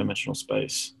to a high dimensional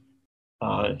space.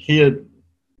 Here,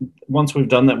 once we've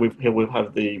done that, we'll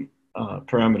have the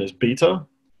parameters beta,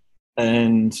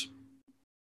 and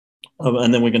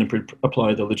then we're going to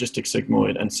apply the logistic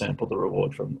sigmoid and sample the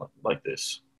reward from like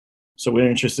this. So we're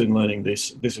interested in learning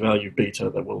this value beta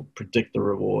that will predict the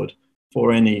reward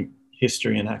for any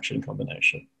history and action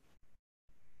combination.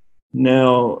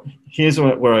 Now, here's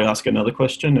where I ask another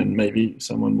question, and maybe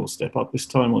someone will step up this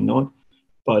time or not.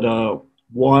 But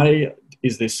why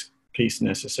is this piece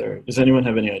necessary? Does anyone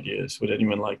have any ideas? Would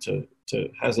anyone like to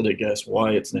hazard a guess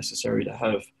why it's necessary to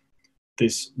have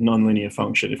this nonlinear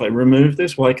function? If I remove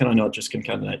this, why can I not just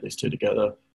concatenate these two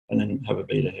together and then have a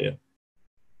beta here?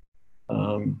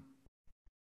 I'm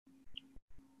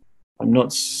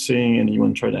not seeing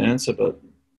anyone try to answer, but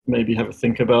maybe have a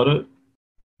think about it.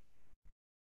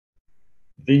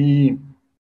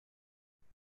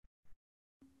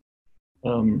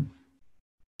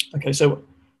 Okay, so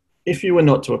if you were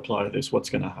not to apply this, what's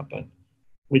going to happen?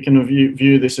 We can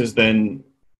view this as then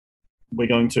we're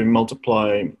going to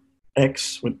multiply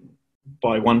X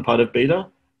by one part of beta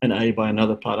and A by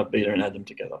another part of beta and add them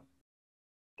together.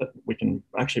 That we can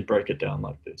actually break it down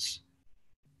like this.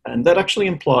 And that actually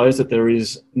implies that there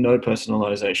is no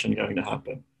personalization going to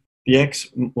happen. The X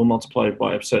will multiply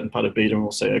by a certain part of beta and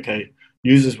we'll say, okay,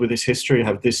 users with this history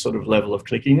have this sort of level of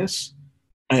clickiness.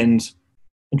 And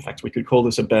in fact, we could call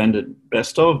this a banded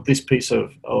best of. This piece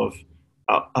of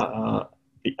the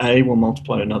A will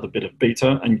multiply another bit of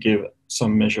beta and give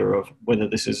some measure of whether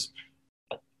this is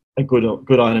a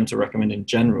good item to recommend in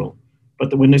general.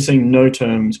 But we're seeing no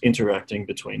terms interacting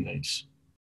between these.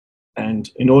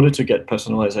 And in order to get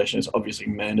personalization, it's obviously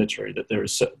mandatory that there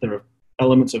are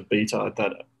elements of beta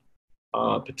that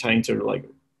pertain to like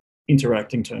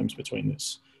interacting terms between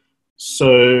this.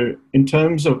 So in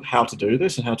terms of how to do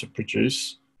this and how to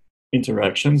produce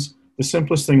interactions, the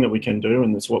simplest thing that we can do,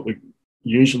 and it's what we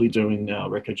usually do in our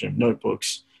RecoGym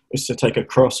notebooks, is to take a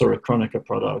cross or a Kronecker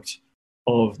product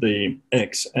of the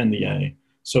X and the A.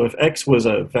 So if X was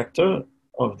a vector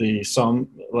of the sum,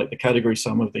 like the category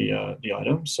sum of the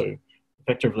items, so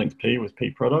vector of length P with P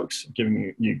products,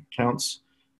 giving you counts,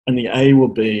 and the A will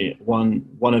be one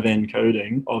of n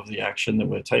coding of the action that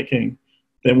we're taking,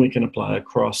 then we can apply a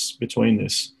cross between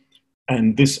this.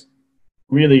 And this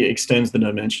really extends the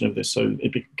dimension of this. So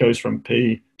it goes from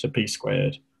P to P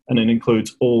squared, and it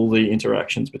includes all the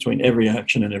interactions between every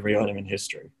action and every item in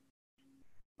history.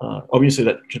 Obviously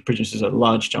that produces a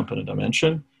large jump in a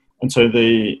dimension. And so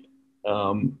the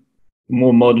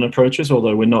more modern approaches,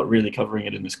 although we're not really covering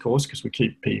it in this course because we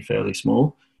keep P fairly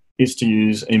small, is to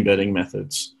use embedding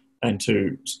methods and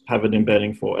to have an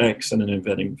embedding for X and an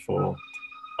embedding for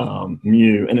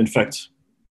mu. And in fact,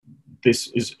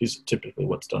 this is typically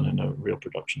what's done in a real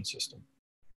production system.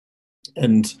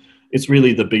 And it's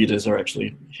really the betas are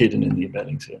actually hidden in the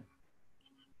embeddings here.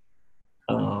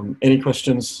 Any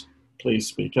questions, please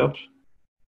speak up.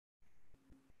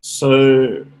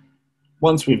 So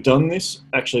once we've done this,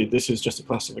 actually this is just a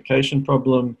classification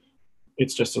problem.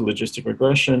 It's just a logistic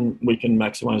regression. We can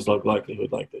maximize log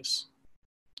likelihood like this.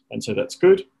 And so that's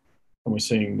good. And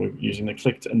we're using the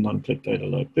clicked and non-clicked data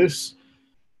like this.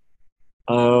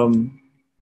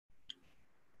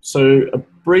 So a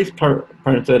brief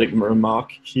parenthetic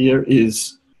remark here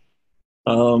is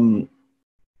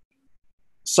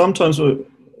sometimes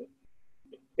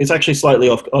it's actually slightly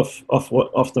off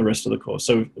the rest of the course.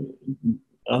 So,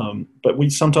 but we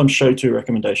sometimes show two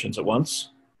recommendations at once,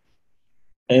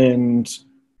 and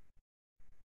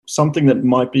something that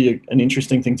might be an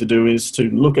interesting thing to do is to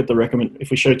look at the if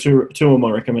we show two or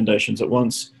more recommendations at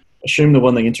once, assume the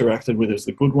one they interacted with is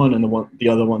the good one and the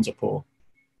other ones are poor.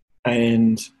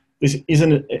 And this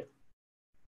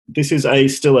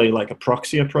is still a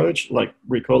proxy approach, like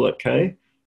recall at K,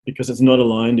 because it's not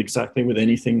aligned exactly with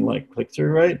anything like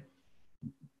click-through rate,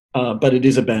 but it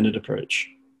is a banded approach,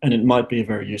 and it might be a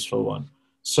very useful one.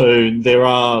 So there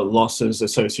are losses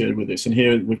associated with this, and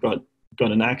here we've got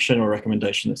an action or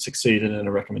recommendation that succeeded and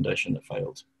a recommendation that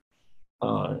failed.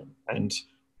 And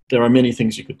there are many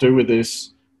things you could do with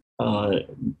this,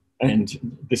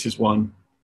 and this is one,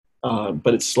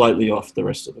 but it's slightly off the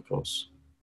rest of the course.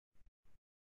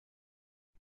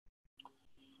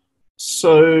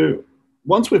 So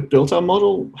once we've built our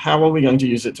model, how are we going to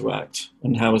use it to act,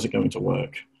 and how is it going to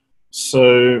work?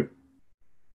 So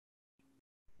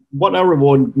what our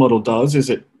reward model does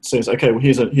is it says, okay, well,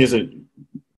 here's a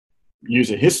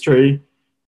user history,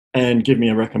 and give me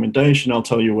a recommendation. I'll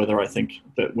tell you whether I think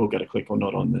that we'll get a click or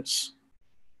not on this.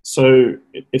 So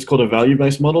it's called a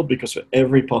value-based model because for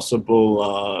every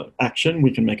possible action,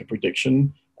 we can make a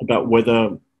prediction about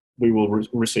whether we will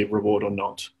receive reward or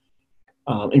not,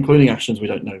 including actions we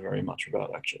don't know very much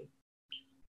about, actually.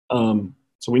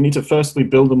 So we need to firstly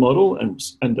build a model and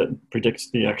that predicts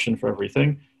the action for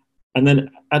everything. And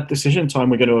then at decision time,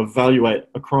 we're going to evaluate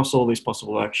across all these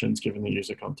possible actions given the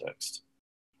user context.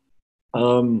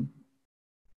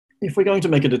 If we're going to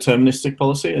make a deterministic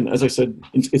policy, and as I said,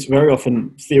 it's very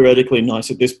often theoretically nice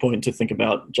at this point to think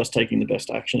about just taking the best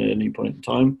action at any point in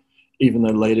time, even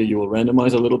though later you will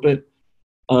randomize a little bit.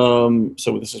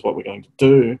 So this is what we're going to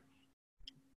do.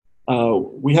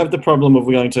 We have the problem of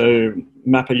we're going to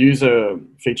map a user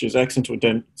features X into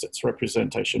its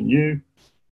representation U,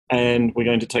 and we're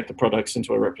going to take the products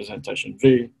into a representation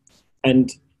V.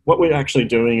 And what we're actually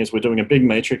doing is we're doing a big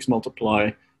matrix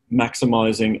multiply,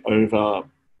 maximizing over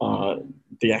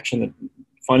the action,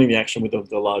 finding the action with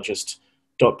the largest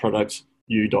dot product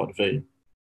U dot V.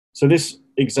 So this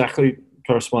exactly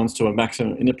corresponds to a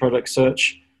maximum inner product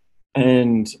search.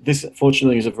 And this,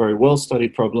 fortunately, is a very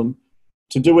well-studied problem.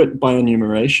 To do it by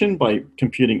enumeration, by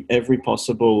computing every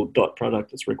possible dot product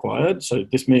that's required. So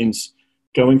this means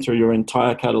going through your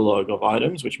entire catalog of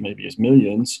items, which maybe is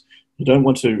millions. You don't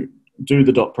want to do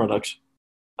the dot product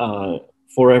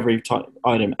for every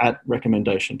item at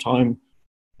recommendation time.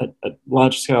 At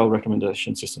large-scale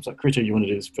recommendation systems like Krita, you want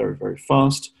to do this very, very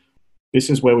fast.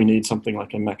 This is where we need something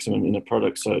like a maximum inner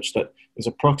product search that is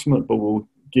approximate, but will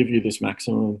give you this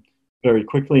maximum very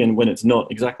quickly. And when it's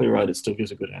not exactly right, it still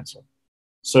gives a good answer.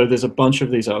 So there's a bunch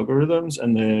of these algorithms,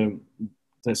 and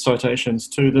there's citations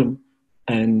to them,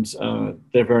 and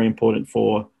they're very important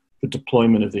for the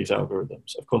deployment of these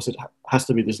algorithms. Of course, it has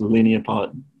to be this linear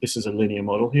part. This is a linear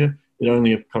model here. It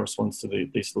only corresponds to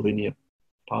this linear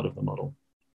part of the model.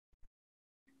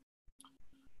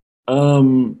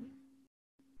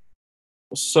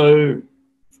 So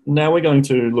now we're going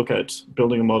to look at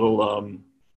building a model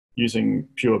using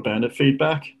pure bandit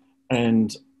feedback.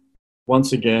 And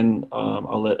once again,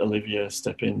 I'll let Olivier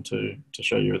step in to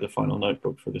show you the final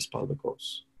notebook for this part of the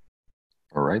course.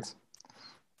 All right.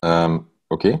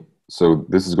 Okay, so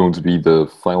this is going to be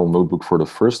the final notebook for the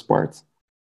first part.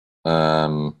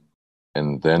 And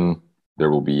then there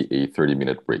will be a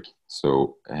 30-minute break.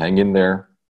 So hang in there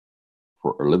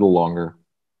for a little longer,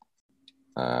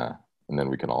 and then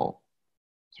we can all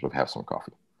sort of have some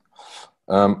coffee.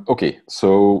 Okay,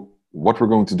 so what we're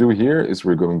going to do here is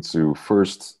we're going to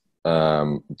first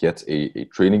get a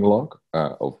training log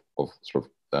of sort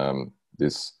of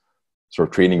this sort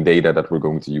of training data that we're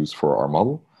going to use for our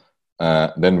model.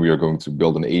 Then we are going to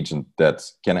build an agent that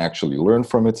can actually learn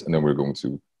from it, and then we're going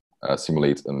to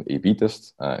simulate an A/B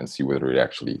test and see whether it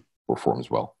actually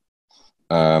performs well.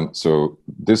 So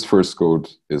this first code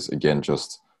is, again,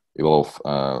 just a lot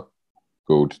of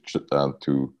code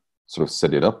to sort of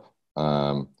set it up,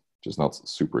 which is not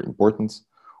super important.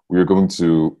 We are going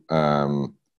to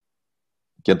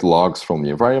get logs from the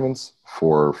environment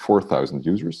for 4,000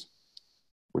 users,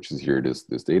 which is here, this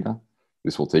data.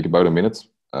 This will take about a minute,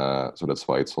 so that's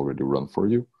why it's already run for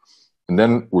you. And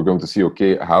then we're going to see,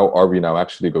 okay, how are we now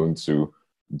actually going to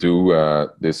do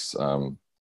this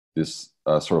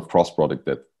sort of cross product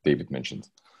that David mentioned.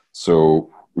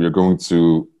 So we are going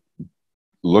to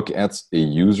look at a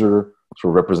user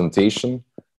sort of representation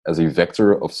as a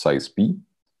vector of size p,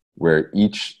 where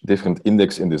each different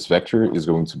index in this vector is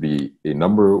going to be a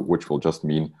number, which will just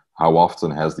mean how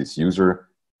often has this user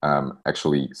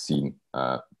actually seen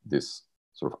this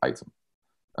sort of item.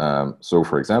 So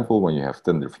for example, when you have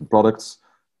 10 different products,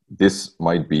 this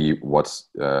might be what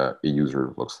a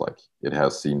user looks like. It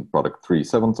has seen product 3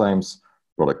 7 times,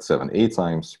 product 7 8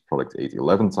 times, product 8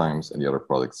 11 times, and the other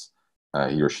products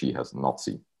he or she has not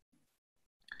seen.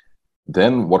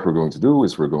 Then what we're going to do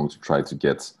is we're going to try to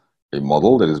get a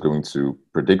model that is going to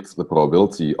predict the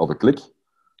probability of a click.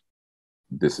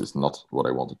 This is not what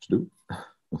I wanted to do.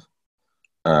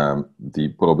 The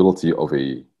probability of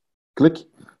a click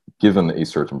given a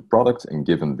certain product and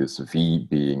given this V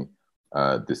being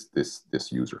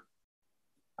this user.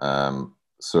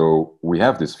 So we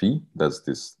have this V, that's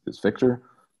this vector.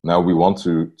 Now we want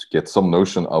to get some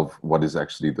notion of what is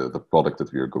actually the product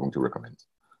that we are going to recommend.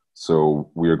 So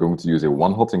we are going to use a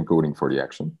one-hot encoding for the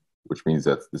action, which means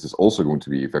that this is also going to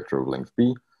be a vector of length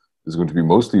p. There's going to be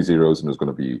mostly zeros and there's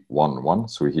going to be 1 1.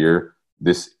 So here,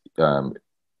 this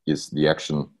is the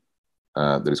action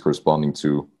that is corresponding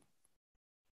to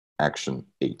action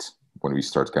 8. When we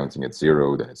start counting at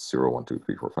 0, then it's 0, 1, 2,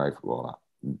 3, 4, 5. Voila.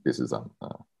 This is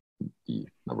the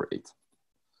number 8.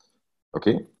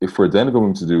 Okay, if we're then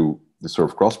going to do the sort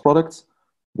of cross product,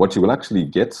 what you will actually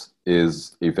get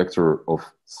is a vector of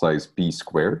size p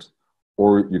squared,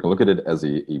 or you can look at it as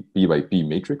a p by p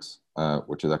matrix,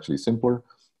 which is actually simpler.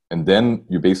 And then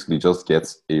you basically just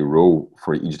get a row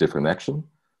for each different action.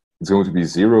 It's going to be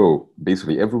 0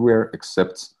 basically everywhere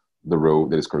except the row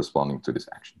that is corresponding to this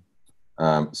action.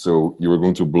 So you are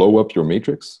going to blow up your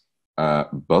matrix,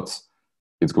 but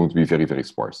it's going to be very, very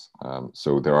sparse.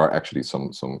 So there are actually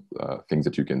some things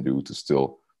that you can do to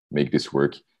still make this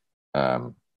work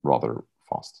rather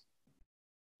fast.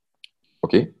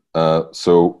 Okay,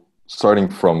 so starting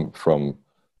from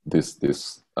this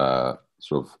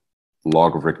sort of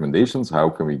log of recommendations, how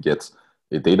can we get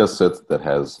a data set that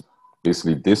has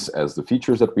basically this as the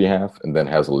features that we have, and then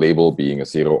has a label being a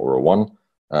 0 or a 1,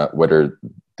 whether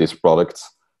this product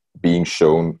being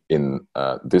shown in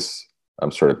this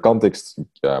sort of context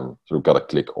sort of got a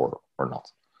click or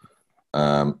not.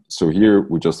 So here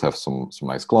we just have some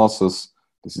nice classes.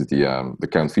 This is the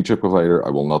count feature provider.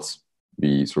 I will not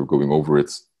be sort of going over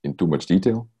it in too much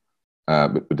detail,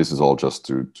 but this is all just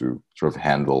to sort of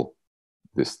handle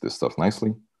this stuff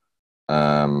nicely.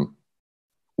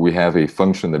 We have a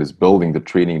function that is building the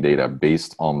training data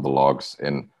based on the logs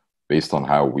and based on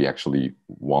how we actually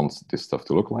want this stuff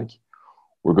to look like.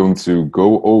 We're going to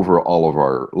go over all of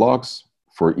our logs.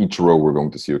 For each row, we're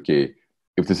going to see, okay,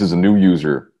 if this is a new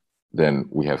user, then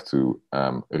we have to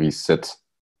reset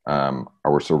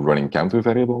our sort of running counter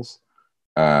variables.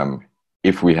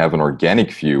 If we have an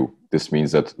organic view, this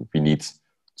means that we need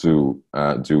to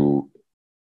do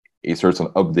a certain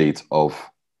update of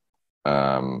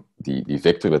the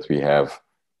vector that we have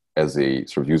as a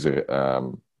sort of user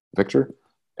vector.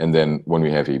 And then when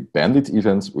we have a bandit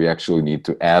event, we actually need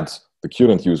to add the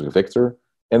current user vector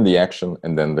and the action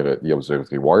and then the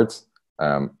observed rewards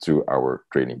to our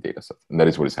training data set. And that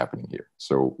is what is happening here.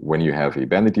 So when you have a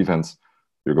bandit event,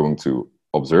 you're going to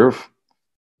observe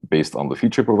based on the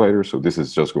feature provider. So this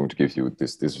is just going to give you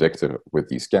this vector with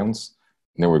these counts.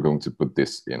 And then we're going to put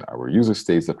this in our user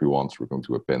states that we want. We're going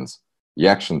to append the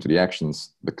action to the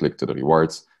actions, the click to the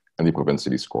rewards, and the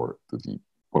propensity score to the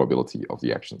probability of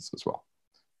the actions as well.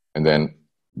 And then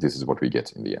this is what we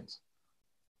get in the end.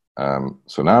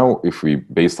 So now if we,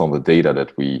 based on the data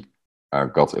that we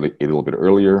got a little bit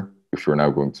earlier, if you're now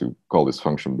going to call this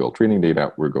function build training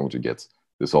data, we're going to get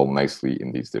this all nicely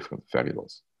in these different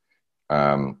variables.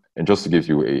 And just to give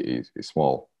you a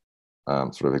small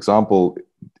sort of example,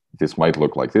 this might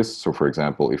look like this. So for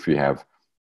example, if we have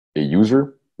a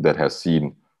user that has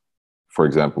seen, for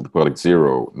example, the product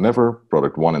 0 never,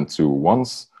 product 1 and 2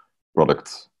 once,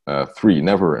 product 3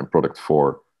 never, and product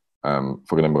 4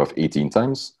 for a number of 18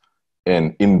 times.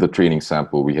 And in the training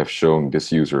sample, we have shown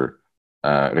this user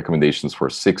recommendations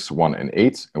for 6, 1, and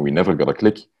 8, and we never got a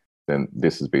click, then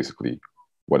this is basically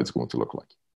what it's going to look like.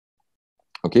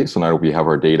 Okay, so now we have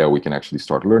our data, we can actually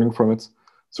start learning from it.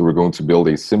 So we're going to build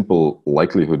a simple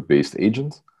likelihood-based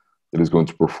agent that is going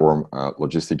to perform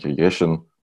logistic regression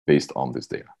based on this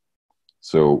data.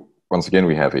 So once again,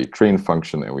 we have a train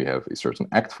function and we have a certain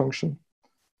act function.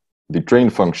 The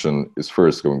train function is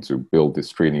first going to build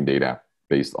this training data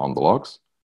based on the logs.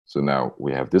 So now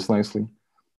we have this nicely.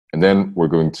 And then we're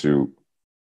going to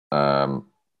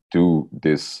do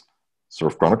this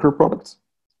sort of chronicle product,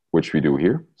 which we do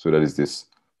here. So that is this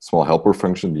small helper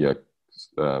function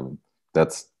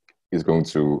that is going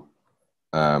to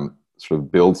sort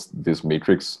of builds this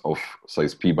matrix of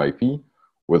size p by p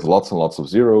with lots and lots of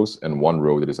zeros and one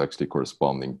row that is actually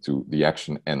corresponding to the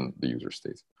action and the user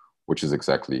state, which is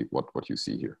exactly what you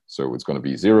see here. So it's going to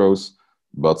be zeros,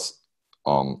 but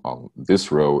on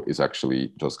this row is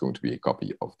actually just going to be a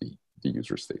copy of the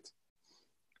user state.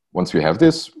 Once we have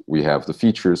this, we have the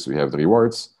features, we have the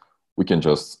rewards. We can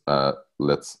just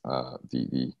let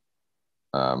the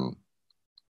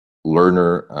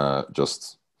learner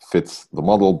just fit the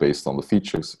model based on the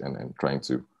features and trying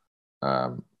to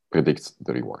predict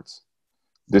the rewards.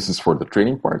 This is for the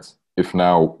training part. If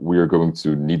now we are going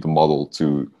to need the model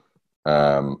to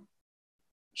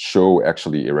show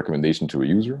actually a recommendation to a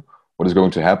user, what is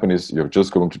going to happen is you're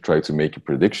just going to try to make a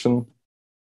prediction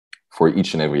for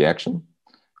each and every action.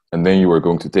 And then you are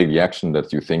going to take the action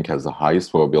that you think has the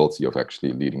highest probability of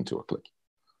actually leading to a click.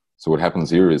 So what happens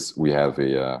here is we have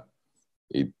a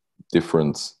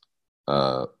different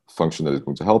function that is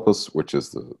going to help us, which is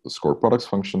the score products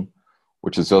function,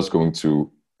 which is just going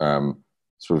to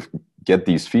sort of get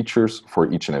these features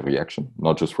for each and every action,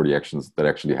 not just for the actions that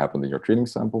actually happened in your training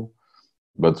sample.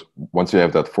 But once you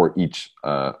have that for each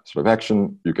sort of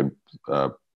action, you can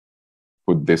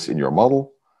put this in your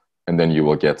model, and then you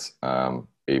will get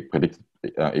a predicted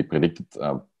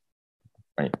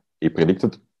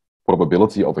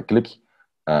probability of a click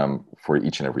for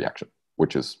each and every action,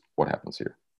 which is what happens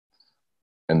here.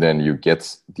 And then you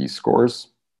get these scores,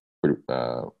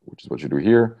 which is what you do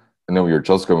here. And then we are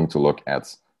just going to look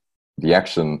at the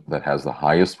action that has the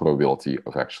highest probability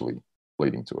of actually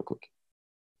leading to a click.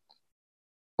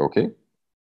 Okay.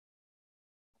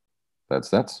 That's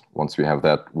that. Once we have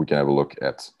that, we can have a look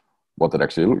at what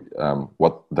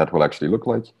that will actually look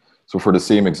like. So for the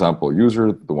same example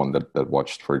user, the one that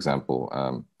watched, for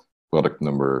example, product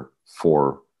number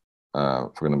 4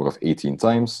 for a number of 18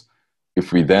 times,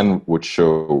 if we then would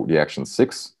show the action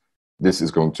 6, this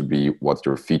is going to be what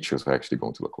your features are actually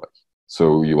going to look like.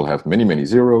 So you will have many, many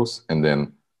zeros, and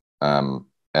then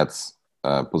at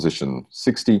position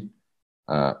 60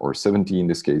 or 70 in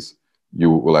this case, you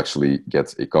will actually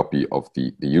get a copy of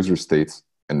the user state,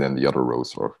 and then the other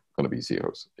rows are going to be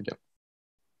zeros again.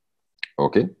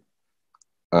 Okay.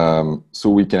 So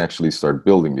we can actually start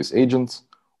building this agent.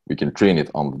 We can train it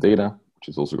on the data, which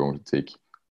is also going to take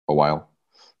a while.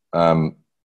 And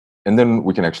then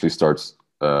we can actually start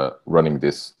running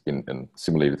this in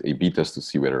simulated A/B test to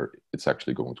see whether it's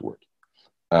actually going to work.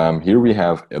 Here we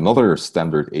have another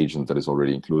standard agent that is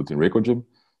already included in RecoGym,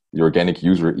 the organic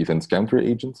user event counter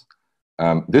agent.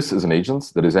 This is an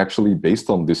agent that is actually based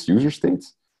on this user state.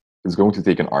 It's going to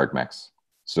take an argmax.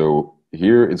 So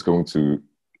here it's going to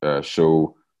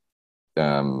show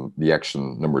the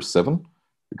action number 7,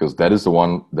 because that is the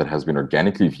one that has been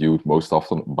organically viewed most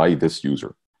often by this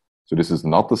user. So this is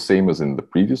not the same as in the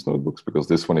previous notebooks, because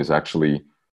this one is actually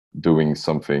doing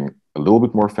something a little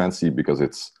bit more fancy, because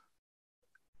it's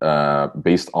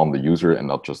based on the user and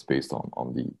not just based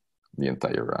on the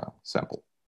entire sample.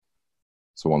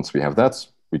 So once we have that,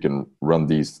 we can run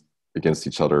these against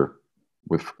each other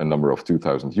with a number of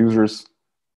 2,000 users.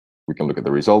 We can look at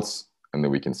the results, and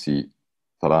then we can see,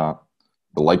 ta-da,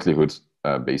 the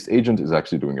likelihood-based agent is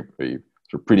actually doing a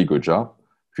pretty good job.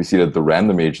 If you see that the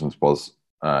random agent was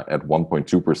at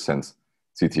 1.2%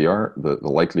 CTR, the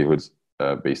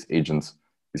likelihood-based agent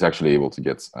is actually able to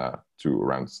get to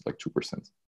around like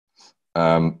 2%.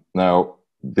 Now,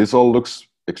 this all looks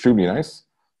extremely nice,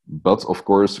 but of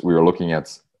course, we are looking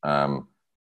at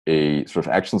a sort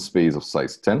of action space of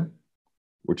size 10,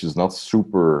 which is not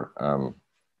super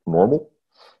normal.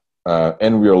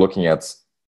 And we are looking at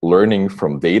learning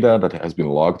from data that has been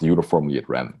logged uniformly at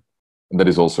random. And that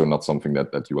is also not something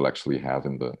that you will actually have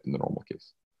in the normal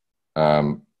case.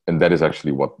 And that is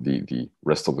actually what the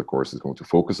rest of the course is going to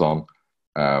focus on,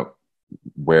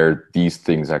 where these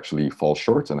things actually fall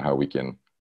short and how we can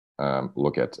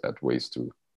look at ways to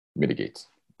mitigate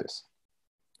this.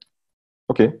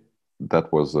 Okay,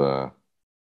 that was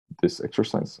this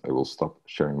exercise. I will stop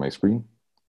sharing my screen.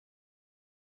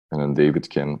 And then David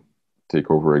can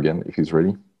take over again if he's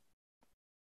ready.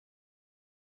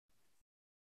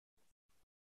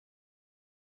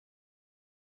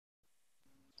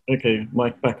 Okay,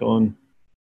 mic back on.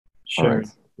 Sharing right.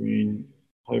 screen.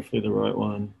 Hopefully the right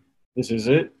one. This is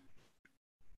it?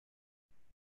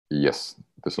 Yes,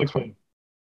 this looks fine.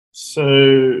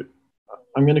 So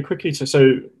I'm going to quickly,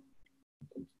 so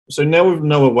now we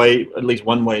know a way, at least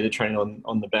one way to train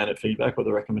on the bandit feedback or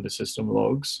the recommended system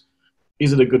logs.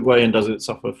 Is it a good way, and does it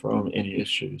suffer from any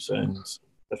issues? And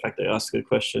the fact they ask a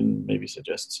question maybe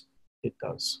suggests it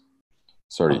does.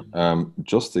 Sorry,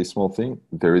 just a small thing.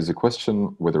 There is a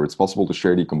question whether it's possible to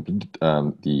share the complete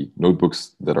the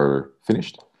notebooks that are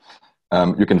finished.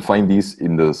 You can find these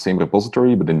in the same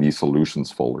repository, but in the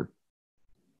solutions folder.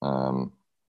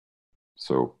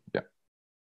 So yeah.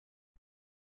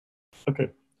 Okay.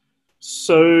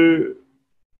 So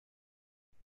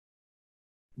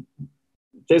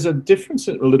there's a difference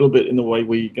a little bit in the way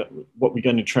what we're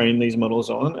going to train these models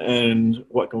on and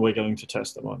what we're going to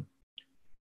test them on.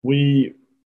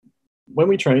 When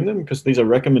we train them, because these are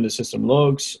recommended system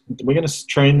logs, we're going to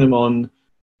train them on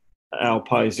our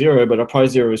Pi0, but our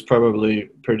Pi0 is probably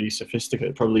pretty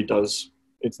sophisticated. It probably does,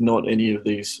 it's not any of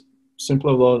these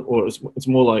simpler logs, or it's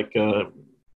more like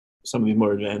some of these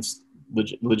more advanced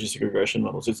logistic regression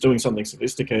models. It's doing something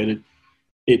sophisticated.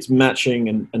 It's matching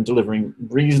and delivering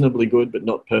reasonably good, but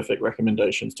not perfect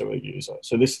recommendations to a user.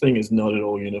 So this thing is not at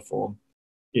all uniform.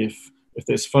 If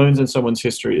there's phones in someone's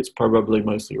history, it's probably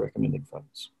mostly recommended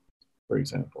phones, for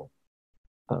example.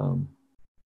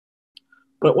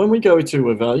 But when we go to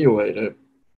evaluate it,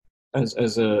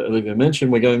 as Olivier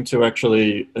mentioned, we're going to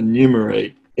actually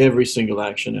enumerate every single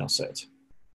action in our set.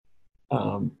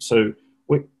 So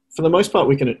for the most part,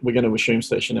 we're going to assume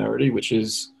stationarity, which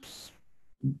is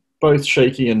both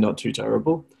shaky and not too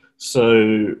terrible.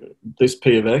 So this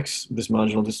P of X, this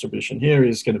marginal distribution here,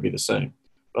 is going to be the same.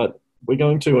 But we're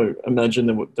going to imagine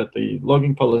that the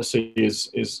logging policy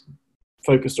is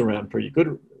focused around pretty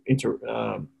good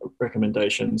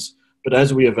recommendations. But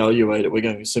as we evaluate it, we're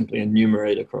going to simply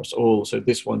enumerate across all. So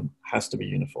this one has to be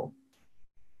uniform.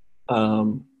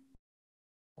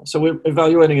 So we're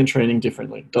evaluating and training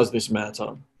differently. Does this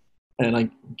matter? And I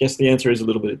guess the answer is a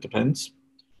little bit, it depends.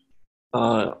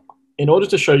 In order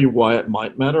to show you why it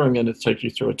might matter, I'm going to take you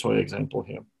through a toy example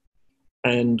here.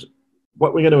 And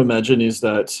what we're going to imagine is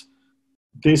that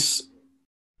this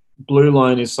blue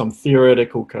line is some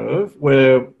theoretical curve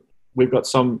where we've got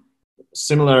some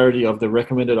similarity of the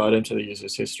recommended item to the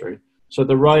user's history. So at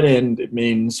the right end, it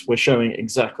means we're showing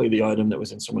exactly the item that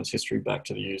was in someone's history back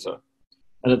to the user.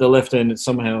 And at the left end, it's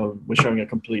somehow we're showing a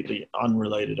completely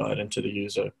unrelated item to the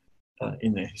user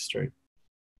in their history.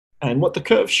 And what the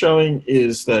curve's showing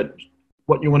is that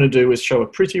what you want to do is show a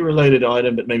pretty related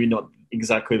item, but maybe not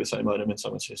exactly the same item in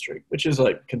someone's history, which is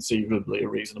like conceivably a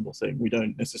reasonable thing. We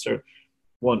don't necessarily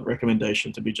want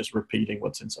recommendation to be just repeating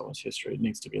what's in someone's history. It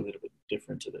needs to be a little bit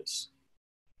different to this.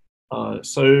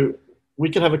 So we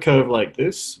can have a curve like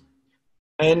this,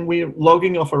 and we're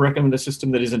logging off a recommender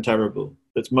system that isn't terrible,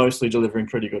 that's mostly delivering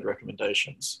pretty good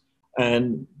recommendations.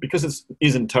 And because it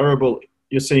isn't terrible,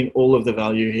 you're seeing all of the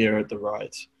value here at the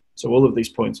right. So all of these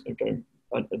points are going,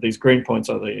 these green points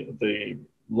are the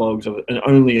logs of it, and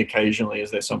only occasionally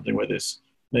is there something where this,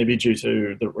 maybe due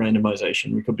to the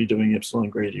randomization, we could be doing epsilon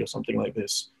greedy or something like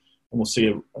this, and we'll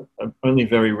see only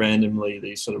very randomly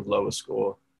these sort of lower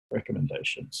score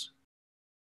recommendations.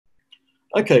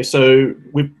 Okay, so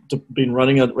we've been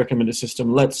running a recommender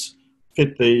system. Let's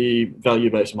fit the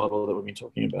value-based model that we've been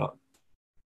talking about.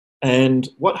 And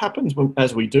what happens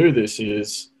as we do this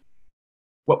is,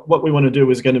 what we want to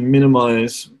do is going to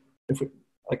minimize, it'll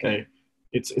be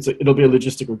a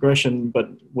logistic regression, but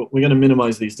we're going to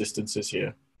minimize these distances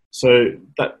here. So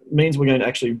that means we're going to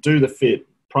actually do the fit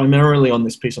primarily on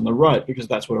this piece on the right, because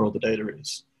that's where all the data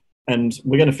is. And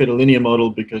we're going to fit a linear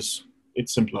model because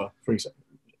it's simpler, for example.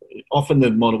 Often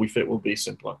the model we fit will be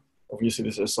simpler. Obviously,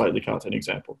 this is a slightly cartoon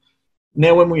example.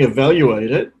 Now, when we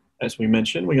evaluate it, as we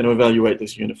mentioned, we're going to evaluate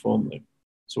this uniformly.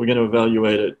 So we're going to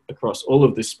evaluate it across all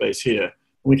of this space here.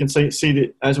 And we can see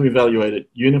that as we evaluate it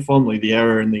uniformly, the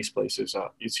error in these places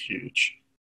is huge.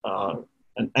 And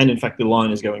in fact, the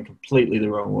line is going completely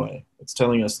the wrong way. It's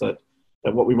telling us that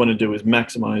what we want to do is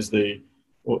maximize the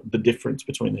difference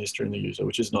between the history and the user,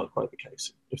 which is not quite the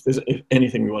case. If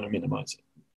anything, we want to minimize it.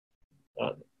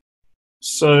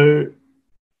 So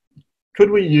could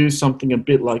we use something a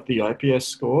bit like the IPS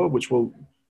score, which will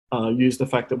use the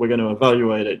fact that we're going to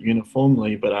evaluate it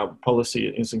uniformly, but our policy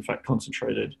is in fact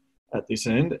concentrated at this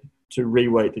end to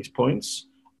reweight these points.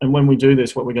 And when we do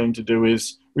this, what we're going to do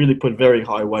is really put very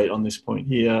high weight on this point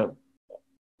here,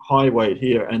 high weight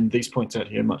here, and these points out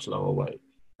here much lower weight.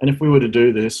 And if we were to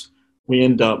do this, we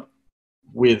end up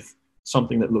with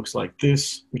something that looks like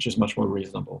this, which is much more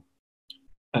reasonable.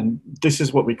 And this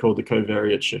is what we call the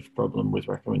covariate shift problem with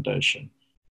recommendation.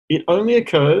 It only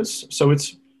occurs, so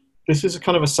this is a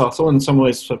kind of a subtle and in some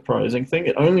ways surprising thing.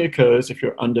 It only occurs if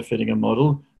you're underfitting a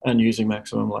model and using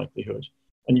maximum likelihood.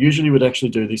 And usually you would actually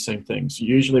do these same things.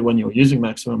 Usually when you're using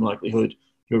maximum likelihood,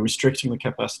 you're restricting the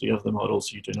capacity of the model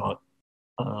so you do not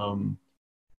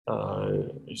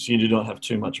have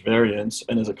too much variance,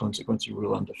 and as a consequence, you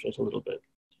will underfit a little bit.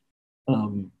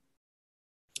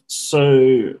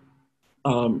 So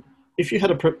if you had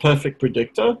a perfect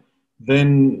predictor,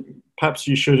 then perhaps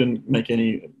you shouldn't make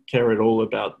any care at all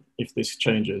about if this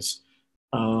changes.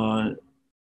 The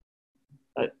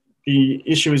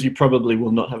issue is you probably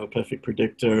will not have a perfect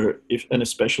predictor, and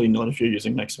especially not if you're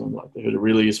using maximum likelihood. It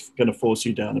really is going to force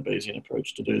you down a Bayesian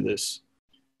approach to do this.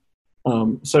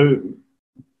 So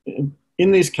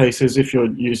in these cases, if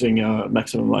you're using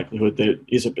maximum likelihood, there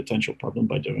is a potential problem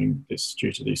by doing this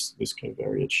due to this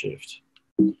covariate shift.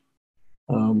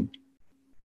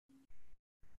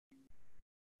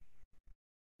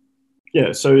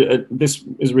 Yeah, so this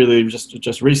is really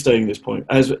just restating this point.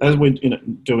 As we're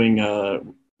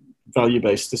doing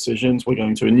value-based decisions, we're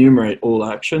going to enumerate all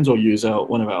actions or use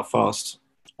one of our fast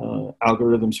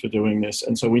algorithms for doing this.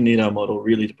 And so we need our model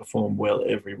really to perform well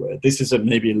everywhere. This is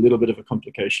maybe a little bit of a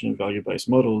complication in value-based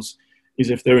models, is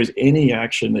if there is any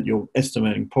action that you're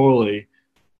estimating poorly,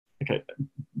 okay,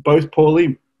 both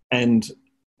poorly and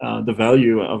the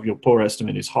value of your poor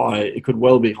estimate is high, it could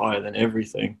well be higher than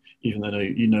everything, even though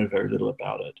you know very little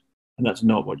about it. And that's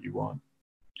not what you want.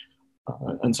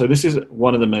 And so this is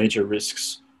one of the major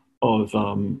risks of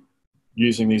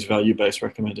using these value-based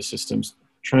recommender systems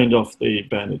trained off the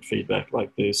banded feedback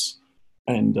like this.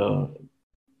 And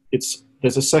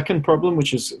there's a second problem,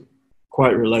 which is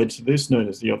quite related to this, known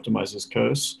as the optimizer's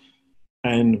curse.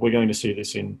 And we're going to see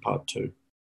this in part 2.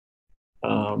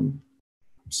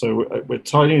 So we're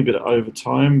tidying a bit over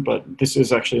time, but this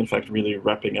is actually, in fact, really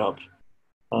wrapping up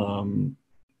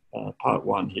part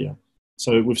 1 here.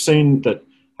 So we've seen that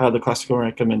how the classical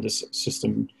recommender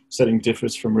system setting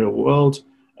differs from real world,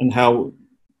 and how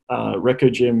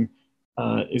RecoGym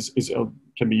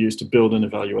can be used to build and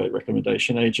evaluate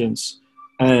recommendation agents,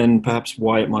 and perhaps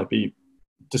why it might be,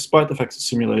 despite the fact it's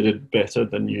simulated, better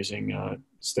than using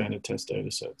standard test data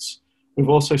sets. We've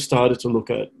also started to look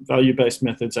at value-based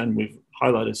methods, and we've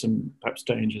highlighted some perhaps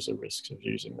dangers or risks of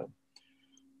using them.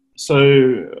 So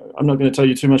I'm not going to tell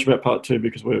you too much about part 2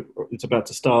 because it's about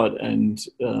to start and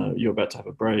you're about to have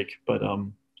a break, but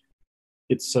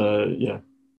it's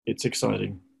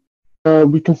exciting.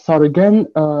 We can start again,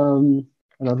 and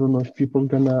I don't know if people are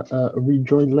gonna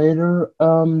rejoin later.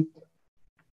 So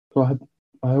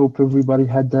I hope everybody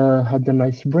had a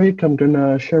nice break. I'm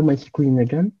gonna share my screen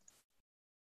again.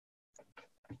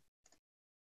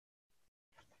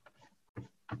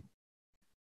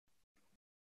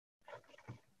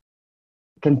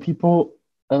 Can people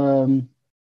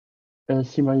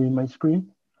see my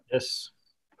screen? Yes.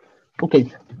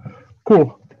 Okay,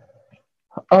 cool.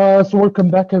 So welcome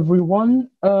back, everyone.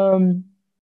 So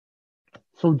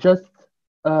just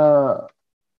as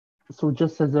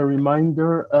a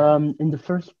reminder, in the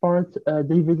first part,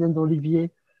 David and Olivier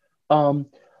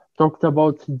talked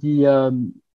about the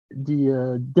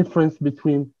difference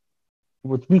between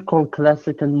what we call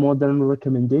classic and modern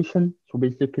recommendation. So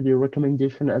basically,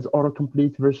 recommendation as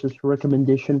autocomplete versus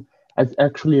recommendation as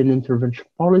actually an intervention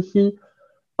policy.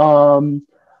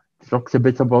 Talks a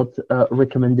bit about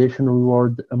recommendation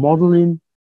reward modeling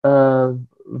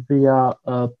via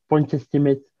point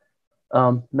estimate,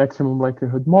 maximum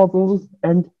likelihood models,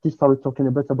 and they started talking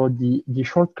a bit about the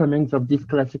shortcomings of these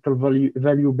classical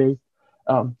value-based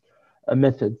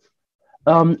methods.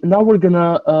 Now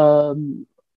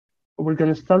we're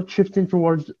gonna start shifting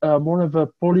towards more of a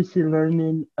policy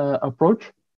learning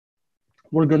approach.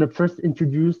 We're gonna first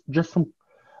introduce just some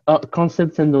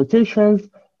concepts and notations,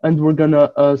 and we're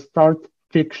gonna start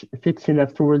fixing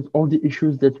afterwards all the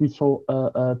issues that we saw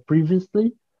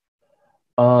previously.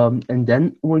 And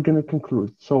then we're gonna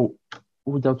conclude. So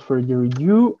without further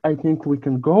ado, I think we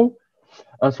can go.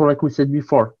 So like we said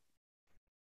before,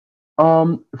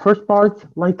 first part,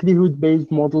 likelihood-based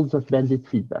models of bandit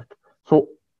feedback. So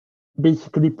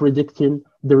basically predicting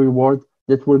the reward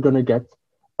that we're gonna get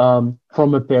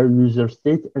from a pair user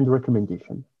state and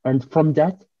recommendation. And from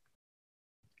that,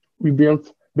 we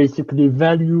built basically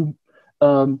value-based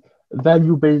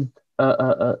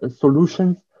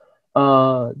solutions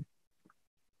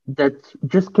that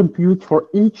just compute for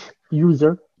each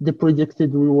user the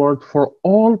predicted reward for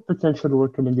all potential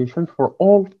recommendations, for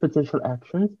all potential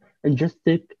actions, and just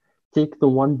take the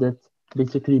one that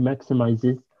basically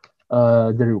maximizes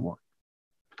the reward.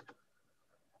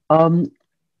 And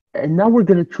now we're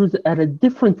going to choose at a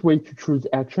different way to choose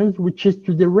actions, which is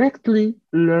to directly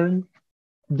learn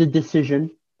the decision,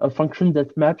 a function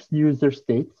that maps the user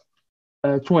states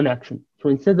to an action. So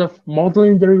instead of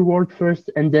modeling the reward first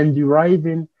and then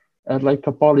deriving like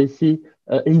a policy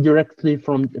indirectly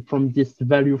from this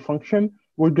value function,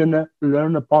 we're going to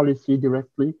learn a policy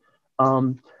directly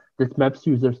that maps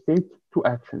user state to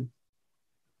action.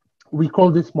 We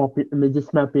call this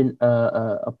mapping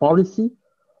a policy.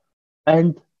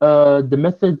 And the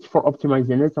methods for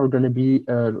optimizing it are going to be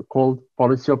called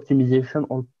policy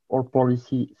optimization or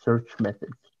policy search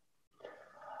methods.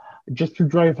 Just to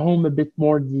drive home a bit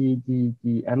more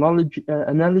the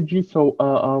analogy, so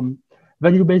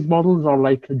value-based models are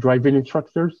like driving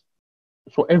instructors.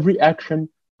 So every action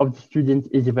of the student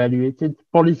is evaluated.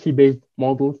 Policy-based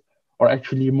models are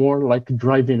actually more like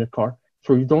driving a car.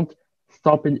 So you don't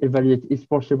stop and evaluate each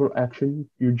possible action.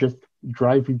 You just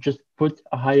drive, you just put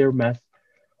a higher mass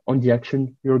on the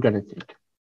action you're gonna take.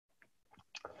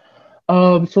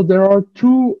 So there are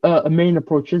two main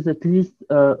approaches, at least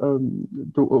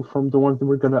from the ones that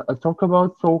we're gonna talk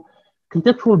about. So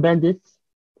contextual bandits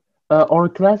are a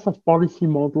class of policy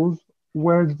models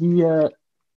where the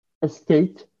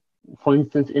state, for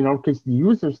instance, in our case, the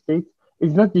user state,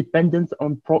 is not dependent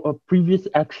on previous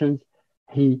actions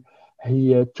he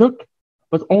took,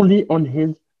 but only on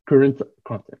his current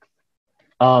context.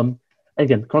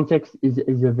 Again, context is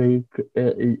a vague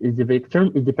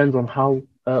term. It depends on how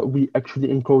we actually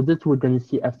encode it. We're going to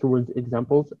see afterwards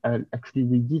examples, and actually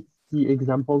we did see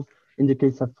examples in the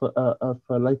case of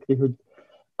likelihood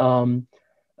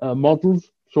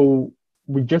models. So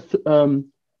we just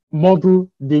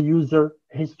model the user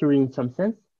history in some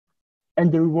sense,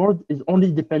 and the reward is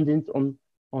only dependent on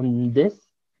this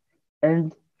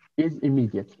and is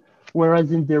immediate.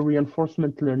 Whereas in the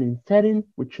reinforcement learning setting,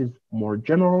 which is more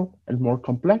general and more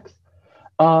complex,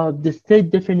 the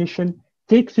state definition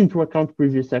takes into account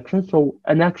previous actions. So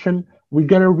an action, we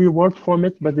get a reward from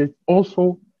it, but it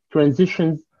also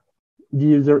transitions the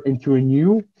user into a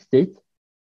new state.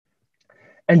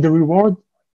 And the reward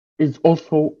is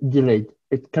also delayed.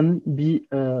 It can be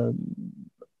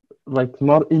like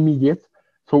not immediate,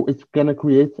 so it's gonna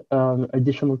create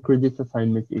additional credit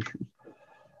assignment issues.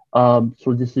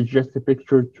 So this is just a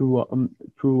picture to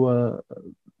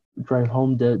drive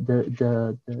home the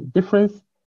difference.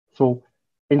 So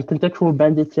in contextual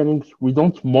bandit settings, we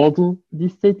don't model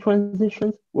these state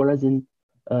transitions, whereas in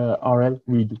RL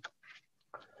we do.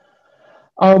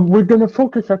 We're gonna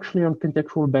focus actually on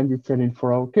contextual bandit setting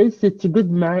for our case. It's a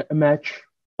good match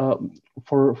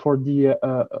for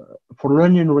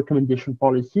learning recommendation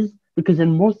policies, because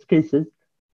in most cases,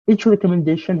 each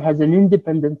recommendation has an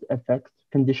independent effect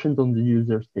conditioned on the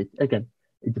user state. Again,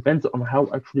 it depends on how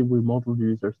actually we model the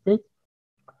user state.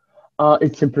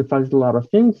 It simplifies a lot of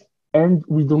things, and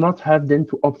we do not have then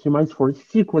to optimize for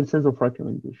sequences of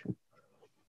recommendations.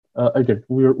 Again,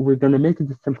 we're going to make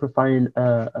the simplifying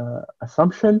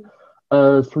assumption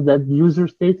so that the user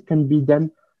state can be then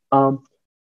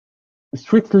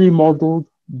strictly modeled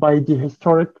by the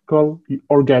historical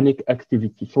organic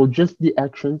activity. So just the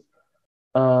actions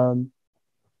that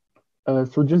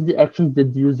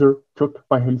the user took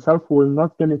by himself. We're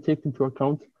not going to take into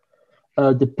account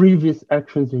the previous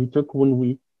actions he took when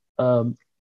we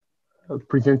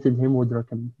presented him with the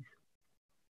recommendation.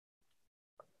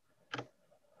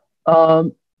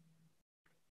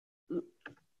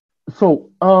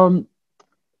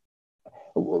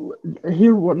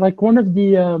 Here, like one of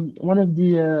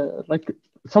the like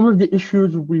some of the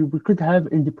issues we could have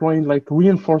in deploying like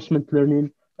reinforcement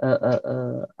learning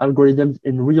algorithms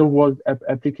in real world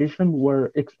application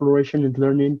where exploration and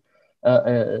learning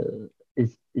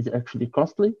is actually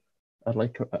costly,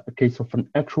 like a case of an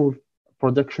actual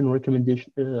production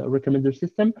recommender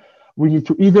system. We need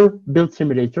to either build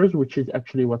simulators, which is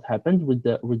actually what happened with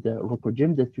the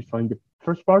RecoGym that you saw in the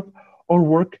first part, or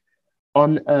work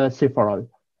on CFRL.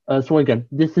 So again,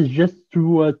 this is just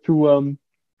to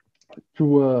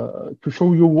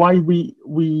show you why we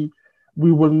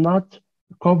will not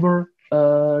cover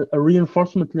a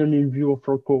reinforcement learning view of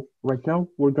Reco right now.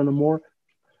 We're gonna more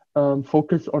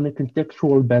focus on a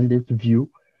contextual bandit view.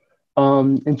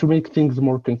 And to make things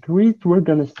more concrete, we're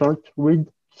gonna start with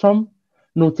some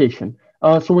notation.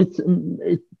 So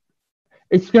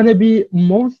it's gonna be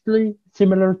mostly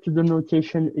similar to the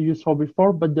notation you saw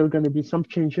before, but there are gonna be some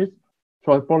changes.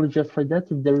 So I apologize for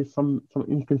that if there is some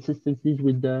inconsistencies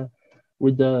with the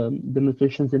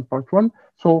notations in part one.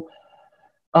 So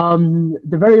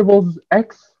the variables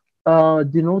X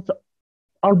denote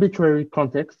arbitrary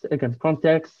context. Again,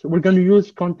 context, we're going to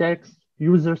use context,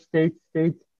 user state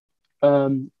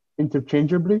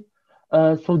interchangeably.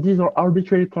 So these are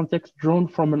arbitrary contexts drawn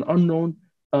from an unknown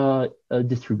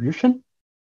distribution.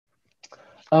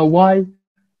 Y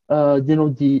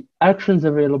denote the actions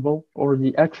available or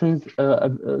the actions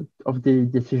of the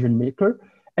decision maker,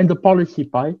 and the policy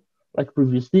pi, like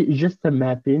previously, is just a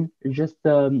mapping,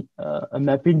 a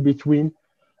mapping between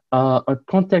a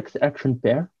context action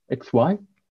pair, XY,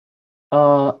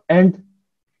 and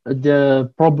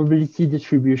the probability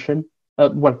distribution,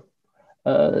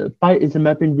 pi is a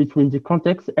mapping between the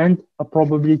context and a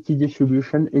probability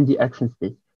distribution in the action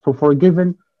space. So for a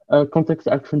given context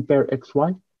action pair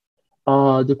xy,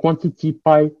 the quantity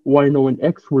pi y known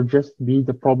x will just be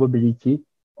the probability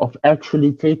of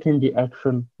actually taking the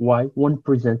action y when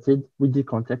presented with the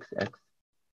context x.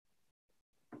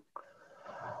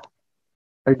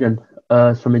 Again,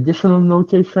 some additional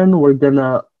notation. We're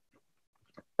gonna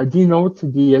denote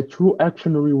the true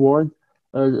action reward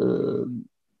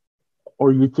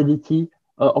or utility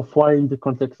of y in the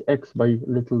context x by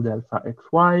little delta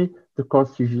xy. The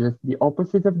cost is just the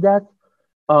opposite of that.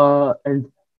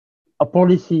 And a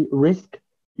policy risk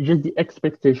is just the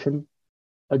expectation,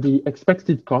 the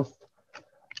expected cost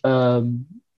under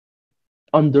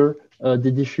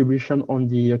the distribution on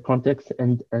the context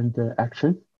and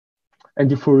action.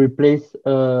 And if we replace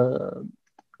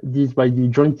these by the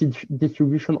joint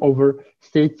distribution over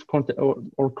states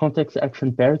or context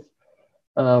action pairs,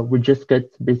 we just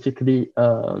get basically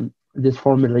this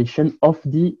formulation of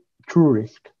the true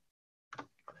risk.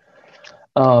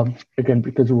 Again,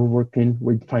 because we're working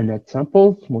with finite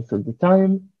samples most of the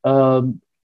time,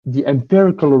 the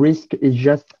empirical risk is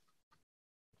just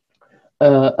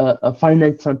a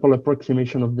finite sample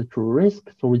approximation of the true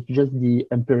risk. So it's just the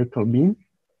empirical mean.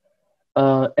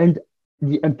 And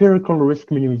the empirical risk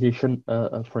minimization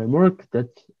framework that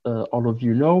all of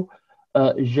you know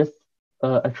is just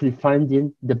actually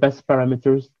finding the best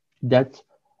parameters that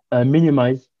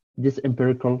minimize this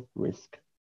empirical risk.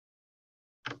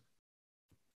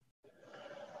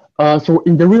 So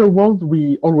in the real world,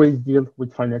 we always deal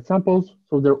with finite samples.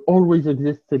 So there always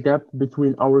exists a gap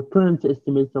between our current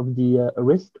estimate of the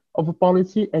risk of a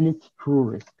policy and its true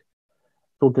risk.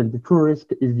 So again, the true risk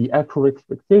is the actual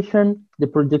expectation. The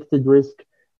predicted risk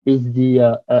is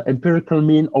the empirical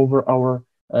mean over our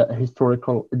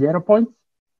historical data points.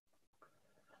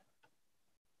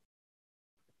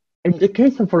 In the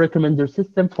case of a recommender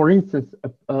system, for instance,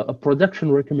 a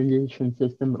production recommendation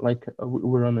system like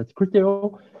we run at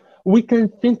Criteo, we can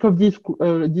think of these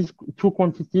two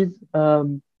quantities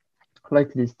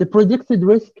like this. The predicted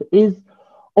risk is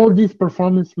all these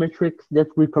performance metrics that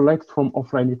we collect from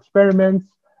offline experiments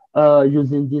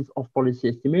using these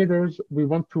off-policy estimators. We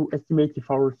want to estimate if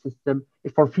our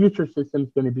future system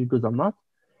is going to be good or not.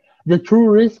 The true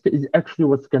risk is actually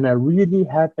what's going to really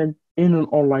happen in an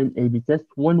online A/B test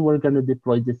when we're going to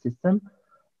deploy the system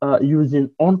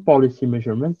using on-policy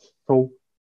measurements. So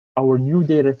our new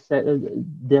data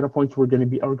points are going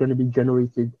to be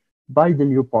generated by the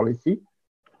new policy.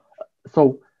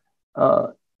 So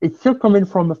it's still coming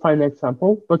from a finite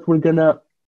sample, but we're gonna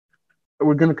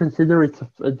consider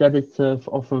that it's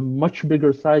of a much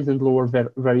bigger size and lower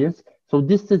variance. So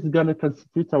this is gonna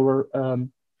constitute our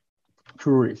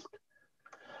true risk.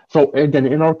 So again,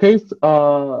 in our case,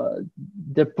 the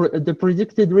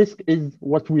predicted risk is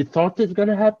what we thought is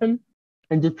gonna happen,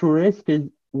 and the true risk is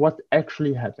what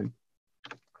actually happened.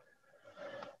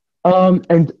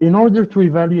 And in order to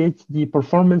evaluate the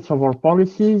performance of our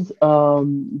policies,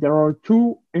 there are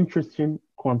two interesting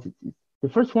quantities. The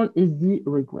first one is the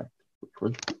regret,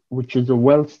 which is a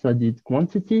well-studied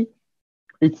quantity.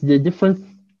 It's the difference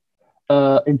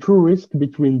in true risk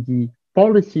between the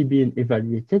policy being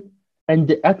evaluated and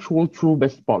the actual true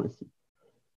best policy.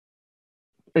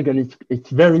 Again, it's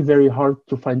very, very hard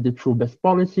to find the true best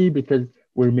policy because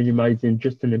we're minimizing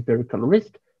just an empirical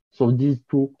risk. So these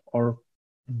two are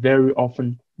very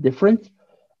often different,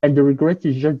 and the regret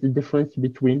is just the difference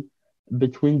between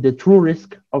the true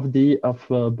risk of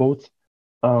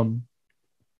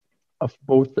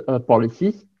both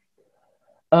policies.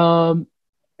 And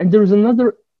there's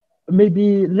another,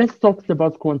 maybe less talked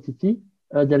about quantity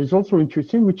that is also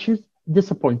interesting, which is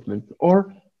disappointment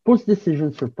or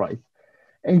post-decision surprise.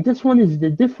 And this one is the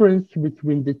difference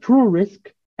between the true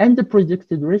risk and the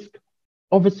predicted risk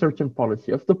of a certain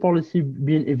policy, of the policy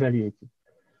being evaluated.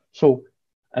 So,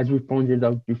 as we pointed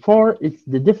out before, it's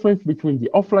the difference between the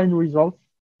offline results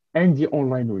and the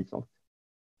online results.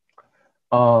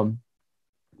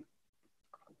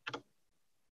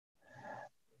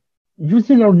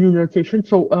 Using our new notation,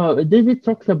 so David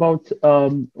talks about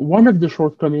one of the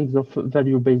shortcomings of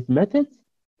value-based methods,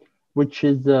 which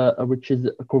is a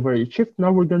covariate shift.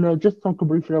 Now we're gonna just talk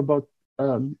briefly about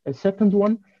a second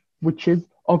one, which is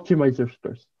optimizer's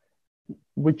curse,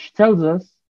 which tells us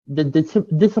that the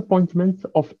disappointment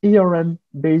of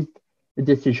ERM-based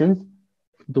decisions,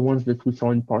 the ones that we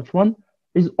saw in part one,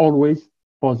 is always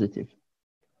positive.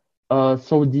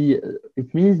 So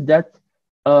it means that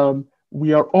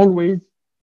we are always,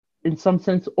 in some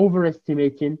sense,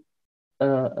 overestimating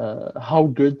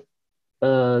how good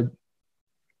a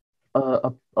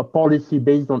policy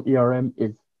based on ERM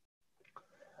is.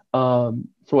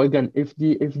 So again, if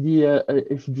the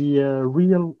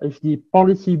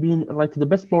policy being like the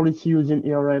best policy using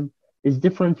ERM is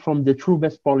different from the true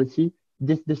best policy,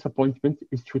 this disappointment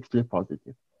is strictly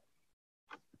positive.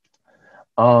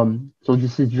 So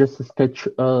this is just a sketch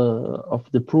of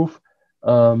the proof.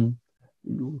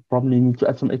 You probably need to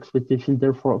add some expectation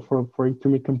there for it to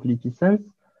make completely sense.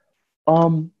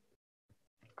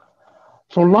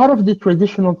 So a lot of the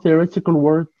traditional theoretical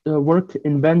work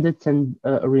in bandits and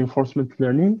reinforcement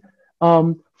learning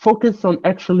focus on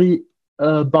actually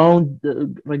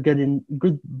like getting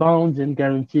good bounds and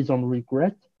guarantees on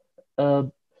regret.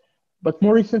 But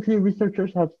more recently,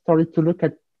 researchers have started to look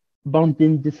at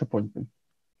bounding disappointment.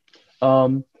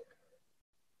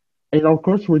 In our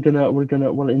course,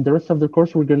 well, in the rest of the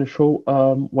course, we're gonna show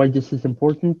why this is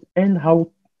important and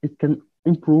how it can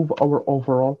improve our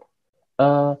overall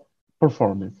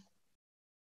performance.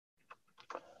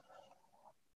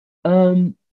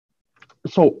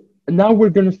 So now we're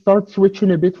gonna start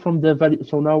switching a bit from the value.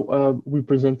 So now we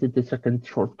presented the second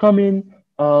shortcoming.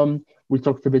 We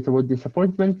talked a bit about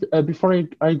disappointment. Before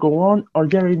I go on, are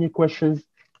there any questions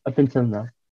up until now?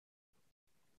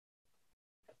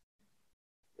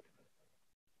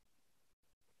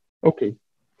 Okay,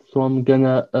 so I'm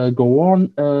gonna go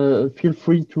on. Feel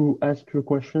free to ask your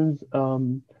questions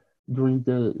during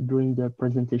the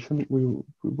presentation. We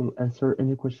will answer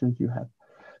any questions you have.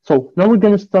 So now we're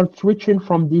gonna start switching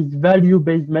from these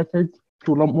value-based methods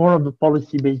to more of a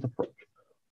policy-based approach.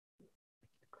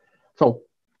 So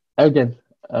again,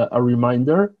 a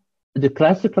reminder: the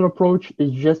classical approach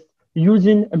is just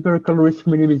using empirical risk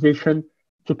minimization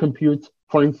to compute,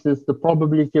 for instance, the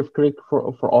probability of click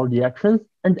for all the actions,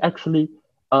 and actually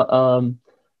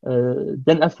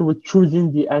then afterwards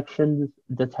choosing the action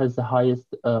that has the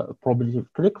highest probability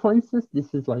of click, for instance.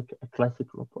 This is like a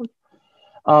classical approach.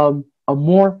 A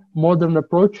more modern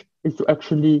approach is to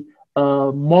actually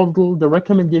model the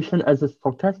recommendation as a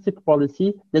stochastic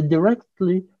policy that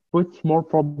directly puts more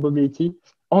probability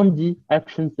on the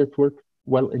actions that work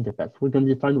well in the past. We're going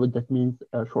to define what that means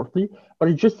shortly, but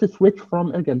it's just a switch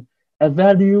from, again, a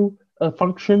value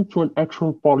function to an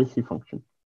actual policy function.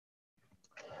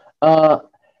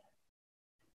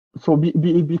 So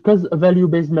because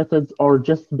value-based methods are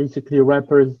just basically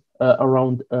wrappers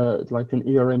around like an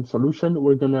ERM solution,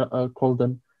 we're going to call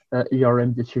them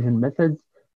ERM decision methods,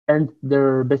 and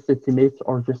their best estimates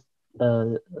are just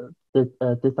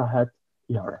data hat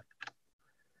ERM.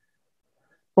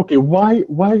 Okay, why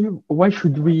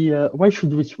should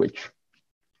we switch?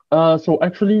 So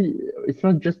actually, it's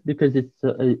not just because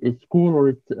it's cool or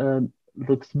it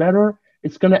looks better.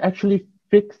 It's gonna actually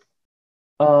fix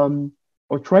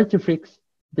or try to fix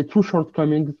the two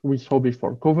shortcomings we saw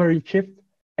before: covariate shift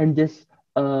and this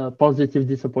positive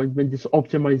disappointment, this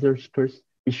optimizer's curse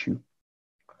issue.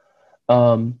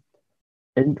 And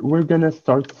we're gonna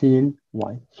start seeing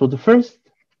why. So the first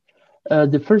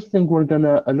thing we're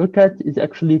gonna look at is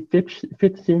actually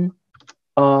fixing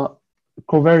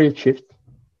covariate shift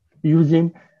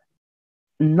using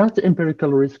not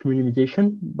empirical risk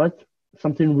minimization, but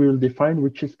something we'll define,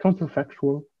 which is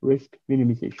counterfactual risk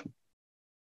minimization.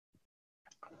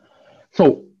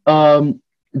 So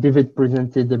David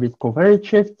presented a bit covariate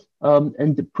shift,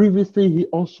 and previously he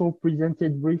also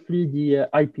presented briefly the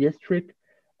IPS trick,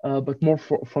 but more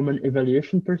from an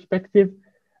evaluation perspective,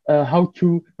 how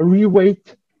to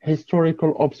reweight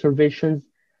historical observations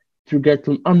to get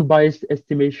an unbiased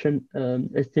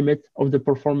estimate of the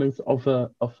performance of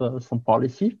some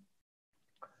policy.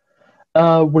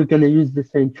 We're going to use the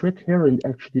same trick here and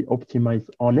actually optimize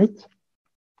on it.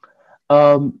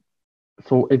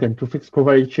 So again, to fix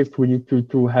covariate shift, we need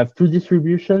to have two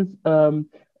distributions.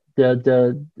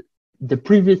 The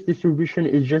previous distribution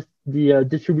is just the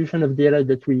distribution of data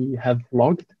that we have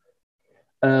logged.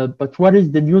 But what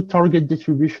is the new target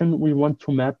distribution we want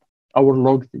to map our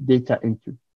logged data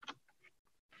into?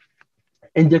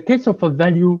 In the case of a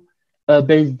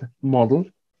value-based model,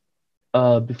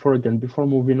 before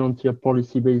moving on to a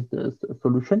policy-based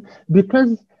solution,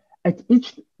 because at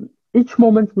each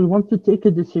moment we want to take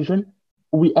a decision,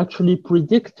 we actually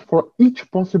predict for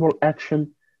each possible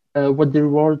action what the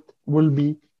reward will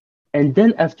be, and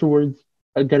then afterwards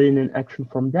getting an action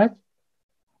from that.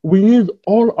 We need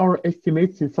all our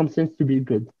estimates in some sense to be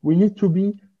good. We need to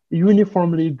be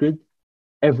uniformly good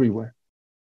everywhere.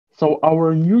 So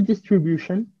our new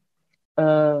distribution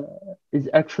is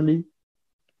actually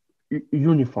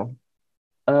uniform.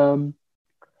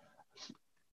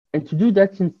 And to do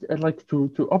that, since I'd like to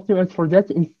optimize for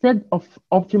that, instead of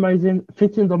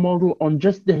fitting the model on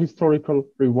just the historical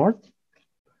rewards,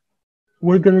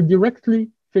 we're going to directly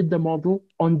fit the model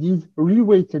on these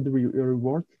reweighted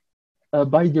rewards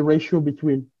by the ratio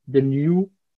between the new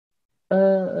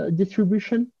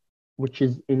distribution, which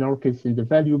is in our case in the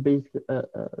value-based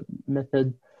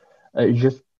method,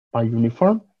 just pi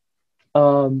uniform,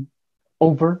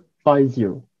 over pi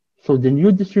 0. So the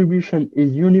new distribution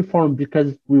is uniform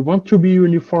because we want to be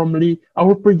uniformly,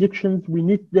 our predictions, we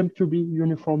need them to be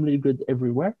uniformly good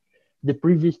everywhere. The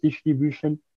previous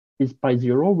distribution is pi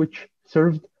 0, which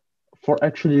served for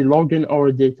actually logging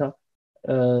our data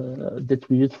that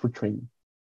we use for training.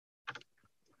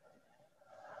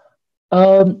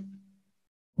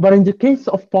 But in the case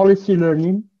of policy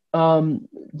learning,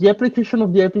 the application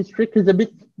of the IP trick is a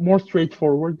bit more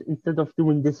straightforward. Instead of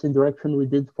doing this interaction we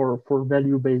did for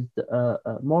value-based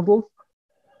models,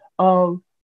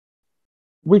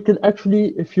 we can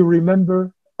actually, if you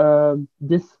remember,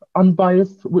 this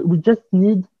unbiased, we just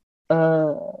need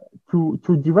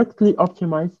to directly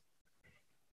optimize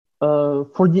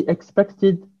for the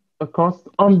expected cost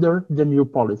under the new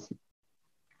policy,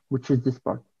 which is this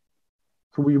part.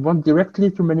 So we want directly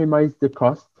to minimize the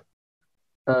cost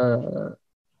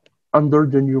under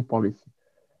the new policy.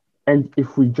 And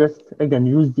if we just, again,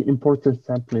 use the importance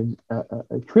sampling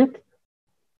trick,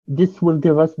 this will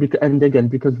give us, and again,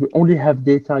 because we only have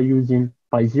data using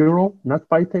pi 0, not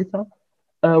pi theta,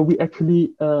 we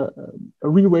actually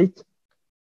reweight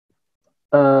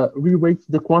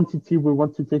the quantity we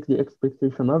want to take the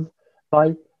expectation of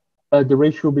by the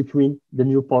ratio between the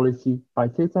new policy pi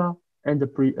theta and the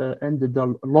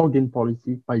login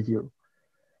policy pi 0.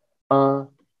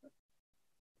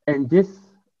 And this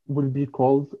will be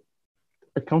called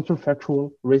a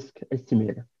counterfactual risk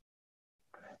estimator.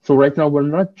 So right now we're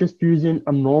not just using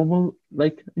a normal,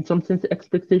 like in some sense,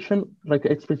 expectation, like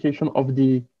expectation of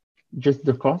just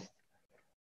the cost.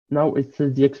 Now it's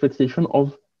the expectation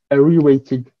of a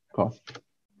reweighted cost.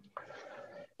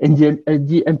 And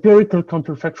the empirical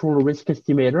counterfactual risk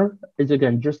estimator is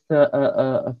again just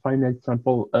a finite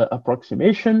sample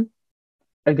approximation.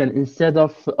 Again, instead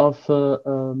of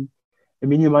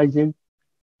minimizing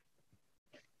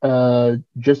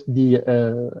just the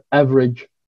average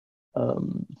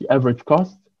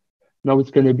cost, now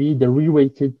it's going to be the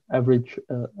reweighted average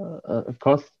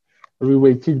cost,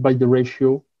 reweighted by the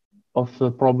ratio of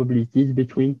probabilities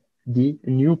between the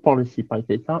new policy pi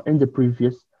theta and the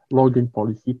previous login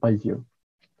policy pi 0.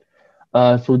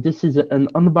 So this is an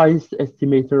unbiased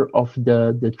estimator of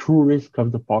the true risk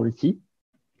of the policy.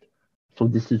 So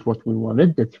this is what we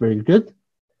wanted. That's very good.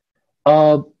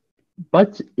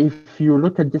 But if you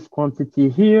look at this quantity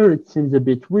here, it seems a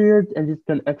bit weird, and it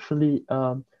can actually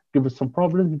give us some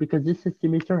problems because this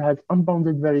estimator has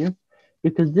unbounded variance,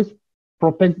 because this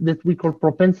that we call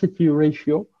propensity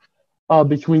ratio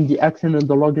between the action and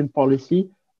the login policy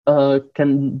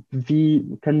can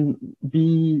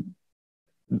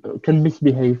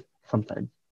misbehave sometimes.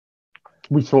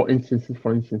 We saw instances,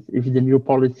 for instance, if the new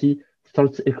policy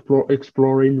starts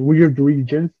exploring weird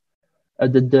regions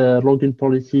that the login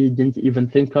policy didn't even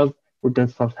think of, we're going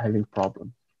to start having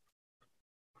problems.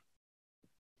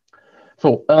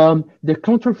 So the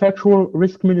counterfactual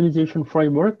risk minimization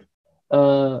framework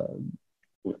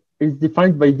is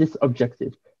defined by this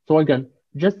objective. So again,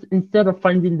 just instead of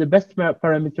finding the best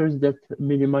parameters that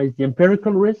minimize the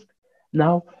empirical risk,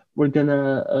 now we're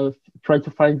gonna try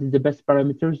to find the best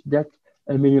parameters that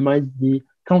minimize the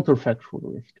counterfactual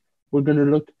risk. We're gonna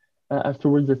look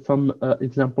afterwards at some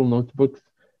example notebooks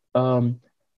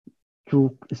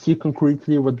to see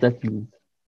concretely what that means.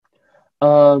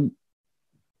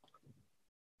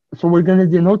 So we're going to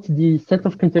denote the set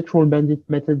of contextual bandit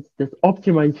methods that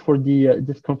optimize for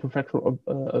this counterfactual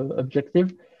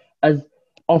objective as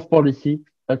off-policy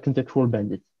contextual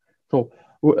bandits. So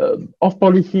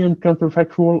off-policy and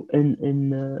counterfactual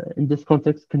in this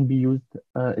context can be used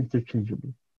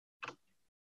interchangeably.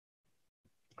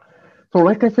 So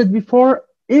like I said before,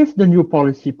 if the new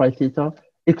policy pi theta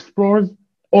explores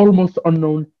almost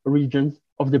unknown regions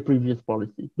of the previous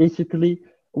policy, basically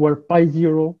where pi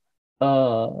 0,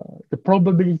 the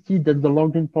probability that the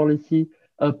login policy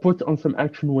put on some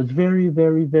action was very,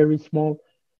 very, very small,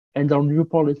 and our new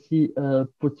policy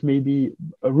puts maybe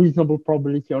a reasonable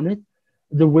probability on it,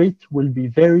 the weight will be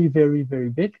very, very, very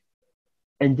big,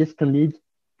 and this can lead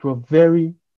to a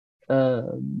very,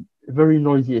 very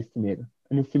noisy estimator,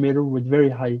 an estimator with very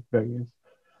high variance.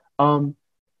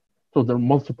 So there are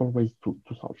multiple ways to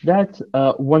solve that.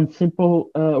 One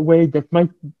simple way that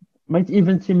might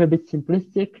even seem a bit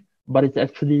simplistic, but it's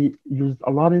actually used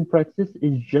a lot in practice,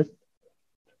 is just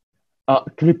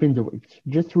clipping the weights,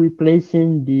 just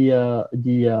replacing the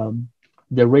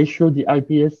ratio, the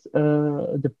IPS,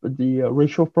 the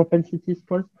ratio of propensity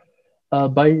scores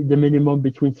by the minimum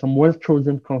between some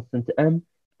well-chosen constant m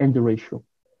and the ratio.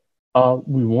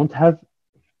 We won't have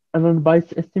an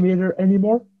unbiased estimator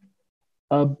anymore,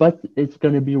 but it's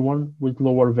going to be one with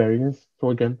lower variance.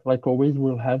 So again, like always,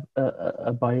 we'll have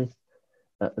a bias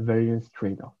variance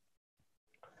trade-off.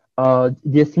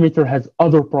 The estimator has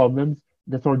other problems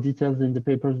that are detailed in the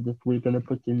papers that we're going to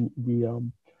put in the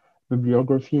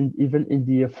bibliography and even in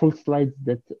the full slides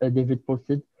that David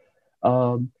posted.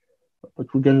 But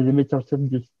we're going to limit ourselves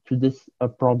just to this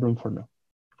problem for now.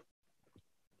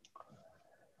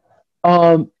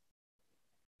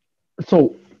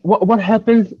 So what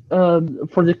happens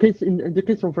for the case in the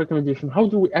case of recommendation? How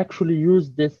do we actually use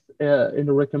this in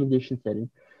a recommendation setting?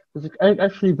 It's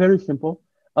actually very simple.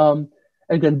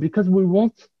 Again, because we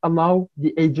won't allow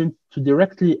the agent to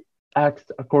directly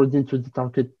act according to the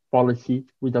target policy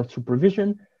without supervision,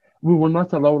 we will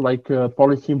not allow like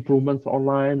policy improvements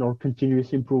online or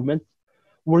continuous improvements.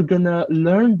 We're gonna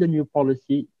learn the new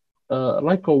policy,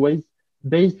 like always,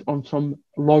 based on some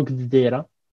logged data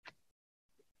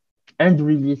and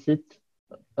release it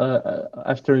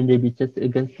after an A/B test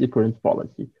against the current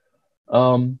policy.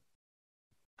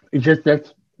 It's just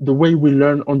that the way we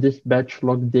learn on this batch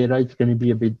log data is going to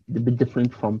be a bit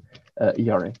different from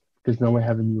ERA because now we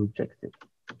have a new objective.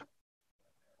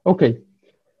 Okay.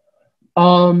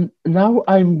 Now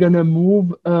I'm gonna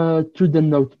move to the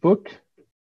notebook.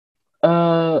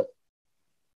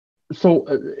 So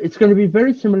it's going to be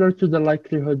very similar to the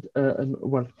likelihood,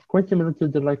 well, quite similar to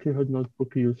the likelihood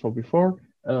notebook you saw before,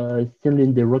 still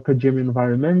in the RecoGym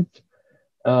environment.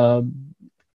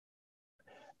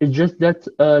 It's just that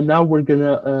now we're going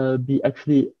to be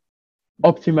actually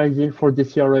optimizing for the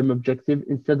CRM objective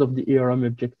instead of the ERM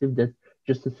objective that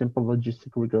just a simple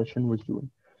logistic regression was doing.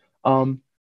 And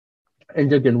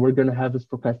again, we're going to have a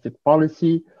stochastic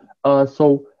policy.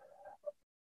 So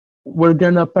we're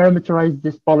going to parameterize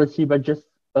this policy by just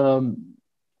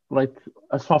like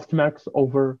a softmax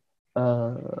over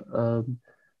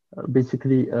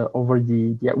basically over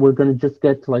the, we're going to just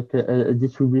get like a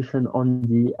distribution on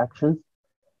the actions.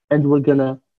 And we're going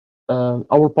to,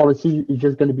 our policy is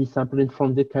just going to be sampling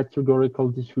from the categorical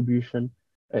distribution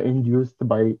induced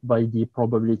by the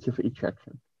probability of each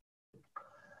action.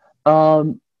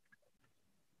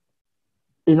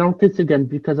 In our case, again,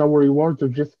 because our rewards are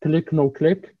just click, no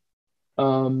click,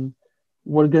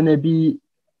 we're going to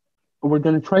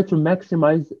try to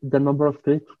maximize the number of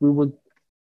clicks we would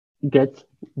get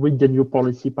with the new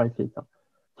policy pi theta.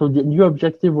 So the new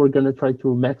objective we're going to try to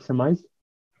maximize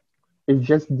is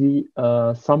just the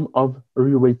sum of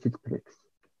reweighted clicks.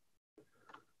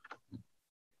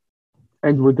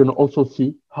 And we're going to also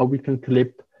see how we can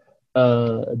clip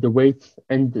the weights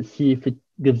and see if it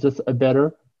gives us a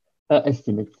better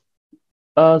estimate.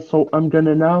 So I'm going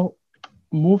to now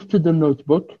move to the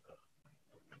notebook.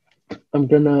 I'm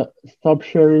going to stop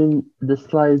sharing the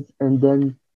slides and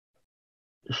then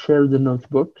share the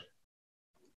notebook.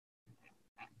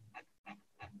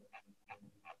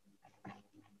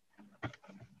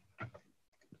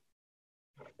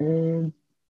 And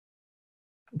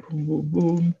boom, boom,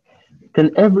 boom.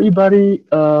 Can everybody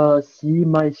see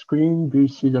my screen? Do you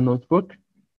see the notebook?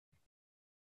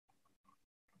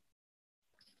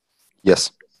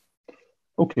 Yes.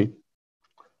 Okay.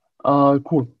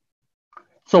 Cool.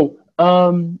 So,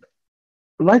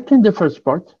 like in the first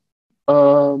part,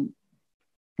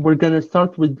 we're going to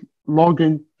start with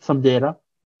logging some data,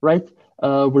 right?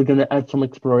 We're going to add some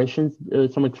exploration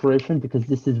because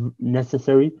this is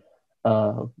necessary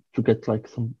to get like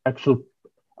some actual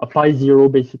apply zero,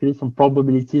 basically some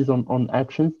probabilities on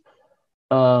actions.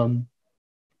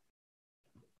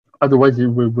 Otherwise,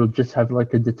 we will just have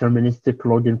like a deterministic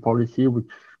login policy, which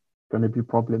is going to be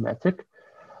problematic.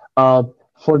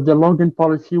 For the login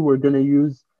policy, we're going to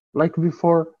use, like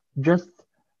before, just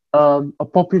a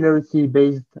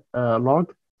popularity-based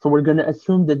log. So we're going to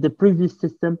assume that the previous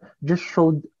system just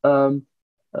showed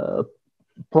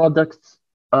products,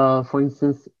 for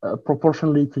instance,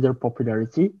 proportionally to their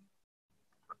popularity.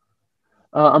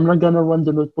 I'm not going to run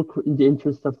the notebook in the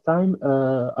interest of time.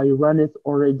 I ran it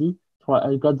already, so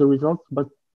I got the results, but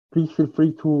please feel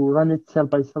free to run it cell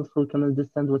by cell so we can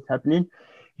understand what's happening.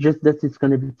 Just that it's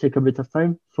going to take a bit of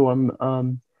time, so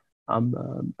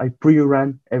I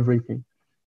pre-ran everything.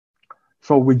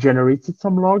 So we generated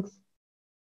some logs,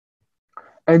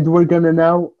 and we're going to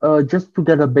now, just to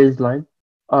get a baseline,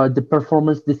 the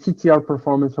performance, the CTR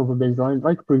performance of a baseline,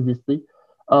 like previously,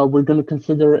 we're going to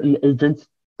consider an agent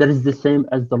that is the same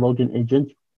as the login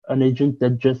agent, an agent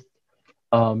that just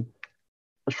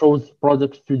shows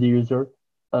products to the user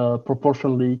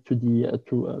proportionally to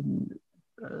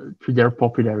their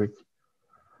popularity.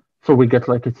 So we get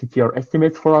like a CTR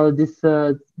estimate for this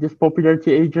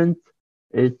popularity agent.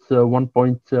 It's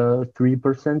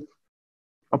 1.3%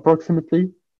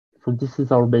 approximately. So this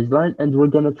is our baseline, and we're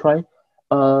gonna try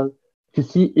to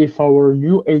see if our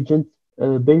new agent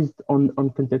based on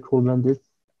contextual bandits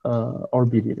are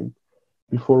believing.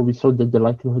 Before we saw that the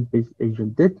likelihood-based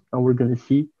agent did, and we're gonna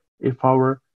see if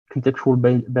our contextual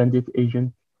bandit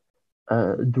agent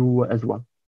do as well.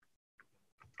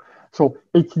 So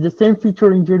it's the same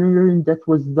feature engineering that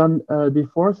was done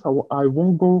before, so I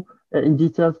won't go in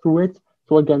detail through it.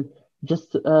 So again,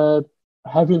 just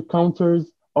having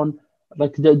counters on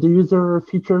like the user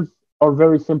features are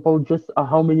very simple, just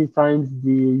how many times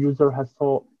the user has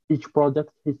saw each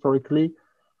product historically.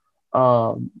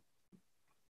 And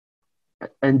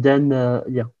then,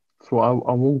 yeah, so I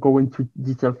won't go into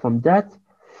detail from that.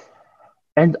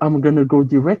 And I'm gonna go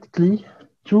directly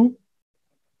to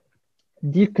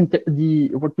the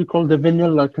what we call the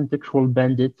vanilla contextual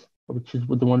bandit, which is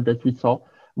the one that we saw,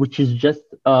 which is just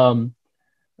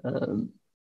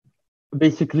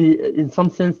basically in some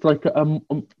sense like a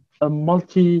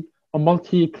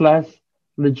multi-class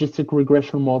logistic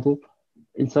regression model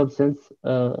in some sense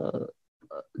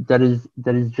that is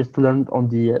just learned on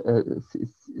the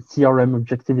CRM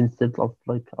objective instead of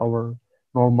like our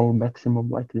normal maximum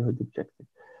likelihood objective.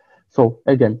 So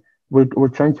again, we're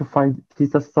trying to find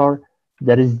theta star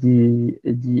that is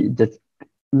that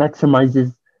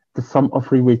maximizes the sum of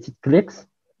reweighted clicks.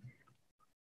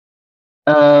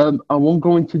 I won't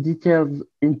go into details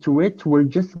into it. We're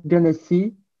just gonna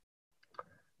see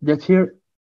that here.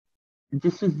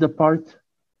 This is the part.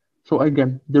 So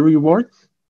again, the rewards.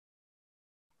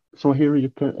 So here you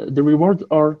can. The rewards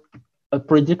are a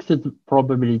predicted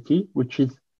probability, which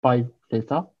is pi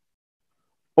theta,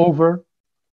 over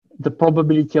the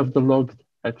probability of the logged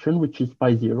action, which is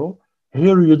pi 0.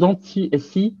 Here you don't see a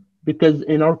C because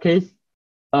in our case,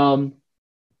 a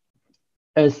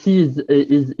C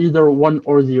is either 1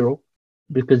 or 0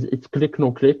 because it's click,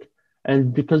 no click.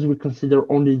 And because we consider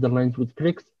only the lines with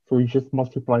clicks, so we just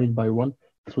multiply it by 1.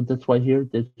 So that's why here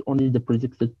there's only the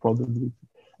predicted probability.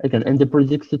 Again, and the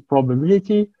predicted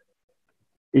probability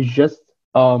is just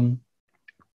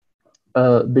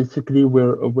basically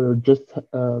we're just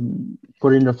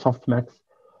putting a softmax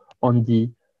on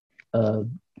the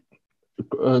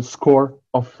score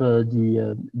of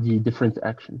the different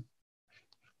actions.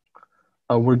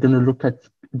 We're gonna look at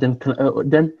then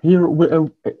here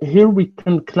we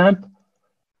can clamp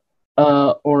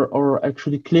or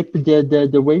actually clip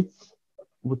the weights,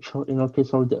 which in our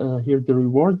case are here the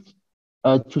rewards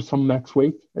to some max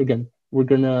weight. Again, we're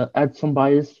gonna add some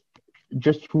bias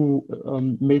just to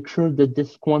make sure that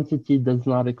this quantity does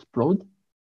not explode.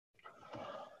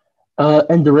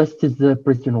 And the rest is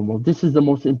pretty normal. This is the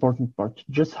most important part.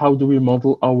 Just how do we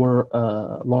model our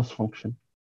loss function?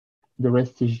 The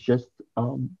rest is just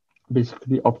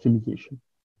basically optimization.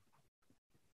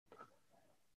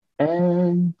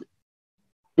 And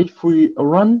if we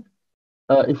run,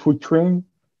 if we train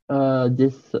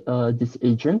this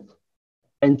agent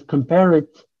and compare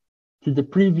it to the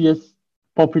previous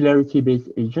popularity-based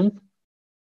agent,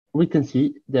 we can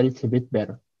see that it's a bit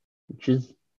better, which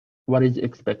is what is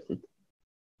expected.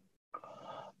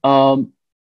 So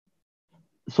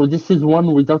this is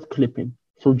one without clipping.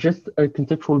 So just a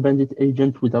contextual bandit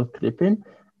agent without clipping.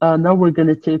 Now we're going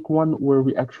to take one where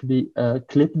we actually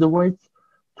clip the weights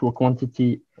to a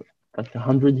quantity like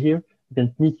 100 here. Then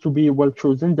it needs to be well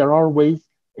chosen. There are ways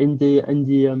in the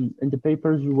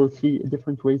papers. You will see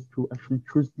different ways to actually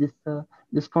choose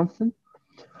this constant.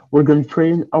 We're going to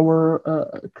train our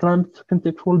clamped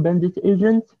contextual bandit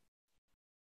agent.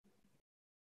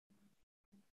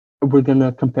 We're going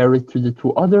to compare it to the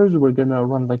two others. We're going to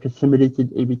run like a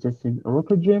simulated A/B test in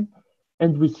RecoGym,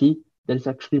 and we see that it's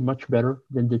actually much better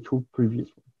than the two previous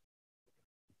ones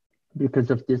because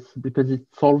of this, because it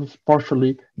solves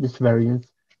partially this variance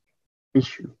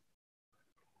issue.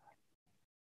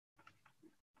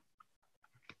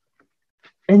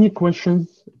 Any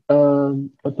questions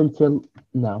up until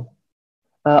now?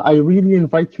 I really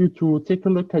invite you to take a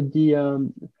look at the.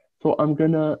 So I'm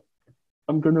gonna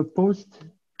post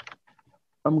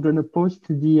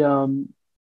the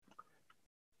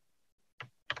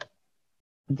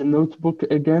notebook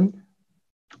again.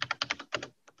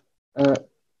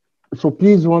 So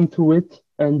please run through it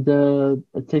and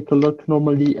take a look.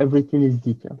 Normally everything is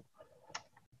detailed.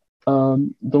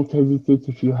 Don't hesitate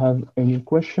if you have any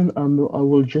question. I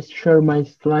will just share my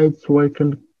slides so I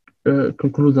can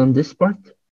conclude on this part.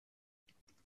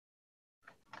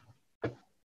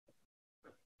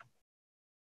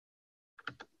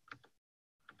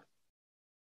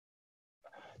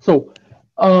 So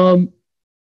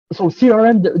So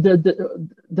CRM,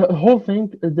 the whole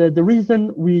thing, the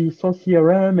reason we saw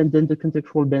CRM and then the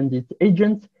contextual bandit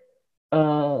agent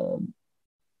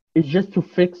is just to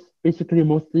fix basically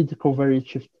mostly the covariate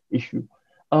shift issue.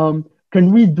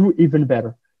 Can we do even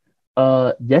better?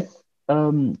 Yes,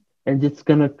 and it's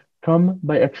gonna come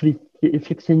by actually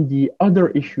fixing the other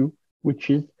issue, which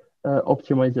is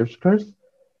optimizer's curse,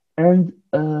 and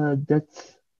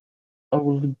that's I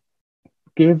will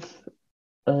give.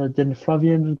 Then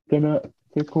Flavian is gonna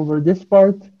take over this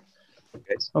part.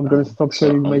 Okay. I'm gonna stop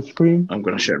sharing my screen. I'm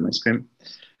gonna share my screen.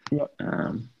 Yeah.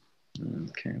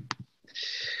 Okay.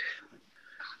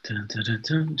 Dun, dun, dun,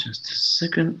 dun. Just a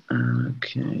second.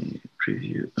 Okay.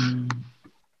 Preview.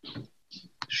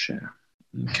 Share.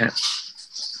 Okay.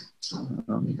 So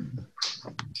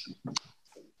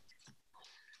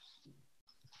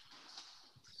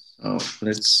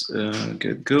let's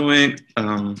get going.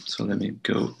 So let me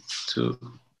go to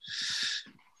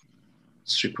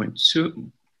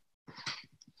 3.2.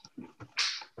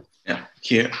 Yeah,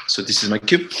 here. So this is my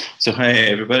cube. So hi,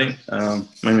 everybody. My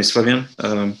name is Flavian.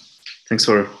 Thanks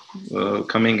for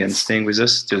coming and staying with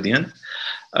us till the end.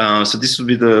 So this will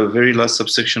be the very last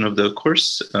subsection of the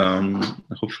course.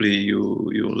 Hopefully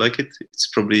you like it. It's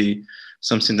probably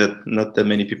something that not that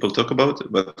many people talk about,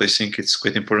 but I think it's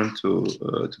quite important to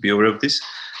be aware of this.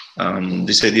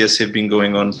 These ideas have been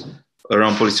going on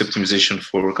around policy optimization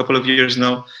for a couple of years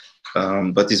now,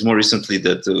 but it's more recently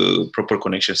that proper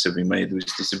connections have been made with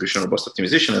distribution robust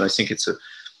optimization, and I think it's a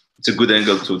good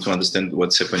angle to understand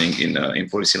what's happening in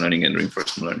policy learning and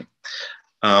reinforcement learning.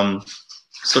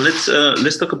 So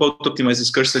let's talk about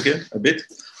optimizers curse again a bit.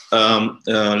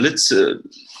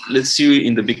 Let's see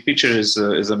in the big picture, as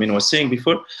Amine was saying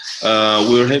before,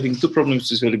 we were having two problems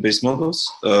with value-based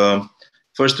models.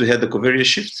 First, we had the covariance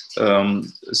shift.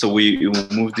 So we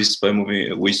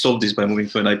solved this by moving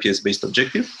to an IPS-based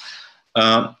objective.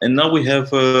 And now we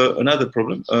have another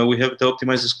problem. We have the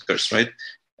optimizer's curse, right?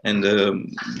 And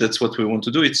that's what we want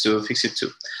to do. It's to fix it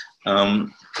too.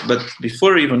 But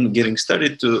before even getting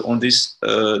started on this,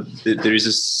 there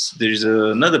is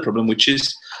another problem, which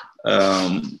is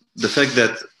the fact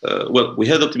that we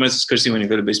had optimized scarcity when in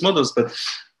value-based models, but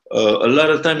a lot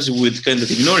of times we would kind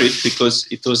of ignore it because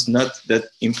it was not that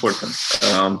important.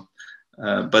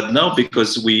 But now,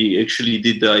 because we actually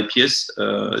did the IPS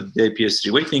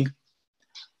reweighting,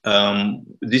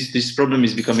 this problem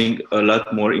is becoming a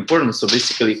lot more important. So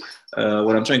basically,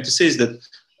 what I'm trying to say is that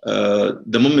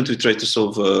the moment we try to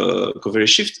solve covariance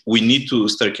shift, we need to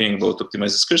start caring about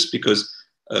optimized curse, because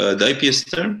the IPS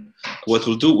term, what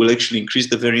we'll do, will actually increase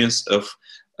the variance of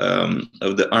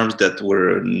the arms that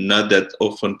were not that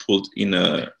often pulled in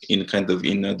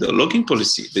the logging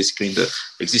policy, basically in the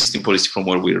existing policy from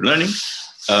where we're learning.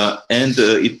 And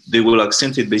they will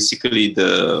accentuate basically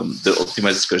the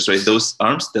optimized curse, right? Those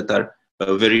arms that are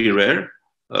very rare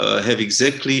have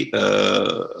exactly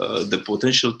the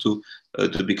potential to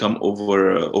become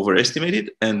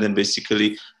overestimated, and then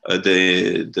basically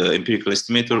the empirical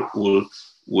estimator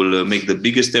will make the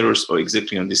biggest errors or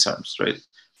exactly on these arms, right?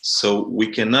 So we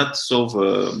cannot solve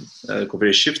a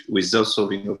covariance shift without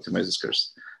solving optimized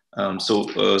curse. So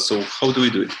how do we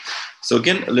do it? So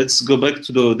again, let's go back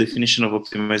to the definition of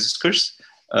optimized curse.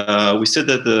 We said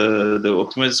that the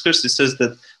optimized curse, it says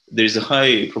that there is a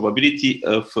high probability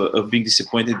of being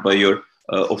disappointed by your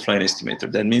offline estimator.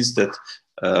 That means that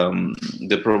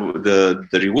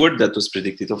the reward that was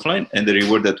predicted offline and the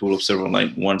reward that will observe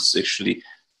online, once actually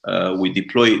we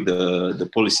deploy the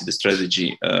policy, the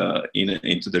strategy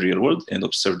into the real world and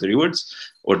observe the rewards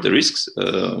or the risks,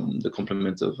 the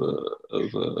complement of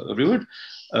reward.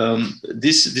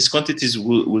 These quantities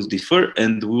will differ,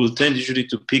 and we will tend usually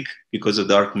to pick, because of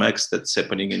the arc max that's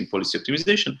happening in policy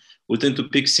optimization, we'll tend to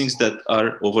pick things that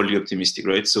are overly optimistic,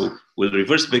 right? So we'll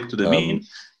reverse back to the mean.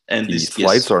 And the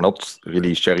slides are not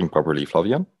really sharing properly,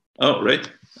 Flavian. Oh, right.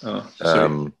 Oh,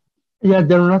 sorry. Yeah,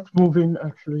 they're not moving,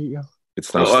 actually, yeah.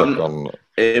 It's now stuck on...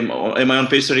 Am I on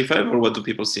page 35, or what do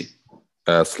people see?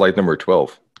 Slide number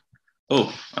 12.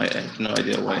 Oh, I have no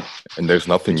idea why. And there's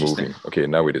nothing moving. Okay,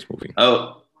 now it is moving.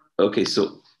 Oh, okay.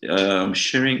 So I'm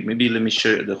sharing. Maybe let me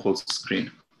share the whole screen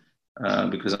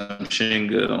because I'm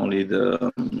sharing only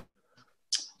the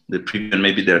preview. And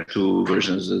maybe there are two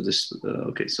versions of this.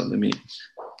 Okay, so let me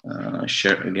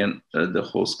share again the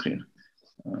whole screen.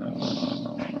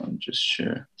 Just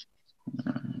share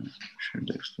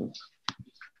desktop.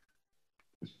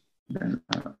 Then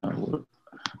I will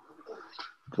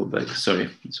go back. Sorry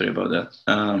about that.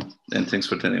 And thanks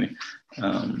for telling me.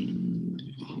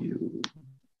 View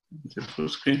the full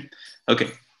screen.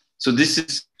 Okay, so this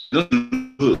is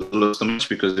don't do so much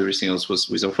because everything else was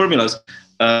without formulas.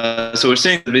 So we're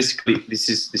saying that basically this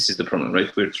is the problem,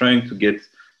 right? We're trying to get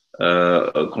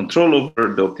control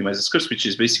over the optimized curves, which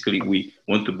is basically we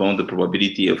want to bound the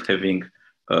probability of having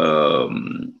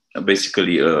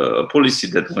basically a policy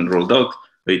that when rolled out,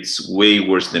 it's way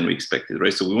worse than we expected,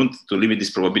 right? So we want to limit this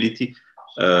probability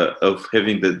of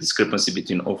having the discrepancy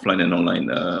between offline and online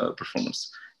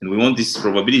performance. And we want this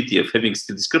probability of having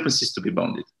still discrepancies to be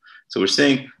bounded. So we're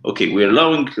saying, okay, we're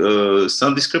allowing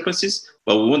some discrepancies,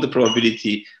 but we want the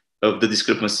probability of the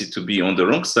discrepancy to be on the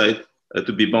wrong side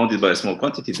to be bounded by a small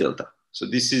quantity delta. So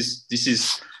this is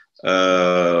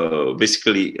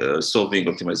basically solving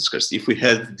optimized scarcity. If we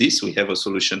had this, we have a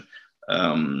solution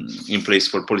in place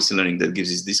for policy learning that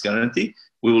gives us this guarantee.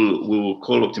 We will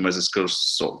call optimized curves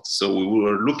solved. So we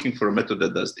were looking for a method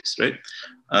that does this, right?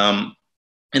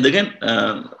 And again,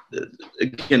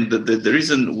 the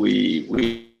reason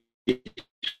we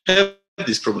have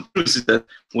this problem is that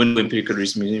when we empirical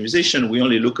risk minimization, we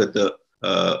only look at the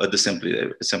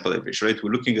sample average, right?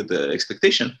 We're looking at the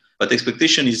expectation, but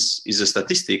expectation is a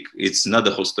statistic. It's not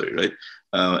the whole story, right?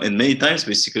 And many times,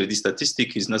 basically, this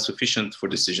statistic is not sufficient for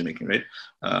decision making, right?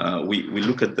 We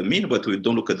look at the mean, but we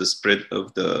don't look at the spread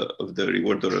of the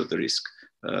reward or of the risk.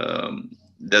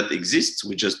 That exists.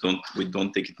 We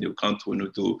don't take it into account when we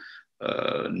do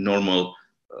normal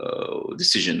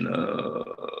decision,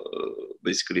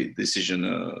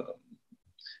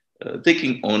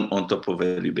 taking on top of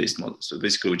value-based models. So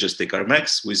basically, we just take our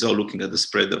max without looking at the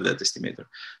spread of that estimator.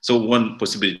 So one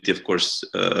possibility, of course,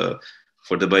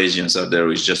 for the Bayesians out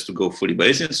there is just to go fully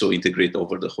Bayesian, so integrate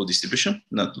over the whole distribution,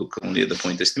 not look only at the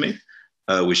point estimate,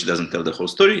 which doesn't tell the whole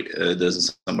story,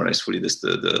 doesn't summarize fully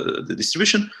the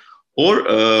distribution. Or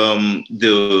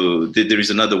there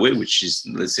is another way, which is,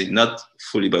 let's say, not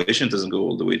fully Bayesian, doesn't go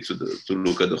all the way to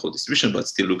look at the whole distribution, but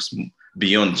still looks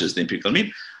beyond just the empirical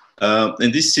mean.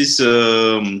 And this is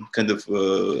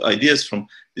ideas from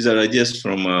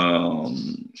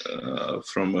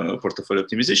portfolio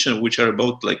optimization, which are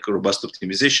about like robust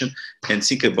optimization and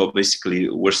think about basically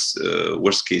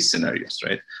worst case scenarios,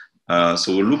 right?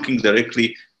 So we're looking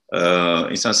directly.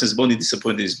 In some sense, bounding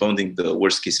disappointed is bounding the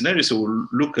worst case scenario. So we'll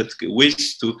look at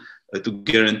ways to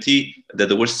guarantee that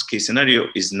the worst case scenario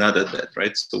is not that bad,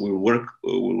 right? So we'll work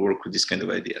with these kind of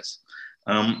ideas.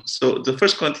 So the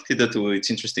first quantity that it's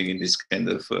interesting in this kind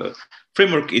of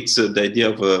framework, it's the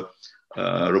idea of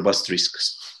robust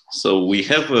risks. So we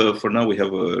have, for now, we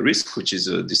have a risk, which is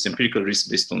this empirical risk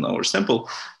based on our sample.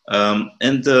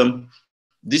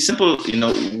 This sample,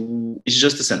 is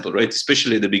just a sample, right?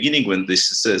 Especially at the beginning when this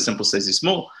sample size is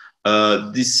small,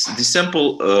 this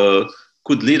sample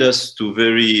could lead us to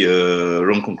very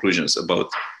wrong conclusions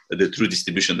about the true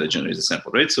distribution that generates the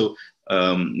sample, right? So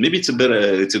maybe it's a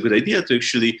good idea to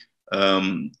actually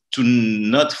to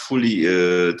not fully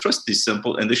trust this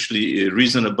sample and actually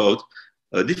reason about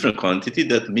a different quantity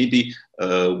that maybe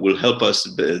will help us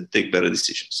take better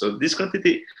decisions. So this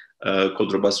quantity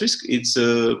called robust risk, it's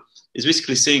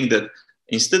basically saying that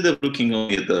instead of looking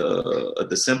only at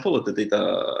the sample, at the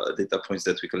data points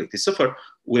that we collected so far,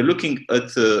 we're looking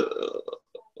at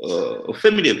a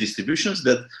family of distributions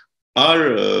that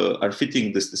are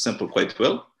fitting the sample quite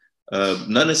well.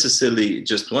 Not necessarily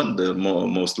just one, the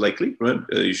most likely, right?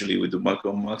 Usually we do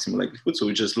maximum likelihood, so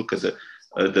we just look at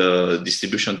the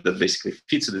distribution that basically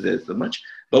fits the data the much,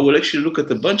 but we'll actually look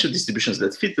at a bunch of distributions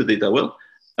that fit the data well,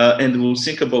 and we'll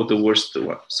think about the worst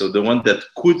one. So the one that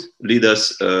could lead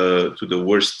us to the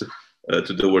worst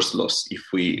loss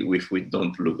if we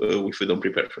don't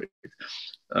prepare for it.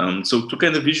 So to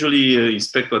kind of visually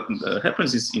inspect what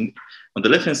happens is on the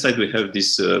left-hand side, we have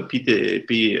this P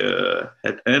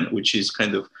hat n, which is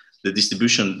kind of the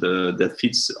distribution that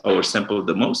fits our sample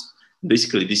the most.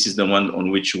 Basically, this is the one on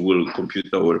which we will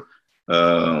compute our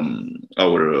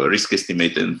risk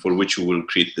estimate and for which we will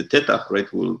create the theta,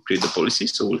 right? We'll create the policy.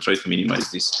 So we'll try to minimize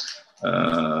this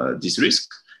risk.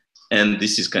 And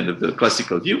this is kind of the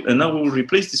classical view. And now we'll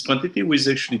replace this quantity with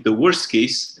actually the worst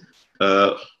case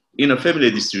in a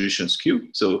family distribution skew.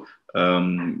 So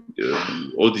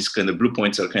all these kind of blue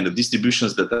points are kind of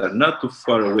distributions that are not too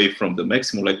far away from the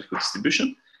maximum likelihood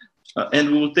distribution.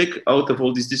 And we will take out of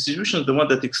all these distributions the one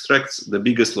that extracts the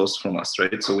biggest loss from us,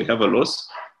 right? So we have a loss.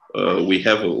 We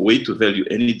have a way to value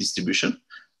any distribution.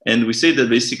 And we say that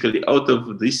basically out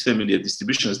of this family of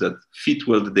distributions that fit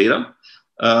well the data,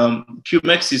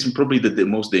 Qmax is probably the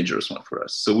most dangerous one for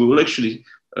us. So we will actually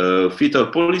fit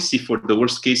our policy for the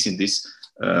worst case in this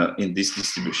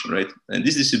distribution, right? And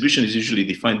this distribution is usually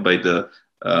defined by the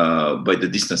by the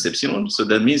distance epsilon. So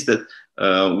that means that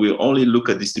we only look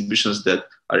at distributions that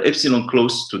are epsilon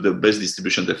close to the best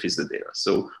distribution that fits the data.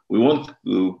 So we won't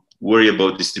worry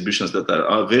about distributions that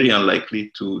are very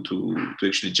unlikely to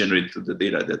actually generate the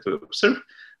data that we observe.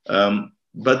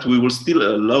 But we will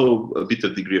still allow a bit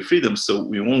of degree of freedom. So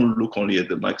we won't look only at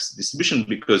the max distribution,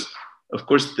 because of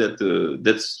course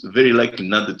that's very likely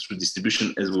not the true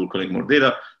distribution as we will collect more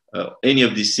data. Any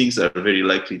of these things are very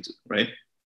likely to, right?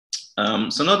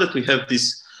 So now that we have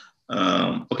this,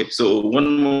 okay, so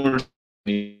one more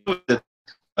thing that,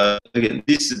 again,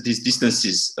 these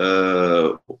distances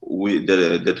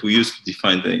that we use to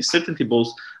define the uncertainty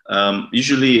balls,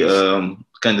 usually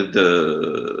kind of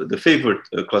the favored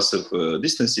class of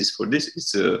distances for this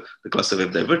is the class of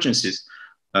F divergences.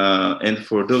 And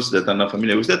for those that are not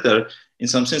familiar with that, they're in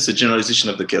some sense a generalization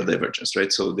of the KL divergence,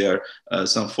 right? So they are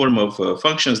some form of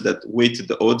functions that weight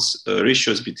the odds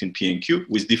ratios between P and Q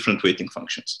with different weighting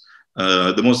functions.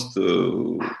 The most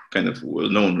kind of well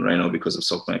known right now because of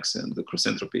softmax and the cross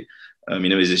entropy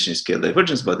minimization is KL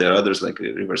divergence, but there are others like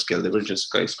reverse KL divergence,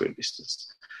 chi-square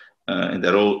distance, and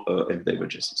they're all F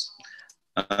divergences.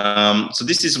 So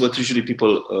this is what usually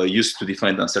people use to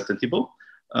define the uncertainty ball.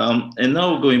 And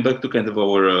now going back to kind of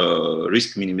our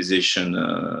risk minimization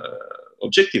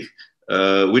objective,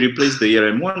 we replace the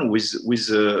ERM one with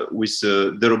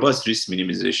the robust risk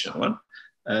minimization one.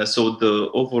 So the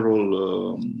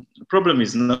overall problem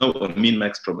is now a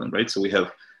min-max problem, right? So we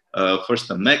have first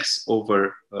a max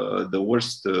over the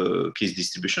worst case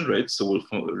distribution, right? So we'll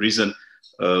reason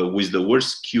with the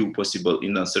worst Q possible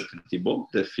in the uncertainty ball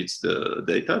that fits the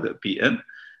data, the Pn.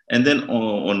 And then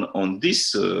on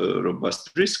this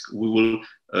robust risk, we will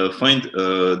find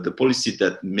the policy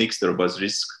that makes the robust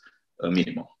risk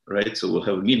minimal, right? So we'll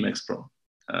have a min-max problem.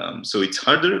 So it's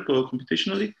harder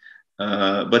computationally,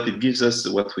 but it gives us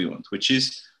what we want, which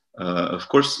is, of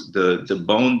course, the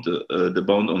bound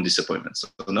on disappointment. So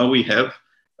now we have,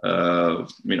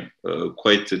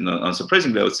 quite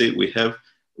unsurprisingly, I would say we have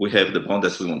the bound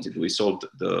that we wanted. We solved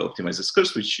the optimizer's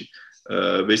curse, which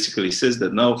basically says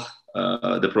that now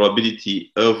the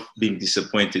probability of being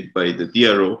disappointed by the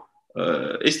DRO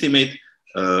estimate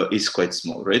is quite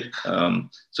small, right?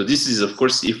 So this is, of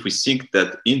course, if we think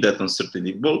that in that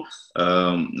uncertainty ball,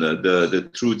 the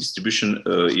true distribution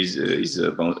is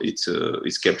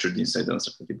captured inside the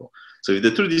uncertainty ball. So if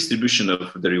the true distribution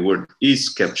of the reward is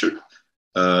captured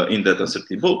in that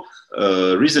uncertainty ball,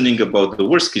 reasoning about the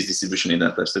worst case distribution in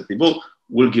that uncertainty ball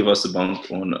will give us a bound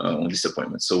on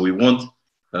disappointment. So we won't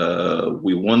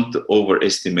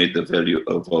overestimate the value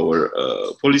of our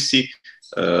policy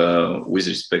with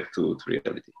respect to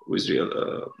reality, with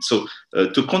real. So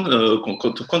to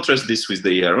contrast this with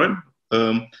the ERM,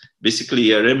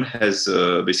 basically ERM has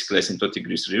basically asymptotic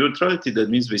risk neutrality. That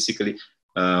means basically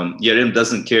ERM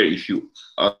doesn't care if you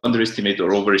underestimate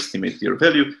or overestimate your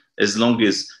value, as long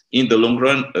as in the long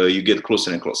run you get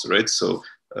closer and closer, right? So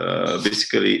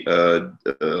basically, the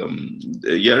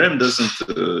ERM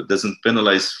doesn't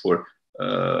penalize for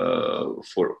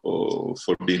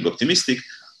being optimistic.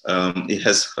 It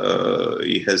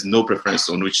has no preference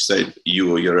on which side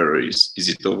you or your error is. Is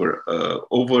it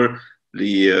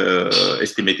overly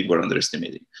estimating or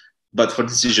underestimating? But for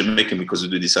decision making, because we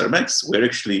do this Rmax, we're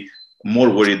actually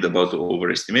more worried about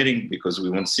overestimating because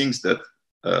we want things that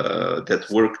that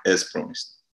work as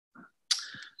promised.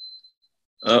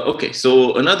 Okay,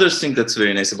 so another thing that's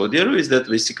very nice about the arrow is that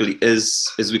basically as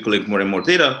we collect more and more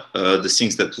data, the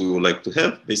things that we would like to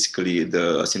have, basically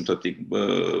the asymptotic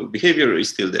behavior is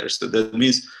still there. So that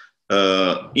means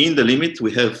in the limit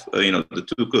we have the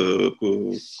two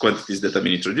quantities that have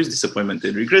been introduced, disappointment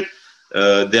and regret.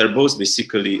 They are both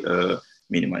basically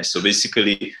minimized. So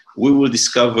basically we will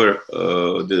discover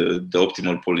the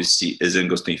optimal policy as n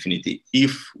goes to infinity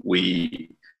if we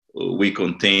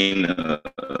contain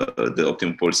the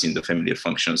optimal policy in the family of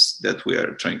functions that we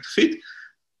are trying to fit.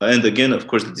 And again, of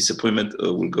course, the disappointment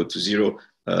will go to zero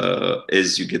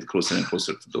as you get closer and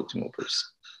closer to the optimal policy.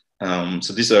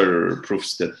 So these are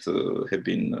proofs that have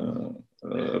been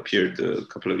appeared a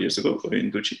couple of years ago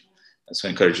in Ducci. So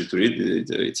I encourage you to read it.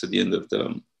 It's at the end of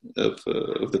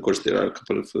the course. There are a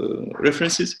couple of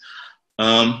references.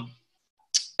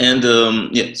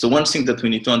 Yeah, so one thing that we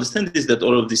need to understand is that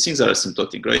all of these things are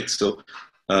asymptotic, right? So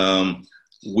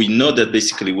we know that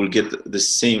basically we'll get the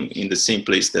same in the same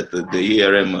place that the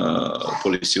ERM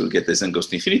policy will get as n goes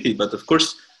to infinity. But of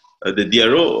course, the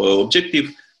DRO objective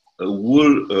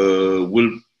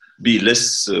will be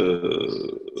less,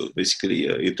 basically,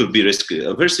 it will be risk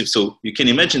aversive. So you can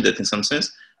imagine that in some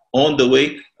sense, on the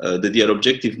way, the DR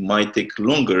objective might take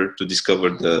longer to discover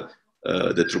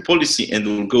the true policy, and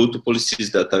we'll go to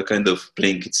policies that are kind of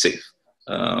playing it safe.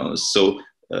 That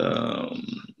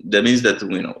means that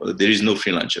there is no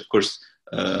free lunch. Of course,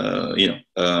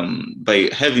 by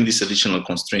having this additional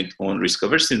constraint on risk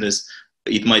aversiveness,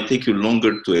 it might take you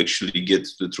longer to actually get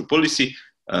to the true policy,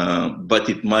 but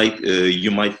it might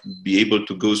you might be able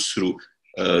to go through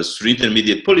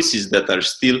intermediate policies that are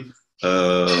still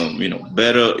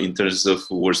better in terms of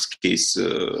worst case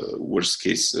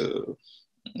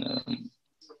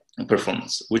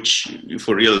performance, which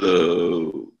for real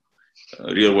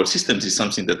world systems is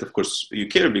something that of course you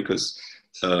care, because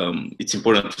it's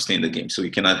important to stay in the game. So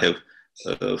you cannot have,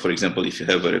 for example, if you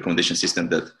have a recommendation system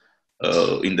that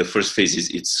in the first phases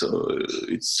it's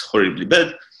horribly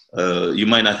bad, you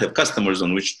might not have customers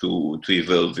on which to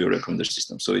evolve your recommender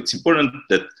system. So it's important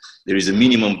that there is a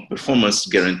minimum performance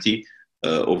guarantee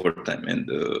over time, and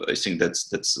I think that's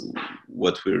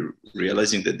what we're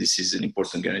realizing, that this is an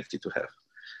important guarantee to have.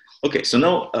 Okay, so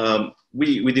now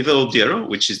we developed DRO,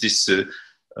 which is this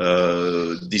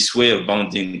this way of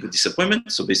bounding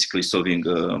disappointment. So basically solving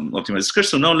optimized curve.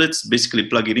 So now let's basically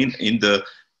plug it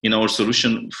in our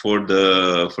solution for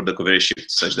the covariance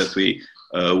shift, such that we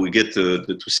get the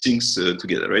two things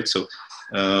together, right? So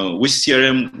with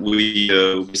CRM, we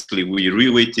basically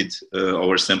reweighted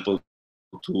our sample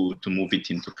to move it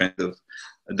into kind of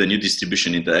the new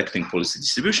distribution in the acting policy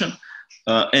distribution.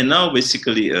 And now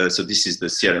basically, so this is the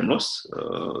CRM loss,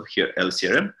 here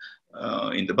LCRM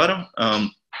in the bottom.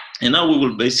 And now we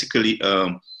will basically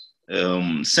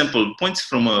sample points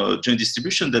from a joint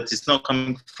distribution that is now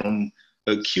coming from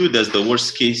a Q that's the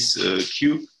worst case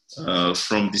Q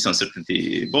from this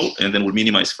uncertainty ball, and then we'll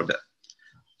minimize for that.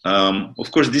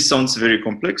 Of course, this sounds very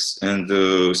complex and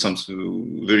sounds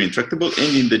very intractable,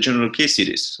 and in the general case it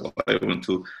is. So I want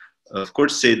to, of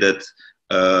course, say that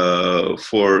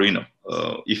for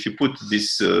if you put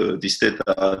this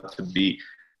data to be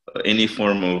any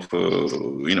form of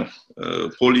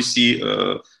policy,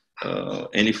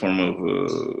 any form of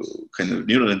kind of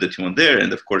neural net that you want there,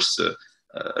 and of course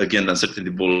again the uncertainty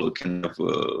ball can have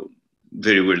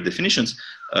very weird definitions.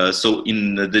 So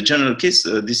in the general case,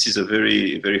 this is a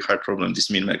very, very hard problem. This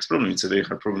min-max problem, it's a very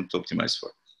hard problem to optimize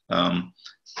for.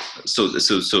 So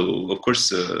of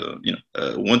course,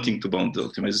 wanting to bound the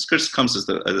optimized curves comes as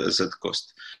a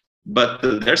cost. But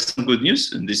there's some good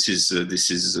news, and this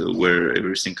is where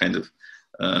everything kind of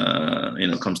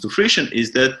comes to fruition.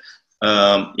 Is that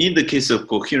in the case of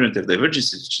coherent F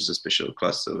divergences, which is a special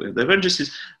class of F divergences,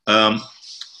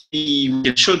 we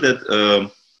can show that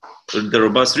the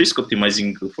robust risk,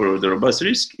 optimizing for the robust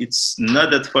risk, it's not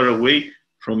that far away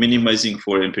from minimizing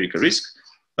for empirical risk.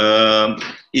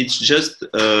 It's just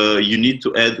you need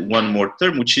to add one more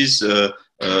term, which is a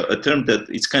term that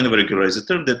it's kind of a regularized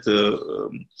term that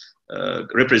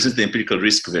represents the empirical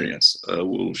risk variance.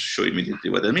 We'll show immediately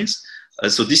what that means.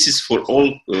 So this is for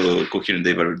all coherent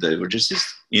divergences.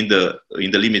 In the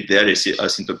limit they are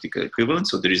asymptotically equivalent.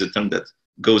 So there is a term that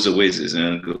goes away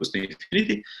and goes to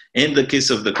infinity. In the case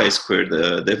of the chi-squared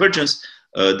divergence,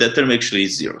 that term actually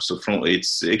is zero. So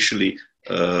it's actually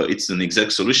it's an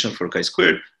exact solution for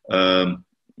chi-squared.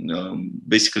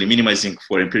 Basically minimizing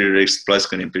for empirical risk plus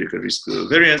an empirical risk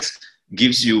variance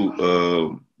gives you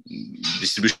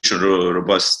distribution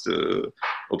robust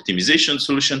optimization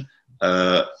solution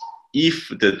if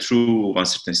the true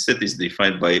uncertainty set is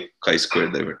defined by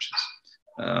chi-squared divergence.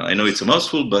 I know it's a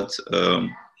mouthful, but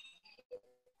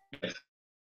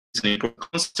it's an important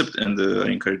concept, and I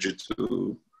encourage you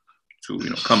to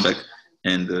come back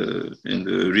and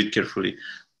read carefully,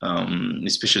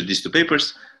 especially these two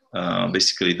papers.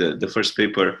 Basically, the first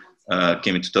paper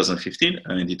came in 2015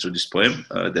 and introduced poem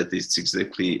that is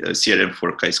exactly a CRM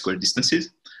for chi-square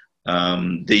distances.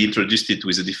 They introduced it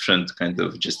with a different kind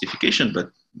of justification,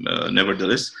 but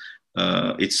nevertheless,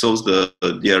 it solves the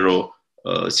DRO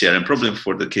CRM problem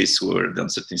for the case where the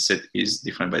uncertainty set is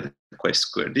defined by the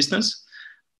chi-square distance.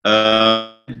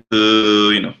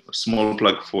 Small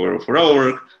plug for our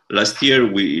work. Last year,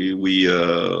 we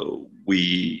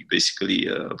basically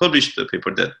published a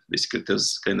paper that basically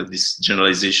tells kind of this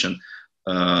generalization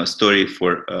story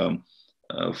for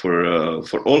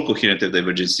all coherent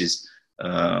divergences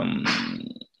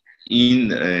in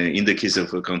the case of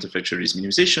counterfactual risk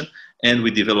minimization, and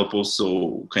we develop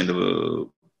also kind of a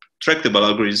tractable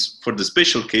algorithm for the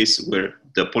special case where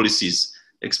the policy is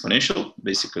exponential,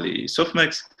 basically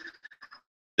softmax,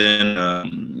 then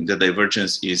the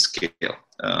divergence is scale.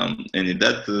 And in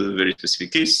that very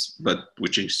specific case, but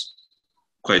which is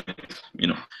quite,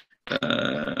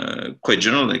 quite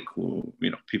general, like,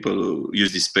 people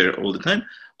use this pair all the time.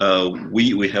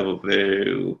 We have a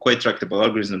very quite tractable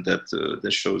algorithm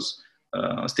that shows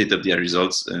state-of-the-art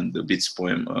results, and the bits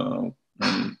poem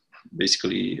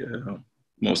basically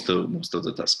most of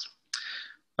the tasks.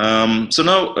 So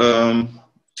now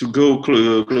to go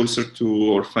closer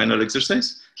to our final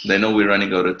exercise. I know we're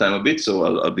running out of time a bit, so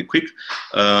I'll be quick.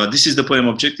 This is the poem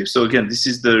objective. So again, this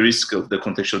is the risk of the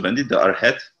contextual bandit, the R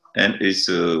hat, and is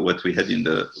what we had in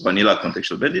the vanilla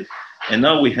contextual bandit. And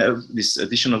now we have this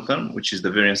additional term, which is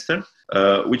the variance term,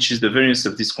 which is the variance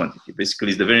of this quantity. Basically,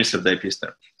 it's the variance of the IPS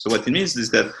term. So what it means is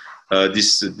that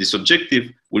this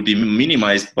objective will be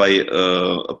minimized by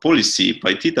a policy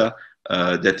pi theta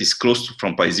that is close to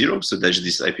from pi 0, so that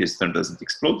this IPS term doesn't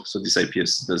explode, so this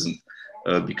IPS doesn't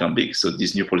become big, so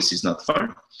this new policy is not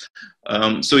far.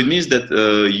 So it means that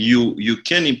you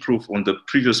can improve on the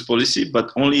previous policy,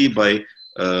 but only by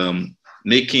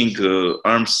making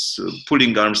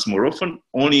pulling arms more often,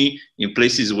 only in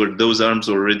places where those arms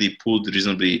are already pulled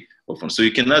reasonably often. So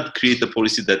you cannot create a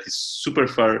policy that is super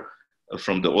far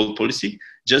from the old policy,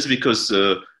 just because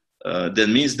that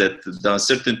means that the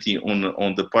uncertainty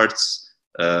on the parts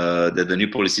that the new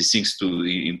policy seeks to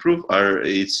improve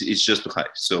it's just too high.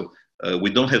 So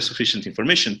we don't have sufficient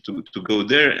information to go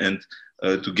there and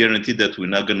to guarantee that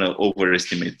we're not going to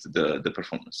overestimate the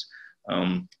performance.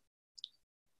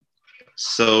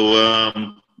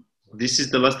 This is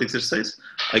the last exercise.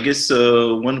 I guess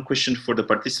one question for the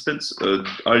participants: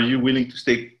 are you willing to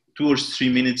stay 2 or 3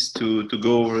 minutes to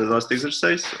go over the last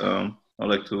exercise? I'd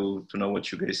like to know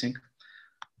what you guys think.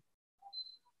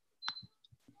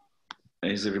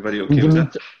 Is everybody okay with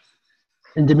that?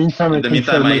 In the meantime,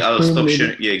 I'll stop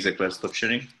sharing. Yeah, exactly. I'll stop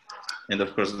sharing. And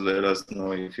of course, let us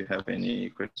know if you have any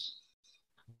questions.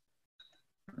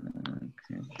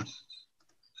 Okay.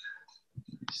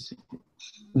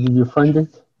 Did you find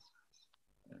it?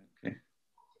 Okay.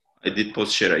 I did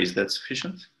post share. Is that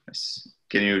sufficient?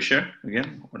 Can you share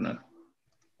again or not?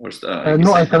 Or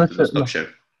no, I cannot share. Stop share.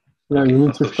 Yeah, okay, you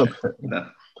need to stop share.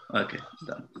 Done. Okay,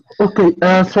 done. Okay,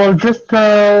 so I'll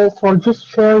just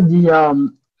share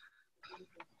the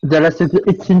rest.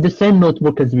 It's in the same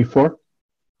notebook as before.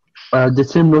 The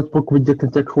same notebook with the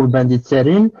contextual bandit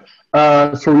setting.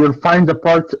 So you'll find a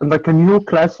part like a new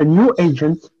class, a new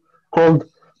agent called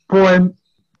poem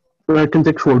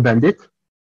contextual bandit.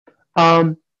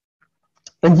 And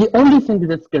the only thing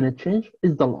that's going to change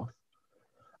is the loss.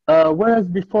 Whereas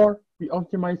before we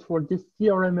optimized for this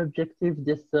CRM objective,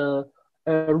 this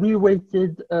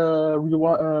reweighted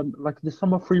reward, like the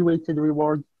sum of reweighted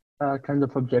reward kind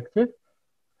of objective,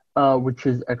 which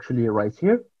is actually right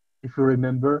here. If you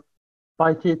remember,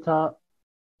 pi theta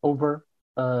over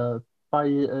pi.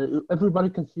 Everybody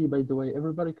can see, by the way.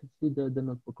 Everybody can see the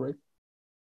notebook, right?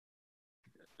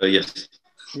 Yes.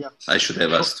 Yeah. I should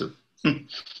have asked too.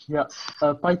 Yeah.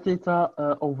 Pi theta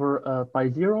over pi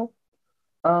 0.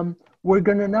 We're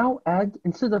gonna now add,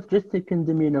 instead of just taking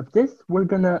the mean of this, we're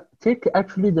gonna take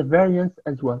actually the variance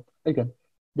as well. Again,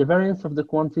 the variance of the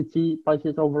quantity pi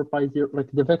theta over pi 0,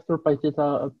 like the vector pi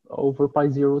theta over pi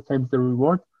 0 times the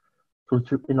reward. So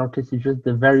in our case, it's just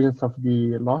the variance of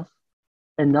the loss.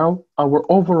 And now our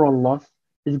overall loss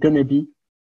is gonna be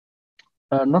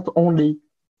not only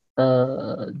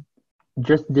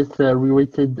just this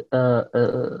reweighted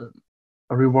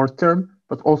reward term,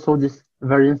 but also this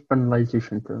variance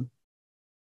penalization term.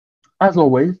 As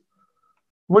always,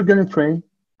 we're gonna train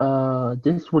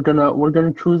this. We're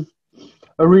gonna choose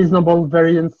a reasonable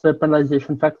variance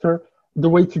penalization factor. The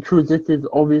way to choose it is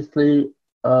obviously,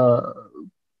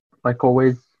 like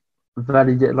always,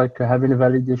 validate, like having a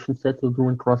validation set or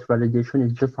doing cross validation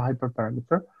is just a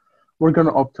hyperparameter. We're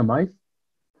gonna optimize.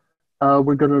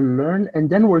 We're gonna learn, and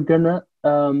then we're gonna,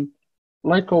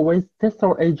 like always, test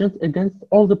our agent against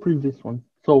all the previous ones.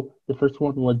 So the first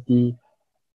one was the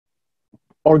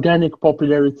organic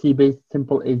popularity-based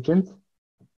simple agent.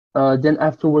 Then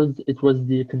afterwards, it was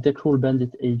the contextual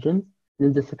bandit agent.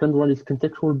 Then the second one is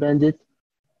contextual bandit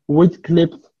with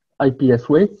clipped IPS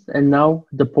weights, and now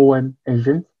the poem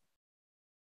agent.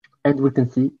 And we can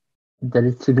see that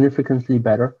it's significantly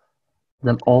better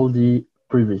than all the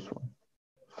previous ones.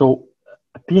 So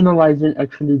penalizing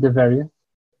actually the variance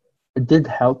did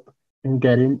help in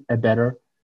getting a better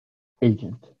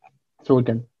agent. So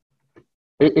again,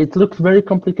 it looks very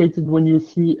complicated when you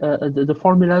see the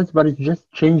formulas, but it's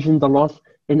just changing the loss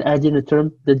and adding a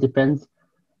term that depends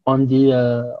on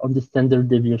the standard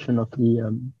deviation of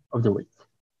the weights.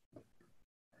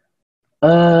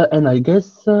 And I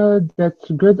guess that's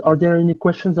good. Are there any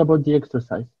questions about the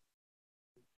exercise?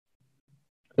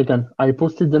 Again, I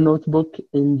posted the notebook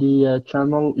in the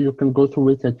channel. You can go through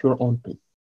it at your own pace.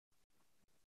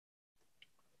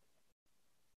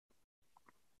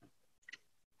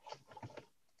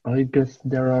 I guess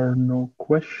there are no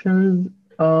questions.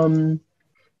 I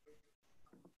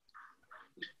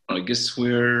guess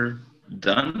we're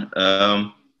done.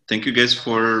 Thank you guys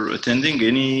for attending.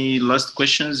 Any last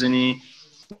questions? Any,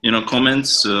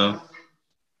 comments?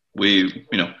 We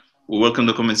welcome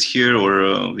the comments here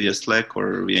or via Slack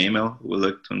or via email. We'd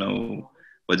like to know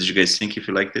what did you guys think if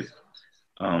you liked it.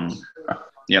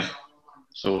 Yeah.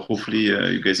 So hopefully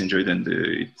you guys enjoyed and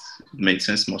it made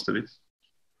sense, most of it.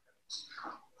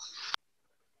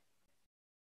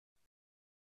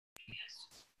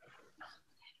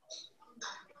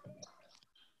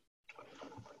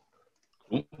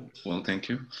 Cool. Well, thank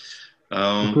you.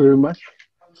 Thank you very much.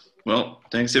 Well,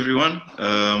 thanks everyone.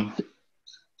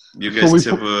 You guys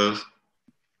have a...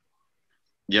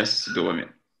 Yes, go on.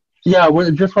 Yeah, well,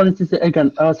 just wanted to say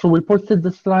again, so we posted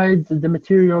the slides, the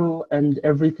material and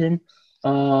everything.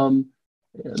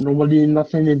 Normally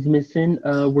nothing is missing.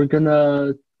 We're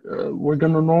gonna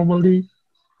normally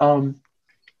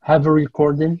have a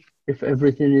recording if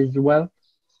everything is well,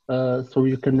 so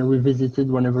you can revisit it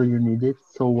whenever you need it.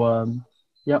 So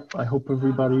yeah, I hope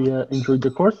everybody enjoyed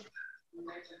the course.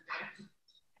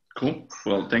 Cool.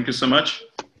 Well, thank you so much.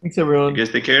 Thanks, everyone. You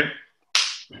guys take care.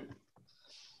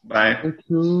 Bye. Thank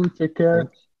you. Take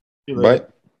care. Bye.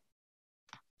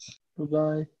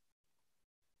 Bye-bye.